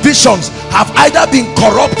dreams and visions have either been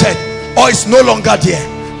corrupted or it's no longer there.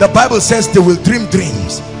 The Bible says they will dream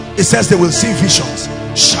dreams. It says they will see visions.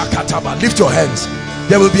 Shakataba. Lift your hands.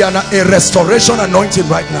 There will be a restoration anointing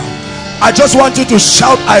right now. I just want you to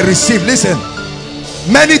shout, I receive. Listen,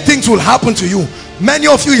 many things will happen to you. Many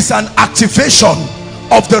of you is an activation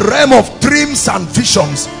of the realm of dreams and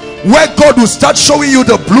visions, where God will start showing you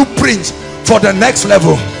the blueprint for the next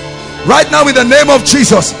level. Right now, in the name of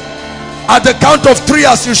Jesus, at the count of 3,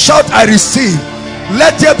 as you shout, I receive,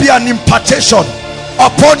 let there be an impartation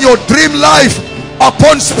upon your dream life,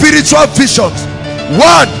 upon spiritual visions.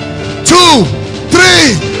 1, 2,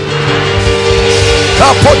 3.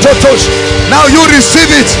 Now you receive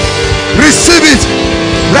it. Receive it.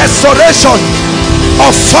 Restoration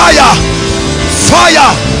of fire.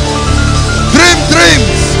 Fire. Dream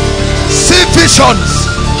dreams. See visions.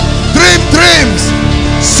 Dream dreams.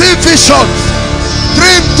 See visions.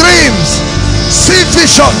 Dream dreams. See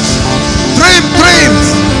visions. Dream dreams.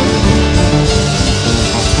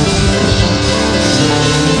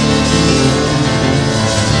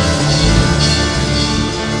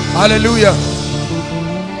 Hallelujah.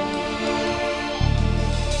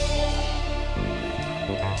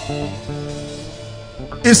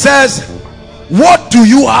 It says, what do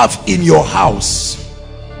you have in your house?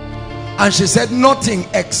 And she said, nothing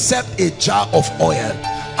except a jar of oil.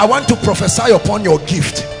 I want to prophesy upon your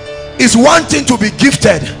gift. It's one thing to be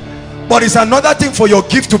gifted, but it's another thing for your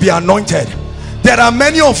gift to be anointed. There are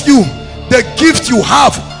many of you, the gift you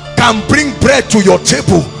have can bring bread to your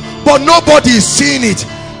table, but nobody is seeing it.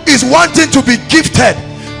 It's one thing to be gifted,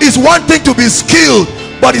 it's one thing to be skilled,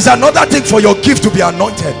 but it's another thing for your gift to be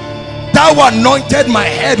anointed. Thou anointed my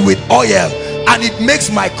head with oil, and it makes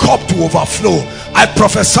my cup to overflow. I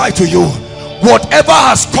prophesy to you, whatever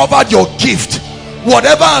has covered your gift,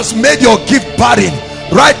 whatever has made your gift barren,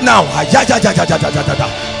 right now,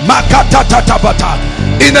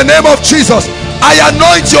 in the name of Jesus, I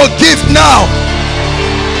anoint your gift now.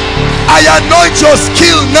 I anoint your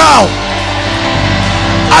skill now.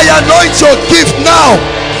 I anoint your gift now.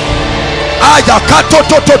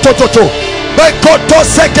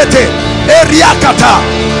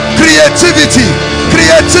 Creativity,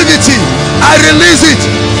 creativity, I release it.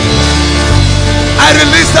 I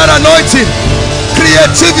release that anointing.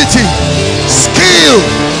 Creativity, skill,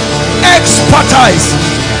 expertise,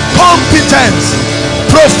 competence,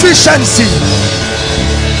 proficiency,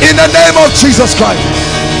 in the name of Jesus Christ.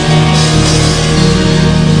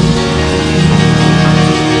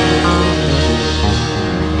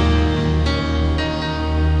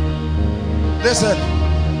 Listen,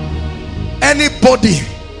 anybody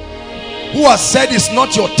who has said it's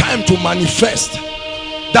not your time to manifest,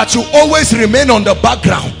 that you always remain on the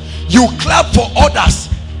background, you clap for others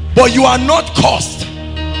but you are not caused,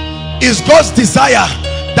 is God's desire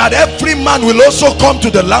that every man will also come to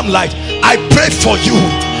the lamplight. I pray for you.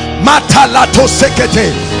 Matalato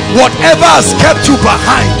sekete, Whatever has kept you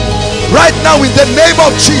behind, right now in the name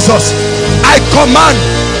of Jesus, I command,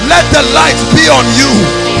 let the light be on you.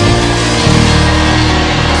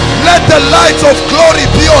 Let the light of glory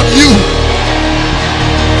be on you.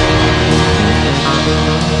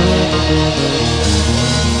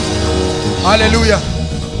 Hallelujah.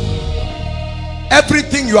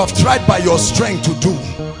 Everything you have tried by your strength to do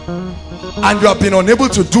and you have been unable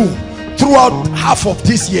to do throughout half of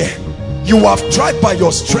this year, you have tried by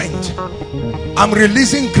your strength. I'm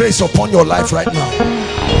releasing grace upon your life right now.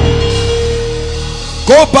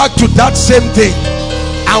 Go back to that same thing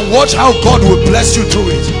and watch how God will bless you through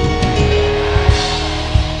it.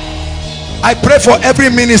 I pray for every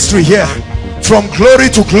ministry here, from glory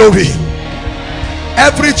to glory,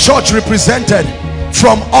 every church represented,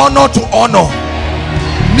 from honor to honor,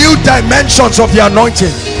 new dimensions of the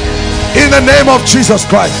anointing in the name of Jesus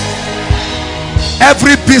Christ.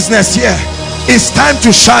 Every business here, it's time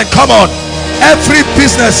to shine. Come on, every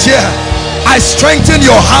business here, I strengthen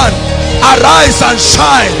your hand. Arise and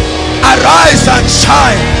shine. Arise and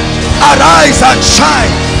shine. Arise and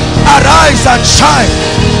shine. Arise and shine.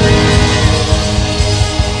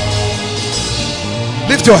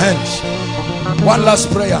 Lift your hands. One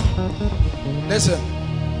last prayer. Listen,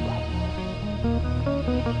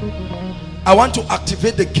 I want to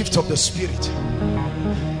activate the gift of the Spirit.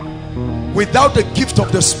 Without the gift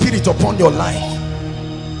of the Spirit upon your life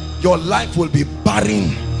will be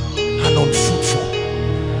barren and unfruitful.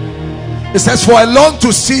 It says, for I long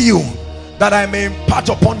to see you, that I may impart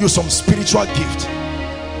upon you some spiritual gift,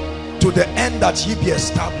 to the end that ye be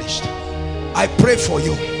established. I pray for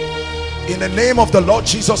you in the name of the Lord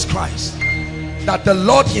Jesus Christ, that the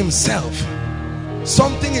Lord himself,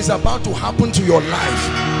 something is about to happen to your life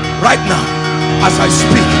right now as I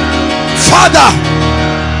speak. Father,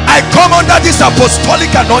 I come under this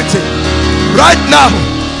apostolic anointing right now,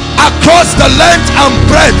 across the length and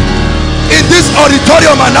breadth, in this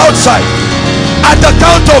auditorium and outside. At the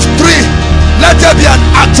count of 3, let there be an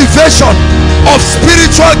activation of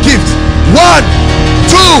spiritual gift. 1,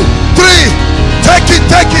 2, 3. Take it,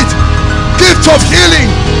 take it. Gift of healing,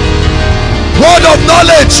 word of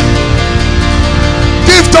knowledge,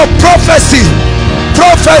 gift of prophecy,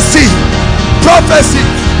 prophecy, prophecy,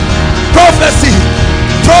 prophecy,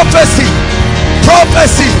 prophecy,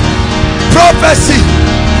 prophecy, prophecy,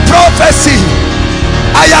 prophecy.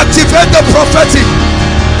 I activate the prophetic.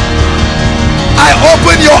 I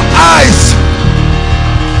open your eyes.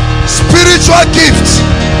 Spiritual gifts,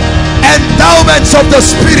 endowments of the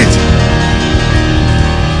Spirit.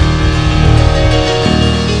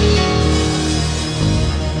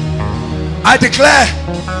 I declare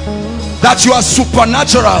that you are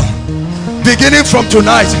supernatural beginning from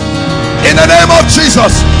tonight in the name of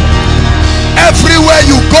Jesus. Everywhere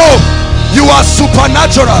you go, you are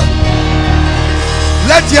supernatural.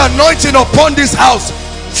 Let the anointing upon this house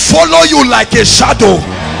follow you like a shadow.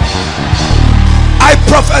 I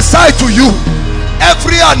prophesy to you,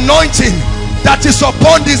 every anointing that is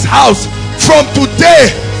upon this house from today,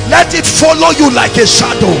 let it follow you like a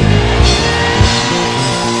shadow.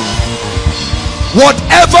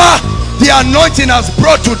 Whatever the anointing has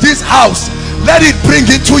brought to this house, let it bring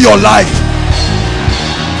into your life.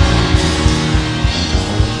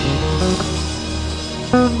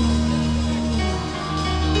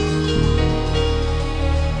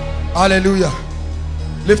 Hallelujah.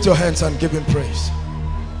 Lift your hands and give him praise.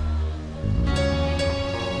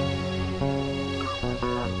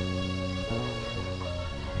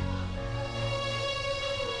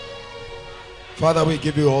 Father, we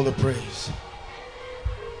give you all the praise.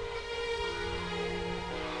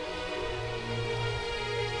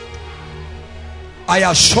 I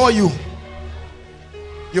assure you,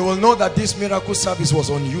 you will know that this miracle service was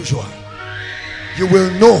unusual. You will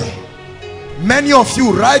know. Many of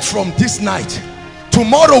you, right from this night,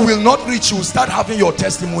 tomorrow will not reach, you will start having your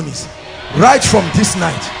testimonies right from this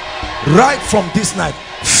night. Right from this night.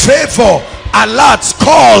 Favor, alerts,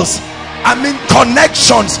 calls,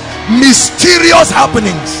 connections, mysterious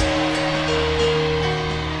happenings.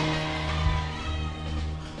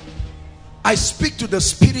 I speak to the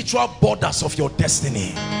spiritual borders of your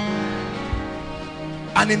destiny,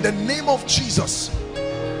 and in the name of Jesus,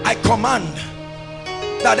 I command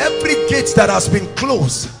that every gate that has been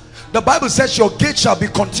closed, the Bible says your gate shall be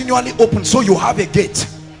continually open. So you have a gate.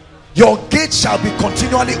 Your gate shall be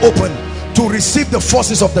continually open to receive the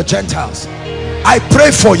forces of the Gentiles. I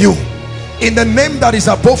pray for you in the name that is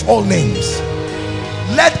above all names.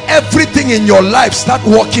 Let everything in your life start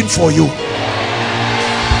working for you.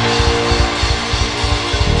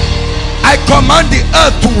 I command the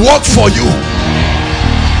earth to work for you.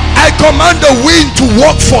 I command the wind to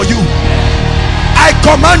work for you. I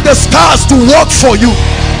command the stars to work for you.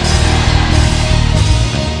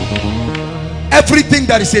 Everything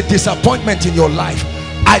that is a disappointment in your life,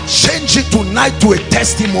 I change it tonight to a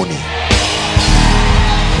testimony.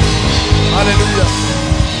 Hallelujah.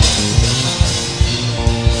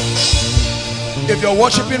 If you're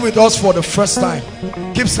worshiping with us for the first time,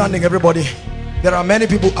 keep standing, everybody. There are many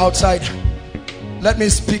people outside. Let me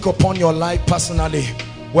speak upon your life personally.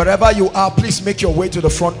 Wherever you are, please make your way to the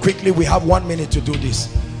front quickly. We have 1 minute to do this.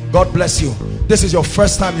 God bless you. This is your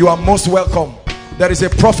first time. You are most welcome. There is a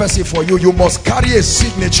prophecy for you. You must carry a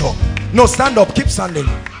signature. No, stand up. Keep standing.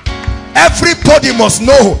 Everybody must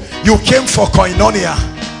know you came for koinonia.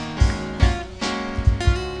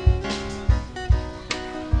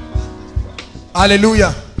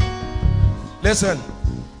 Hallelujah. Listen,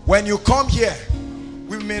 when you come here,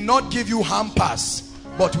 we may not give you hampers,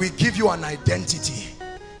 but we give you an identity.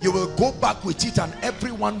 You will go back with it and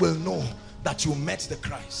everyone will know that you met the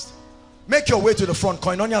Christ. Make your way to the front.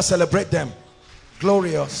 Koinonia, celebrate them.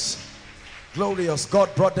 Glorious. Glorious.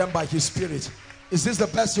 God brought them by his spirit. Is this the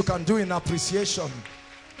best you can do in appreciation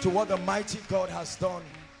to what the mighty God has done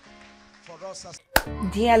for us?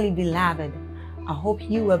 Dearly beloved, I hope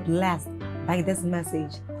you were blessed by this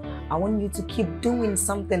message. I want you to keep doing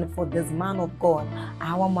something for this man of God,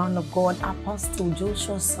 our man of God, Apostle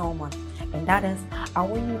Joshua Selman. And that is, I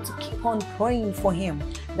want you to keep on praying for him,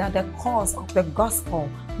 that the cause of the gospel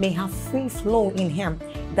may have free flow in him,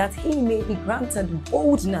 that he may be granted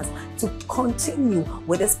boldness to continue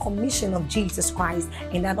with this commission of Jesus Christ,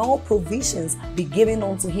 and that all provisions be given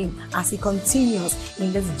unto him as he continues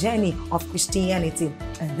in this journey of Christianity.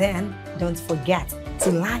 And then don't forget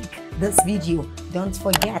to like this video. Don't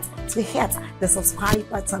forget to hit the subscribe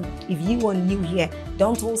button if you are new here.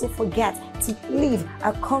 Don't also forget to leave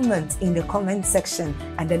a comment in the comment section,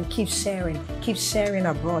 and then keep sharing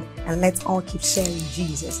abroad, and let's all keep sharing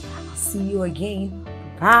Jesus. I'll see you again.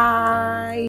 Bye.